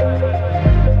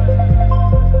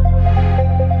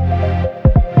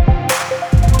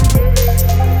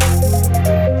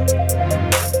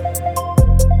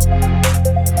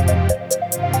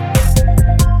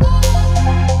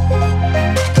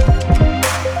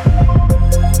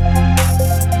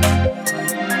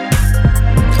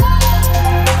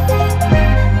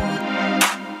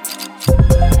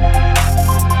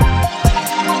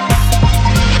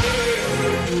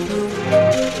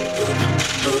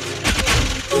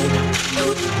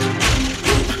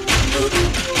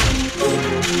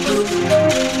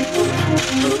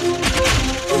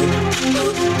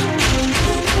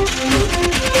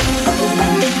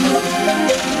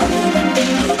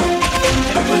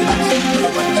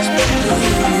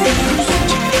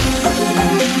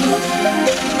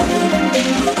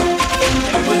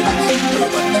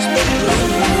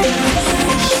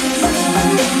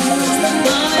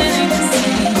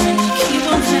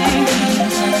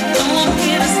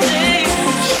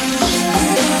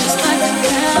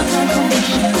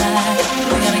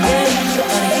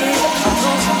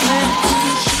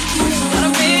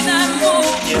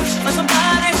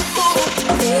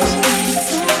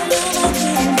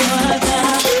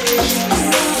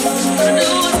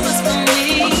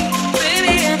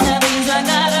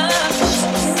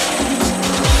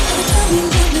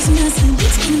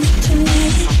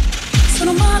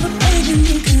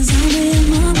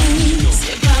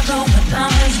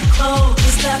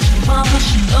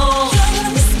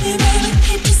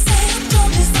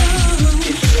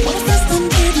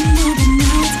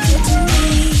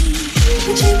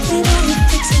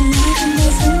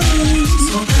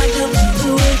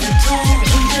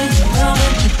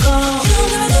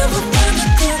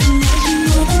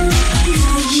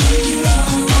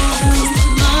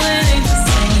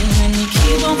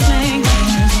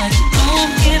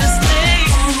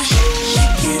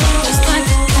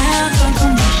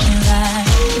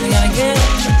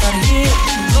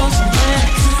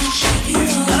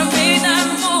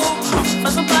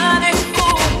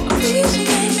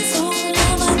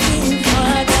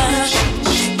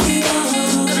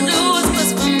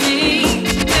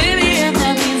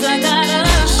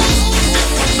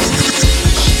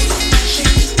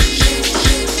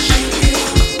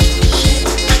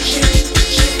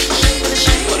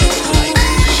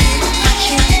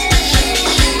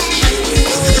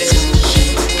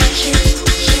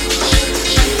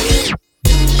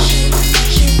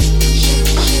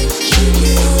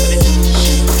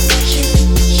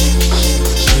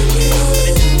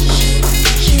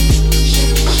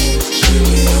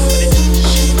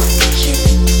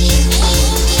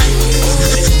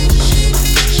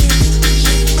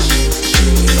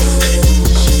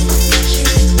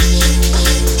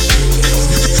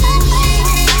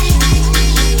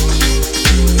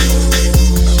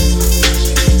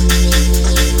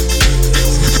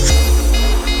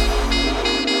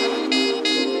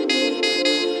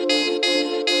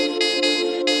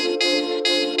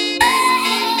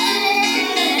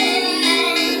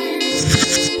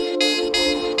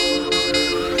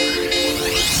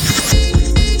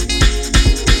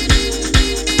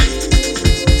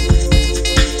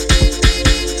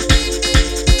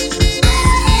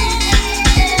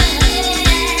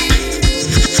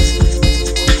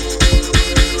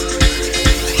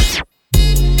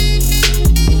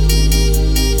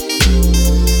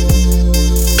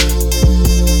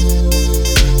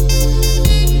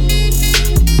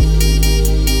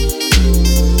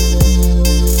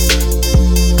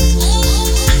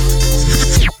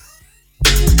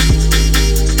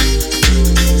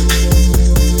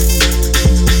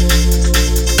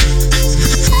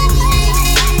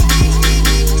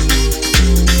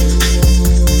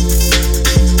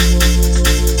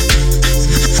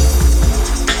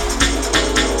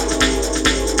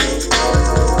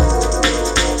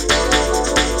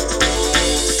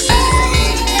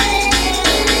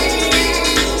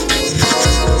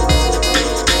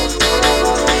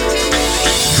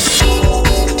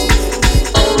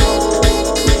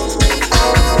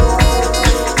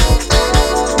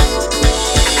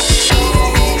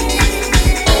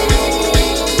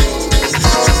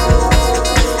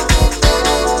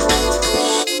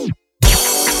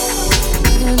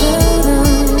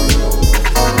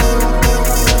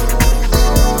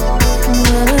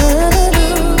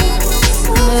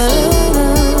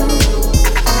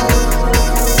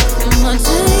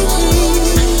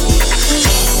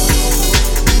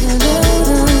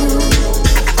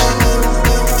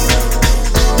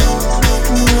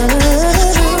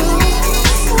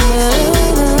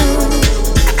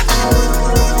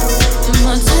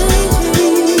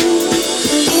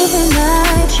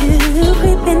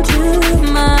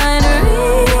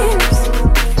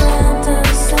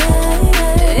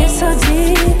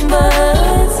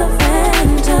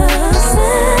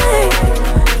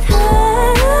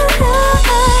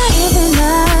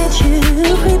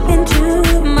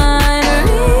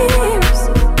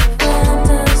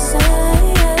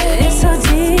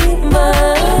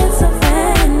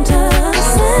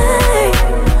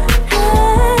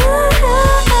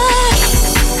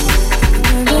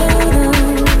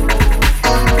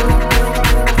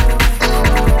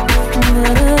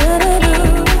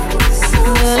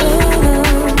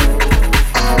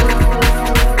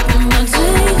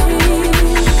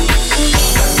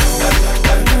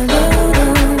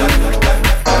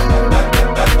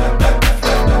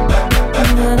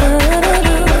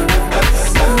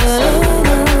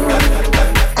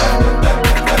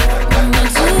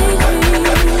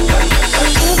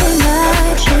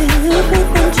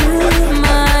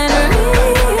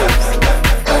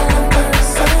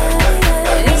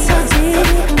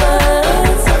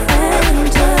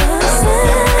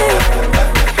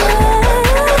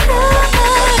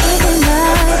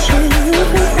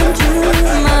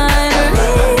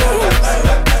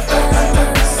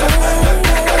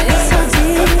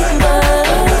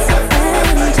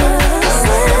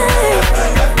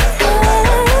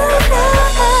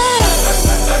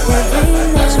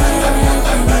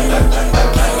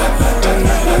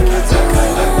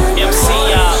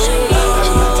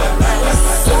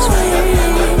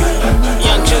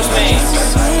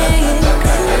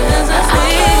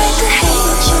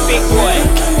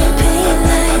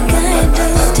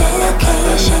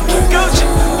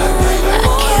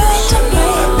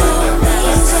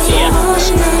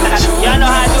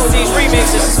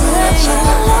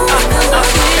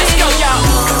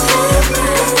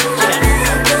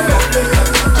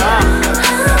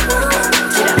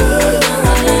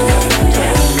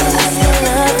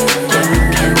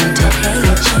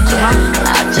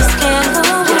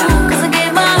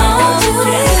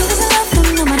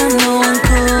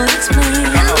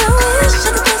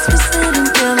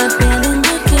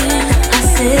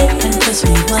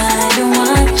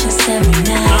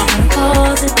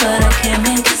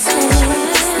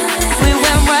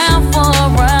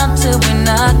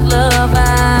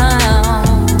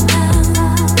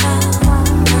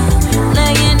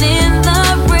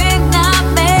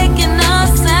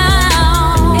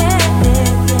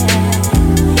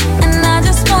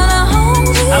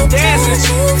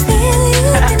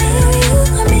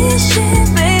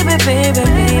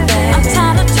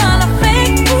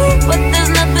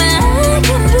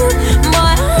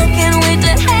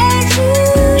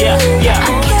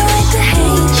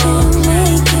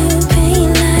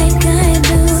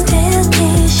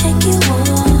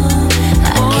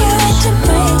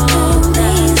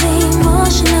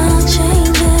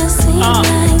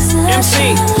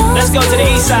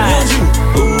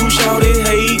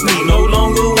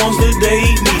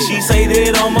 She say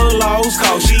that I'm a lost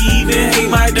cause. She even hate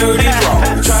my dirty draw.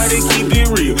 Try to keep it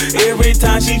real. Every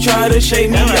time she try to shake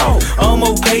me off. I'm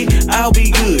okay, I'll be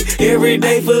good. Every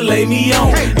day fillet me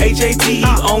on. HAT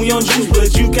on your juice, but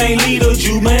you can't leave the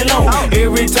juice man alone.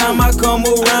 Every time I come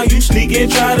around, you sneak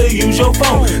and try to use your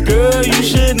phone. Girl, you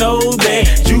should know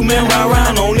that you man ride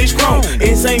around on this chrome.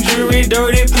 It ain't jury,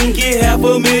 dirty, pinky,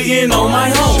 $500,000 on my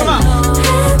home.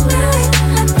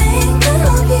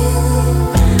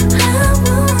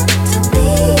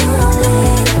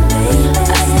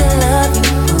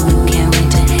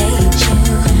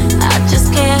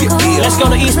 Let's go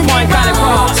to East Point, College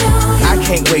Cross. I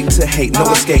can't wait to hate,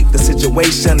 no escape. The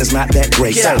situation is not that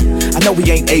great. So, I know we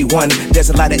ain't A1. There's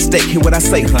a lot at stake. Hear what I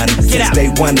say, hun. Since day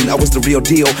one, I was the real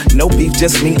deal. No beef,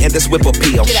 just me and this whip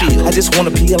appeal. Shit, I just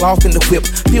wanna peel off in the whip.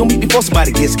 Peel me before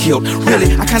somebody gets killed.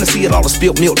 Really, I kinda see it all as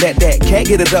spilled milk. That can't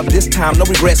get it up this time. No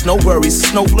regrets, no worries.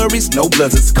 Snow flurries, no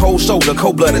blizzards. Cold shoulder,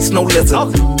 cold blooded, snow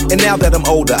lizard. And now that I'm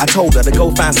older, I told her to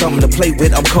go find something to play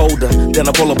with. I'm colder than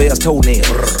a polar bear's toenail.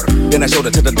 Then I showed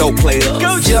it to the dope player.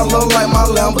 Yellow like my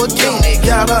Lamborghini,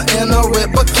 got her in a red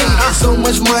bikini. So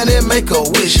much money, make a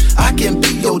wish. I can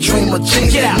be your dream of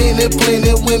genie. Many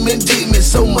plenty women deep me,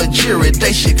 so much jury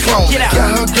they should clone me.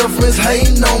 Got her girlfriends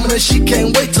hating on me, she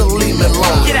can't wait to leave me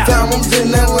alone. Found them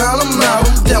in Atlanta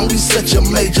Mountain, then we such a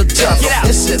major tunnel.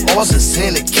 It's at ours, it's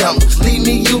in the candles. Leave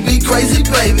me, you be crazy,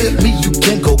 baby. Me, you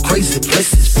can go crazy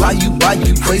places. Fly you, buy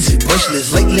you crazy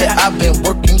bracelets. Lately I've been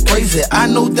working crazy. I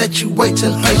know that you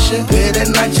waiting patient. Bed at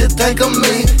night you think of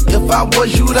me. If I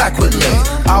was you, I quit me.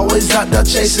 Always out there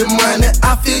chasing money.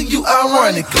 I feel you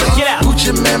ironically.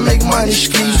 Gucci man make money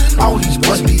skis. All these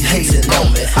boys be hating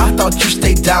on me. I thought you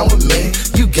stayed down with me.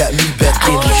 You got me back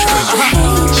in the street. I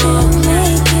hate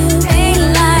you,